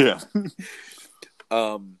late. Yeah.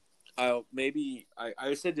 I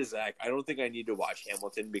said to Zach, I don't think I need to watch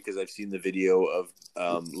Hamilton because I've seen the video of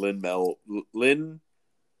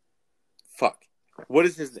what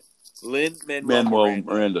is his name? Lin-Manuel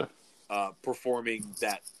Miranda. Performing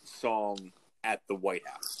that song at the White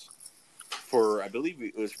House for, I believe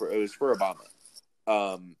it was for Obama.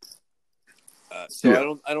 I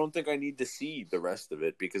don't think I need to see the rest of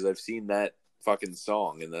it because I've seen that fucking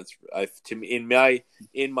song, and in my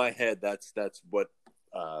head that's what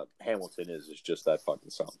Hamilton is just that fucking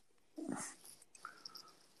song.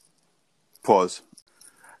 Pause.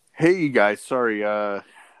 Hey, you guys. Sorry.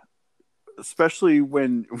 Especially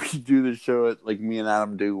when we do the show at like me and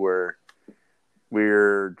Adam do, where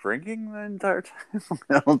we're drinking the entire time.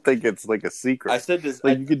 I don't think it's like a secret. I said this.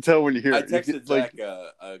 Like you can tell when you hear. I texted Zach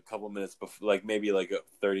a couple minutes before, like maybe like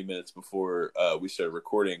 30 minutes before we started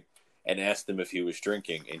recording, and asked him if he was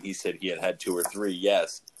drinking, and he said he had 2 or 3.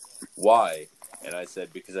 Yes. Why? And I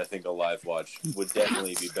said, because I think a live watch would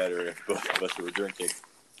definitely be better if both of us were drinking.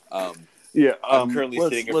 I'm currently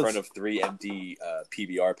sitting in front of 3 empty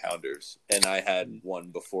PBR pounders, and I had one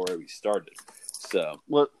before we started. So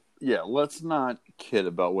let's not kid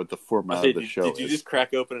about what the format of the show is. Did you just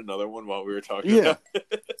crack open another one while we were talking? Yeah.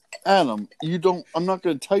 Adam, you don't. I'm not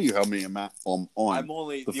going to tell you how many I'm on. The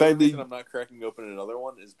only reason I'm not cracking open another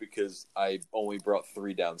one is because I only brought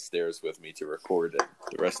 3 downstairs with me to record it.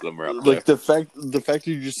 The rest of them are up there. Like the fact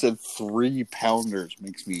you just said 3 pounders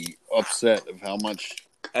makes me upset of how much.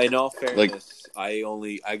 In all fairness, I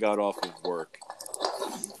got off of work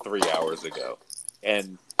 3 hours ago,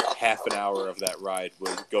 and half an hour of that ride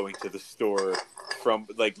was going to the store, from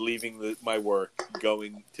like leaving my work,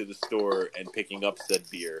 going to the store and picking up said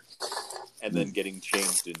beer, and then getting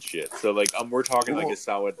changed and shit. So like we're talking like a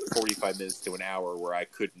solid 45 minutes to an hour where I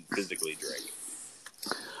couldn't physically drink.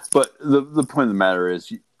 But the point of the matter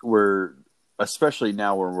is, we're, especially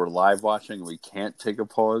now when we're live watching, we can't take a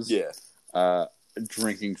pause. Yeah.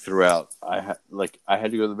 Drinking throughout. I had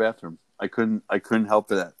to go to the bathroom. I couldn't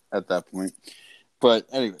help it at that point. But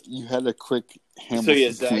anyway, you had a quick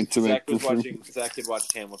Hamilton point to make. Zach had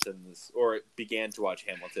watched Hamilton or began to watch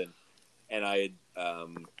Hamilton, and I had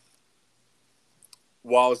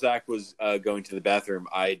while Zach was going to the bathroom,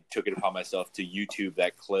 I took it upon myself to YouTube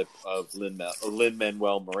that clip of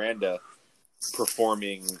Lin-Manuel Miranda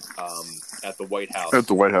performing at the White House. At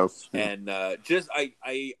the White House, yeah. And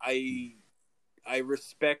I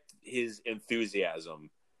respect his enthusiasm.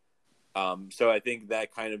 So I think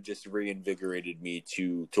that kind of just reinvigorated me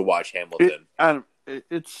to watch Hamilton.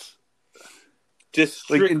 It's just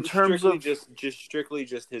strictly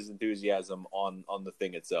his enthusiasm on the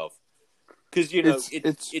thing itself. Because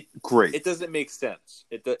it's great. It doesn't make sense.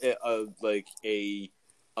 Like a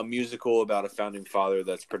musical about a founding father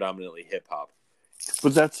that's predominantly hip hop.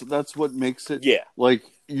 But that's what makes it. Yeah. Like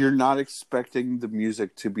you're not expecting the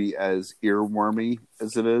music to be as earwormy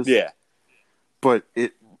as it is. Yeah. But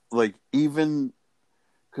it, like, even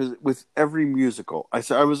because with every musical, I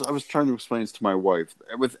was trying to explain this to my wife.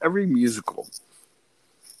 With every musical,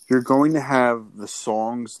 you're going to have the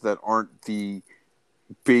songs that aren't the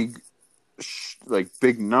big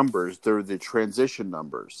numbers. They're the transition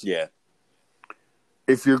numbers. Yeah.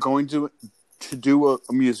 If you're going to do a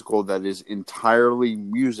musical that is entirely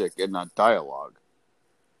music and not dialogue,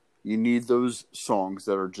 you need those songs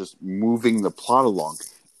that are just moving the plot along.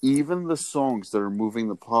 Even the songs that are moving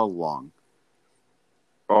the plot along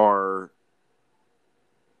are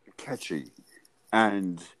catchy,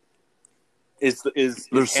 and is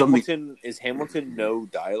Hamilton no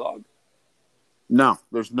dialogue? No,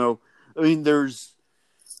 there's no. I mean, there's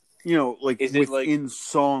is it within like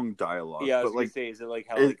song dialogue. Yeah, I was but say, is it like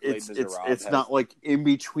how like Les Miserables? It's not like in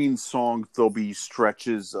between songs there'll be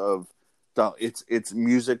stretches of. It's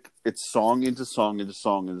music. It's song into song into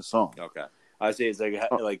song into song. Okay. I would say it's like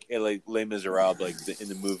Les Miserables, like in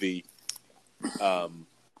the movie,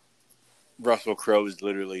 Russell Crowe is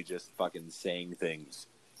literally just fucking saying things.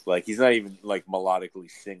 Like he's not even like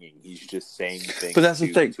melodically singing; he's just saying things. But that's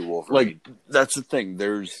the thing. Like that's the thing.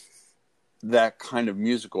 There's that kind of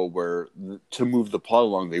musical where to move the plot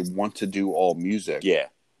along, they want to do all music. Yeah.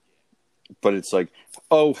 But it's like,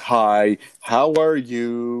 oh hi, how are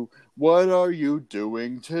you? What are you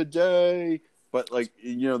doing today? but like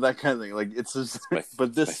that kind of thing. Like it's just, but my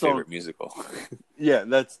this song, favorite musical. yeah,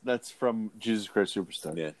 that's from Jesus Christ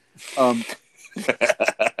Superstar. Yeah.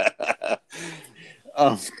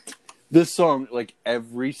 Um, this song, like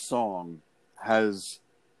every song, has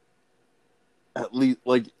at least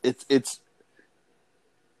like it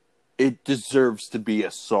deserves to be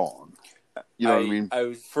a song. You know what I mean? I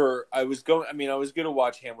was gonna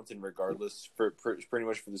watch Hamilton regardless for pretty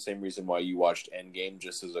much for the same reason why you watched Endgame,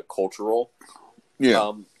 just as a cultural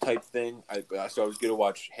type thing. So I was gonna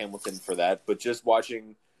watch Hamilton for that, but just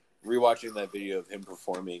rewatching that video of him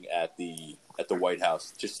performing at the White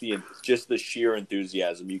House, just the sheer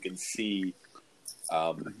enthusiasm you can see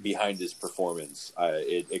behind his performance,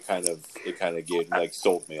 it kind of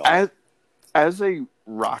sold me on. As a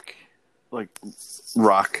rock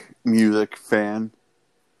music fan,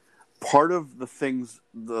 part of the things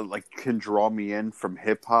that like can draw me in from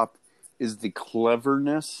hip hop is the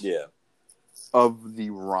cleverness of the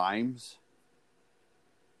rhymes.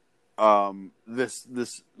 This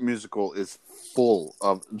musical is full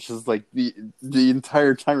of just like the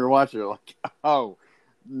entire time you're watching, you're like, oh,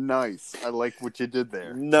 nice. I like what you did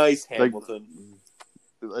there. Nice, Hamilton.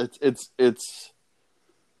 Like,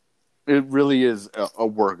 it really is a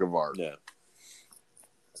work of art. Yeah.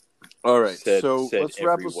 All right, so let's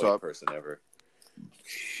wrap this up. Person ever.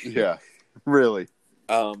 Yeah, really.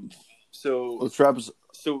 So let's wrap this.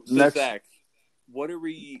 So next, Zach, what are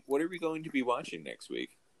we going to be watching next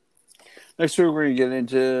week? Next week we're going to get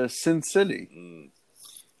into Sin City.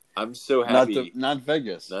 I'm so happy. Not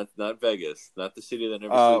Vegas. Not Vegas. Not the city that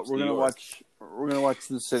never sleeps. We're gonna watch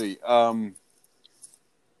Sin City.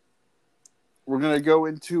 We're gonna go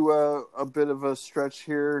into a bit of a stretch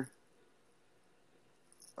here.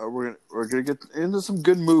 We're gonna get into some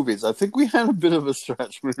good movies. I think we had a bit of a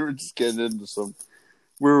stretch. We were just getting into some.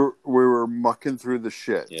 We were mucking through the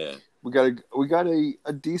shit. Yeah. We got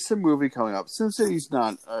a decent movie coming up. Sin City's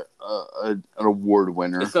not an award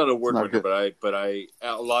winner. It's not an award winner, but I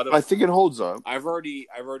think it holds up. I've already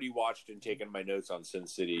watched and taken my notes on Sin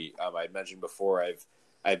City. I mentioned before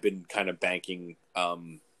I've been kind of banking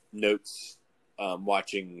notes,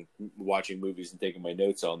 watching movies and taking my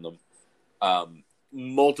notes on them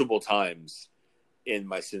multiple times in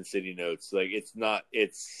my Sin City notes. Like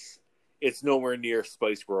it's nowhere near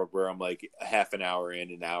Spice World where I'm like half an hour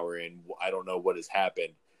in, I don't know what has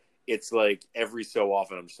happened. It's like every so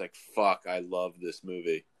often I'm just like, fuck, I love this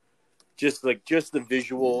movie. Just the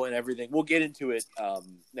visual and everything. We'll get into it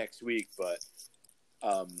next week, but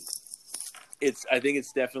I think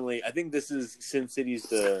this is Sin City's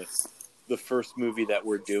the first movie that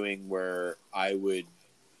we're doing where I would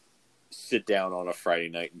sit down on a Friday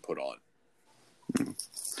night and put on.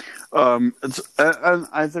 I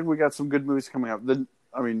think we got some good movies coming up. The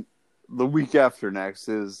week after next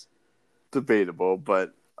is debatable,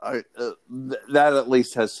 but that at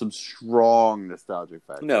least has some strong nostalgic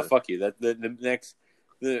factor. No, fuck you. That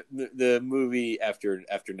the movie after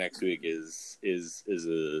next week is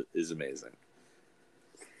amazing.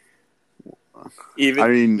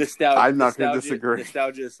 Even nostalgia, I'm not going to disagree.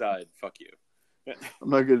 Nostalgia aside, fuck you. I'm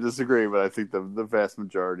not going to disagree, but I think the vast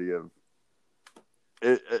majority of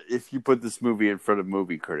if you put this movie in front of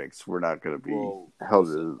movie critics, we're not going to be held.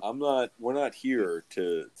 We're not here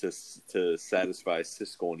to satisfy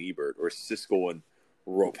Siskel and Ebert or Siskel and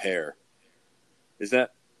Roper. Is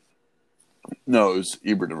that? No, it was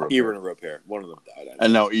Ebert and Roper. Ebert and Roper. One of them died.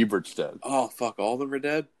 And now Ebert's dead. Oh fuck! All of them are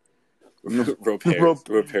dead.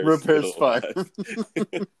 Roper's fine.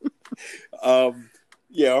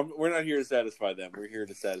 Yeah, we're not here to satisfy them. We're here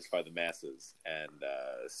to satisfy the masses. And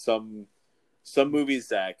some movies,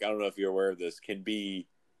 Zach, I don't know if you're aware of this, can be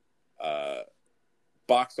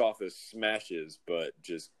box office smashes, but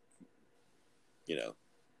just terrible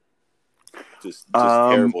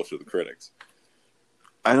to the critics.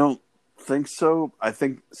 I don't think so. I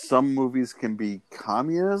think some movies can be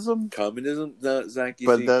communism. Communism, Zach,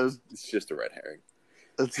 it's just a red herring.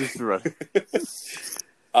 It's just a red herring.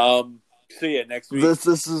 So yeah, next week. This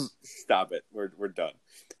is. Stop it. We're done.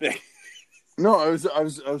 No, I was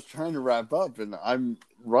trying to wrap up, and I'm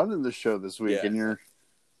running the show this week, and you're.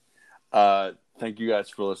 Thank you guys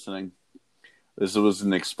for listening. This was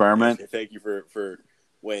an experiment. Thank you for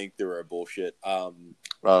weighing through our bullshit.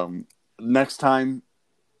 Next time,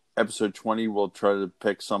 episode 20, we'll try to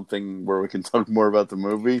pick something where we can talk more about the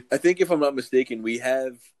movie. I think, if I'm not mistaken, we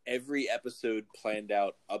have every episode planned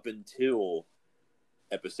out up until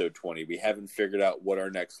episode 20. We haven't figured out what our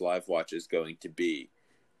next live watch is going to be.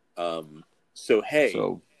 So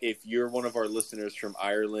if you're one of our listeners from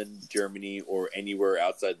Ireland, Germany, or anywhere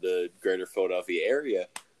outside the greater Philadelphia area,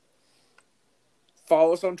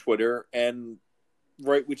 follow us on Twitter and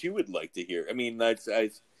write what you would like to hear. I mean,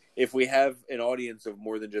 if we have an audience of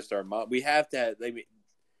more than just our mom, we have to have, I mean,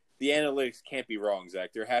 the analytics can't be wrong,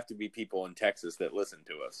 Zach. There have to be people in Texas that listen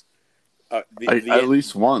to us. At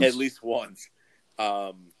least once. At least once.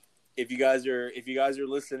 If you guys are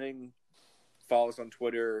listening, follow us on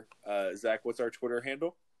Twitter. Zach, what's our Twitter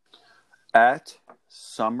handle? At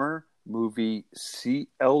Summer Movie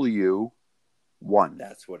CLU 1.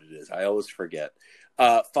 That's what it is. I always forget.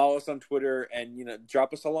 Follow us on Twitter and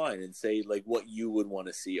drop us a line and say like what you would want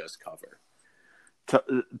to see us cover.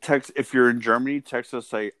 Text if you're in Germany. Text us.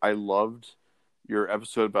 Say I loved your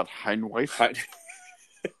episode about Heinwife. And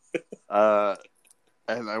I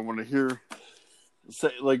want to hear.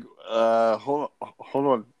 Say like hold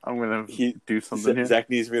on. I'm gonna do something here. Zach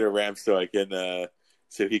needs me to ramp so I can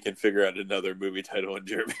so he can figure out another movie title in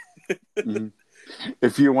German. Mm-hmm.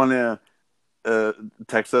 If you want to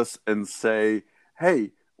text us and say,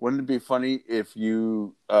 hey, wouldn't it be funny if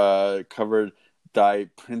you covered Die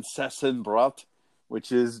Prinzessinbraut,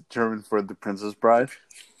 which is German for the Princess Bride?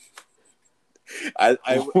 I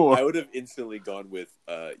would have instantly gone with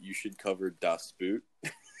you should cover Das Boot.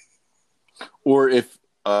 Or if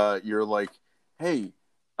you're like, hey,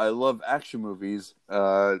 I love action movies,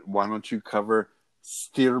 why don't you cover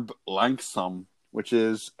Stirb langsam, which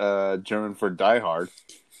is German for Die Hard.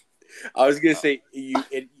 I was gonna say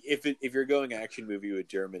if you're going action movie with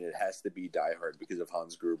German, it has to be Die Hard because of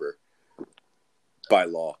Hans Gruber by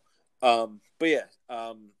law. But yeah,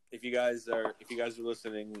 if you guys are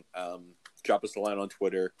listening, drop us a line on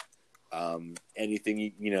Twitter.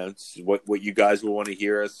 Anything what you guys will want to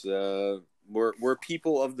hear us. We're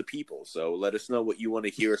people of the people, so let us know what you want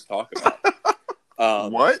to hear us talk about.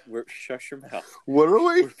 What? Shush your mouth. What are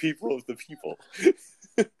we? We're people of the people.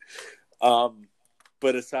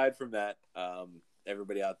 But aside from that,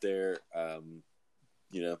 everybody out there,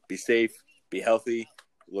 be safe, be healthy.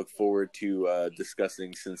 Look forward to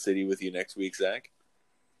discussing Sin City with you next week, Zach.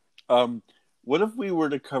 What if we were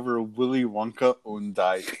to cover Willy Wonka und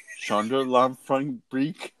die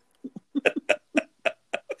Sonderlandfabrik?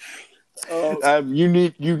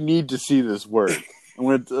 You need to see this word. I'm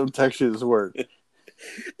going to text you this word.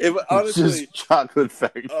 Honestly, it's just chocolate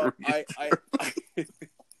factory.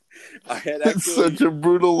 I had actually, it's such a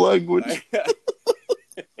brutal language.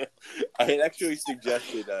 I had actually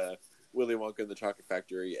suggested Willy Wonka and the Chocolate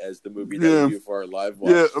Factory as the movie that we do for our live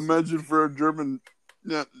watch. Yeah, imagine for a German.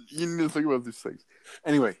 Yeah, you need to think about these things.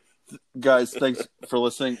 Anyway, guys, thanks for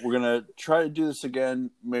listening. We're gonna try to do this again,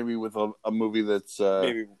 maybe with a movie that's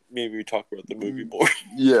maybe we talk about the movie more.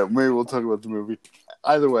 Yeah, maybe we'll talk about the movie.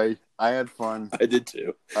 Either way, I had fun. I did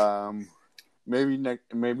too. Maybe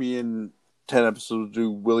in 10 episodes we'll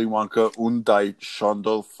do Willy Wonka und die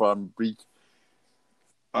Sonderlandfabrik.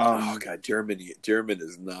 Oh god, German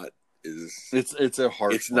is not it's a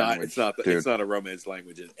hard. It's not a romance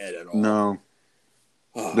language at all. No.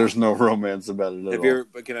 There's no romance about it at all.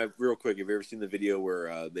 Real quick, have you ever seen the video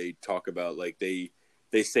where they talk about like they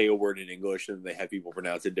say a word in English and they have people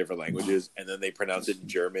pronounce it in different languages and then they pronounce it in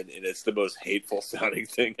German and it's the most hateful sounding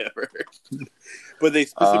thing ever. But they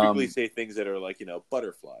specifically say things that are like,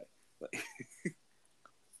 butterfly.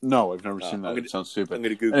 No, I've never seen that. It sounds stupid. I'm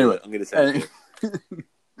going to Google it. I'm going to send it.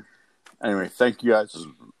 Anyway, thank you guys.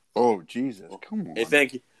 Oh, Jesus. Come on. Hey,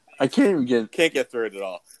 thank you. I can't get through it at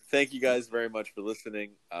all. Thank you guys very much for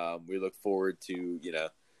listening. We look forward to,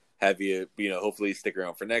 have you, hopefully stick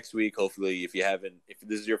around for next week. Hopefully, if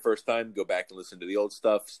this is your first time, go back and listen to the old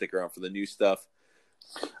stuff. Stick around for the new stuff.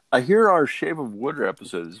 I hear our Shape of Water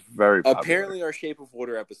episode is very popular. Apparently, our Shape of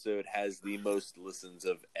Water episode has the most listens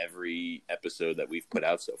of every episode that we've put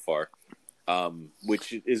out so far,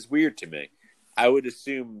 which is weird to me. I would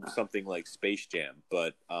assume something like Space Jam,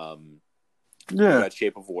 but we got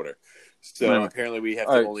Shape of Water. So apparently we have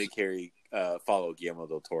to only follow Guillermo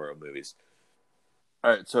del Toro movies. All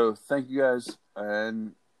right, so thank you guys,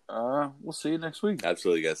 and we'll see you next week.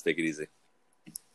 Absolutely, guys. Take it easy.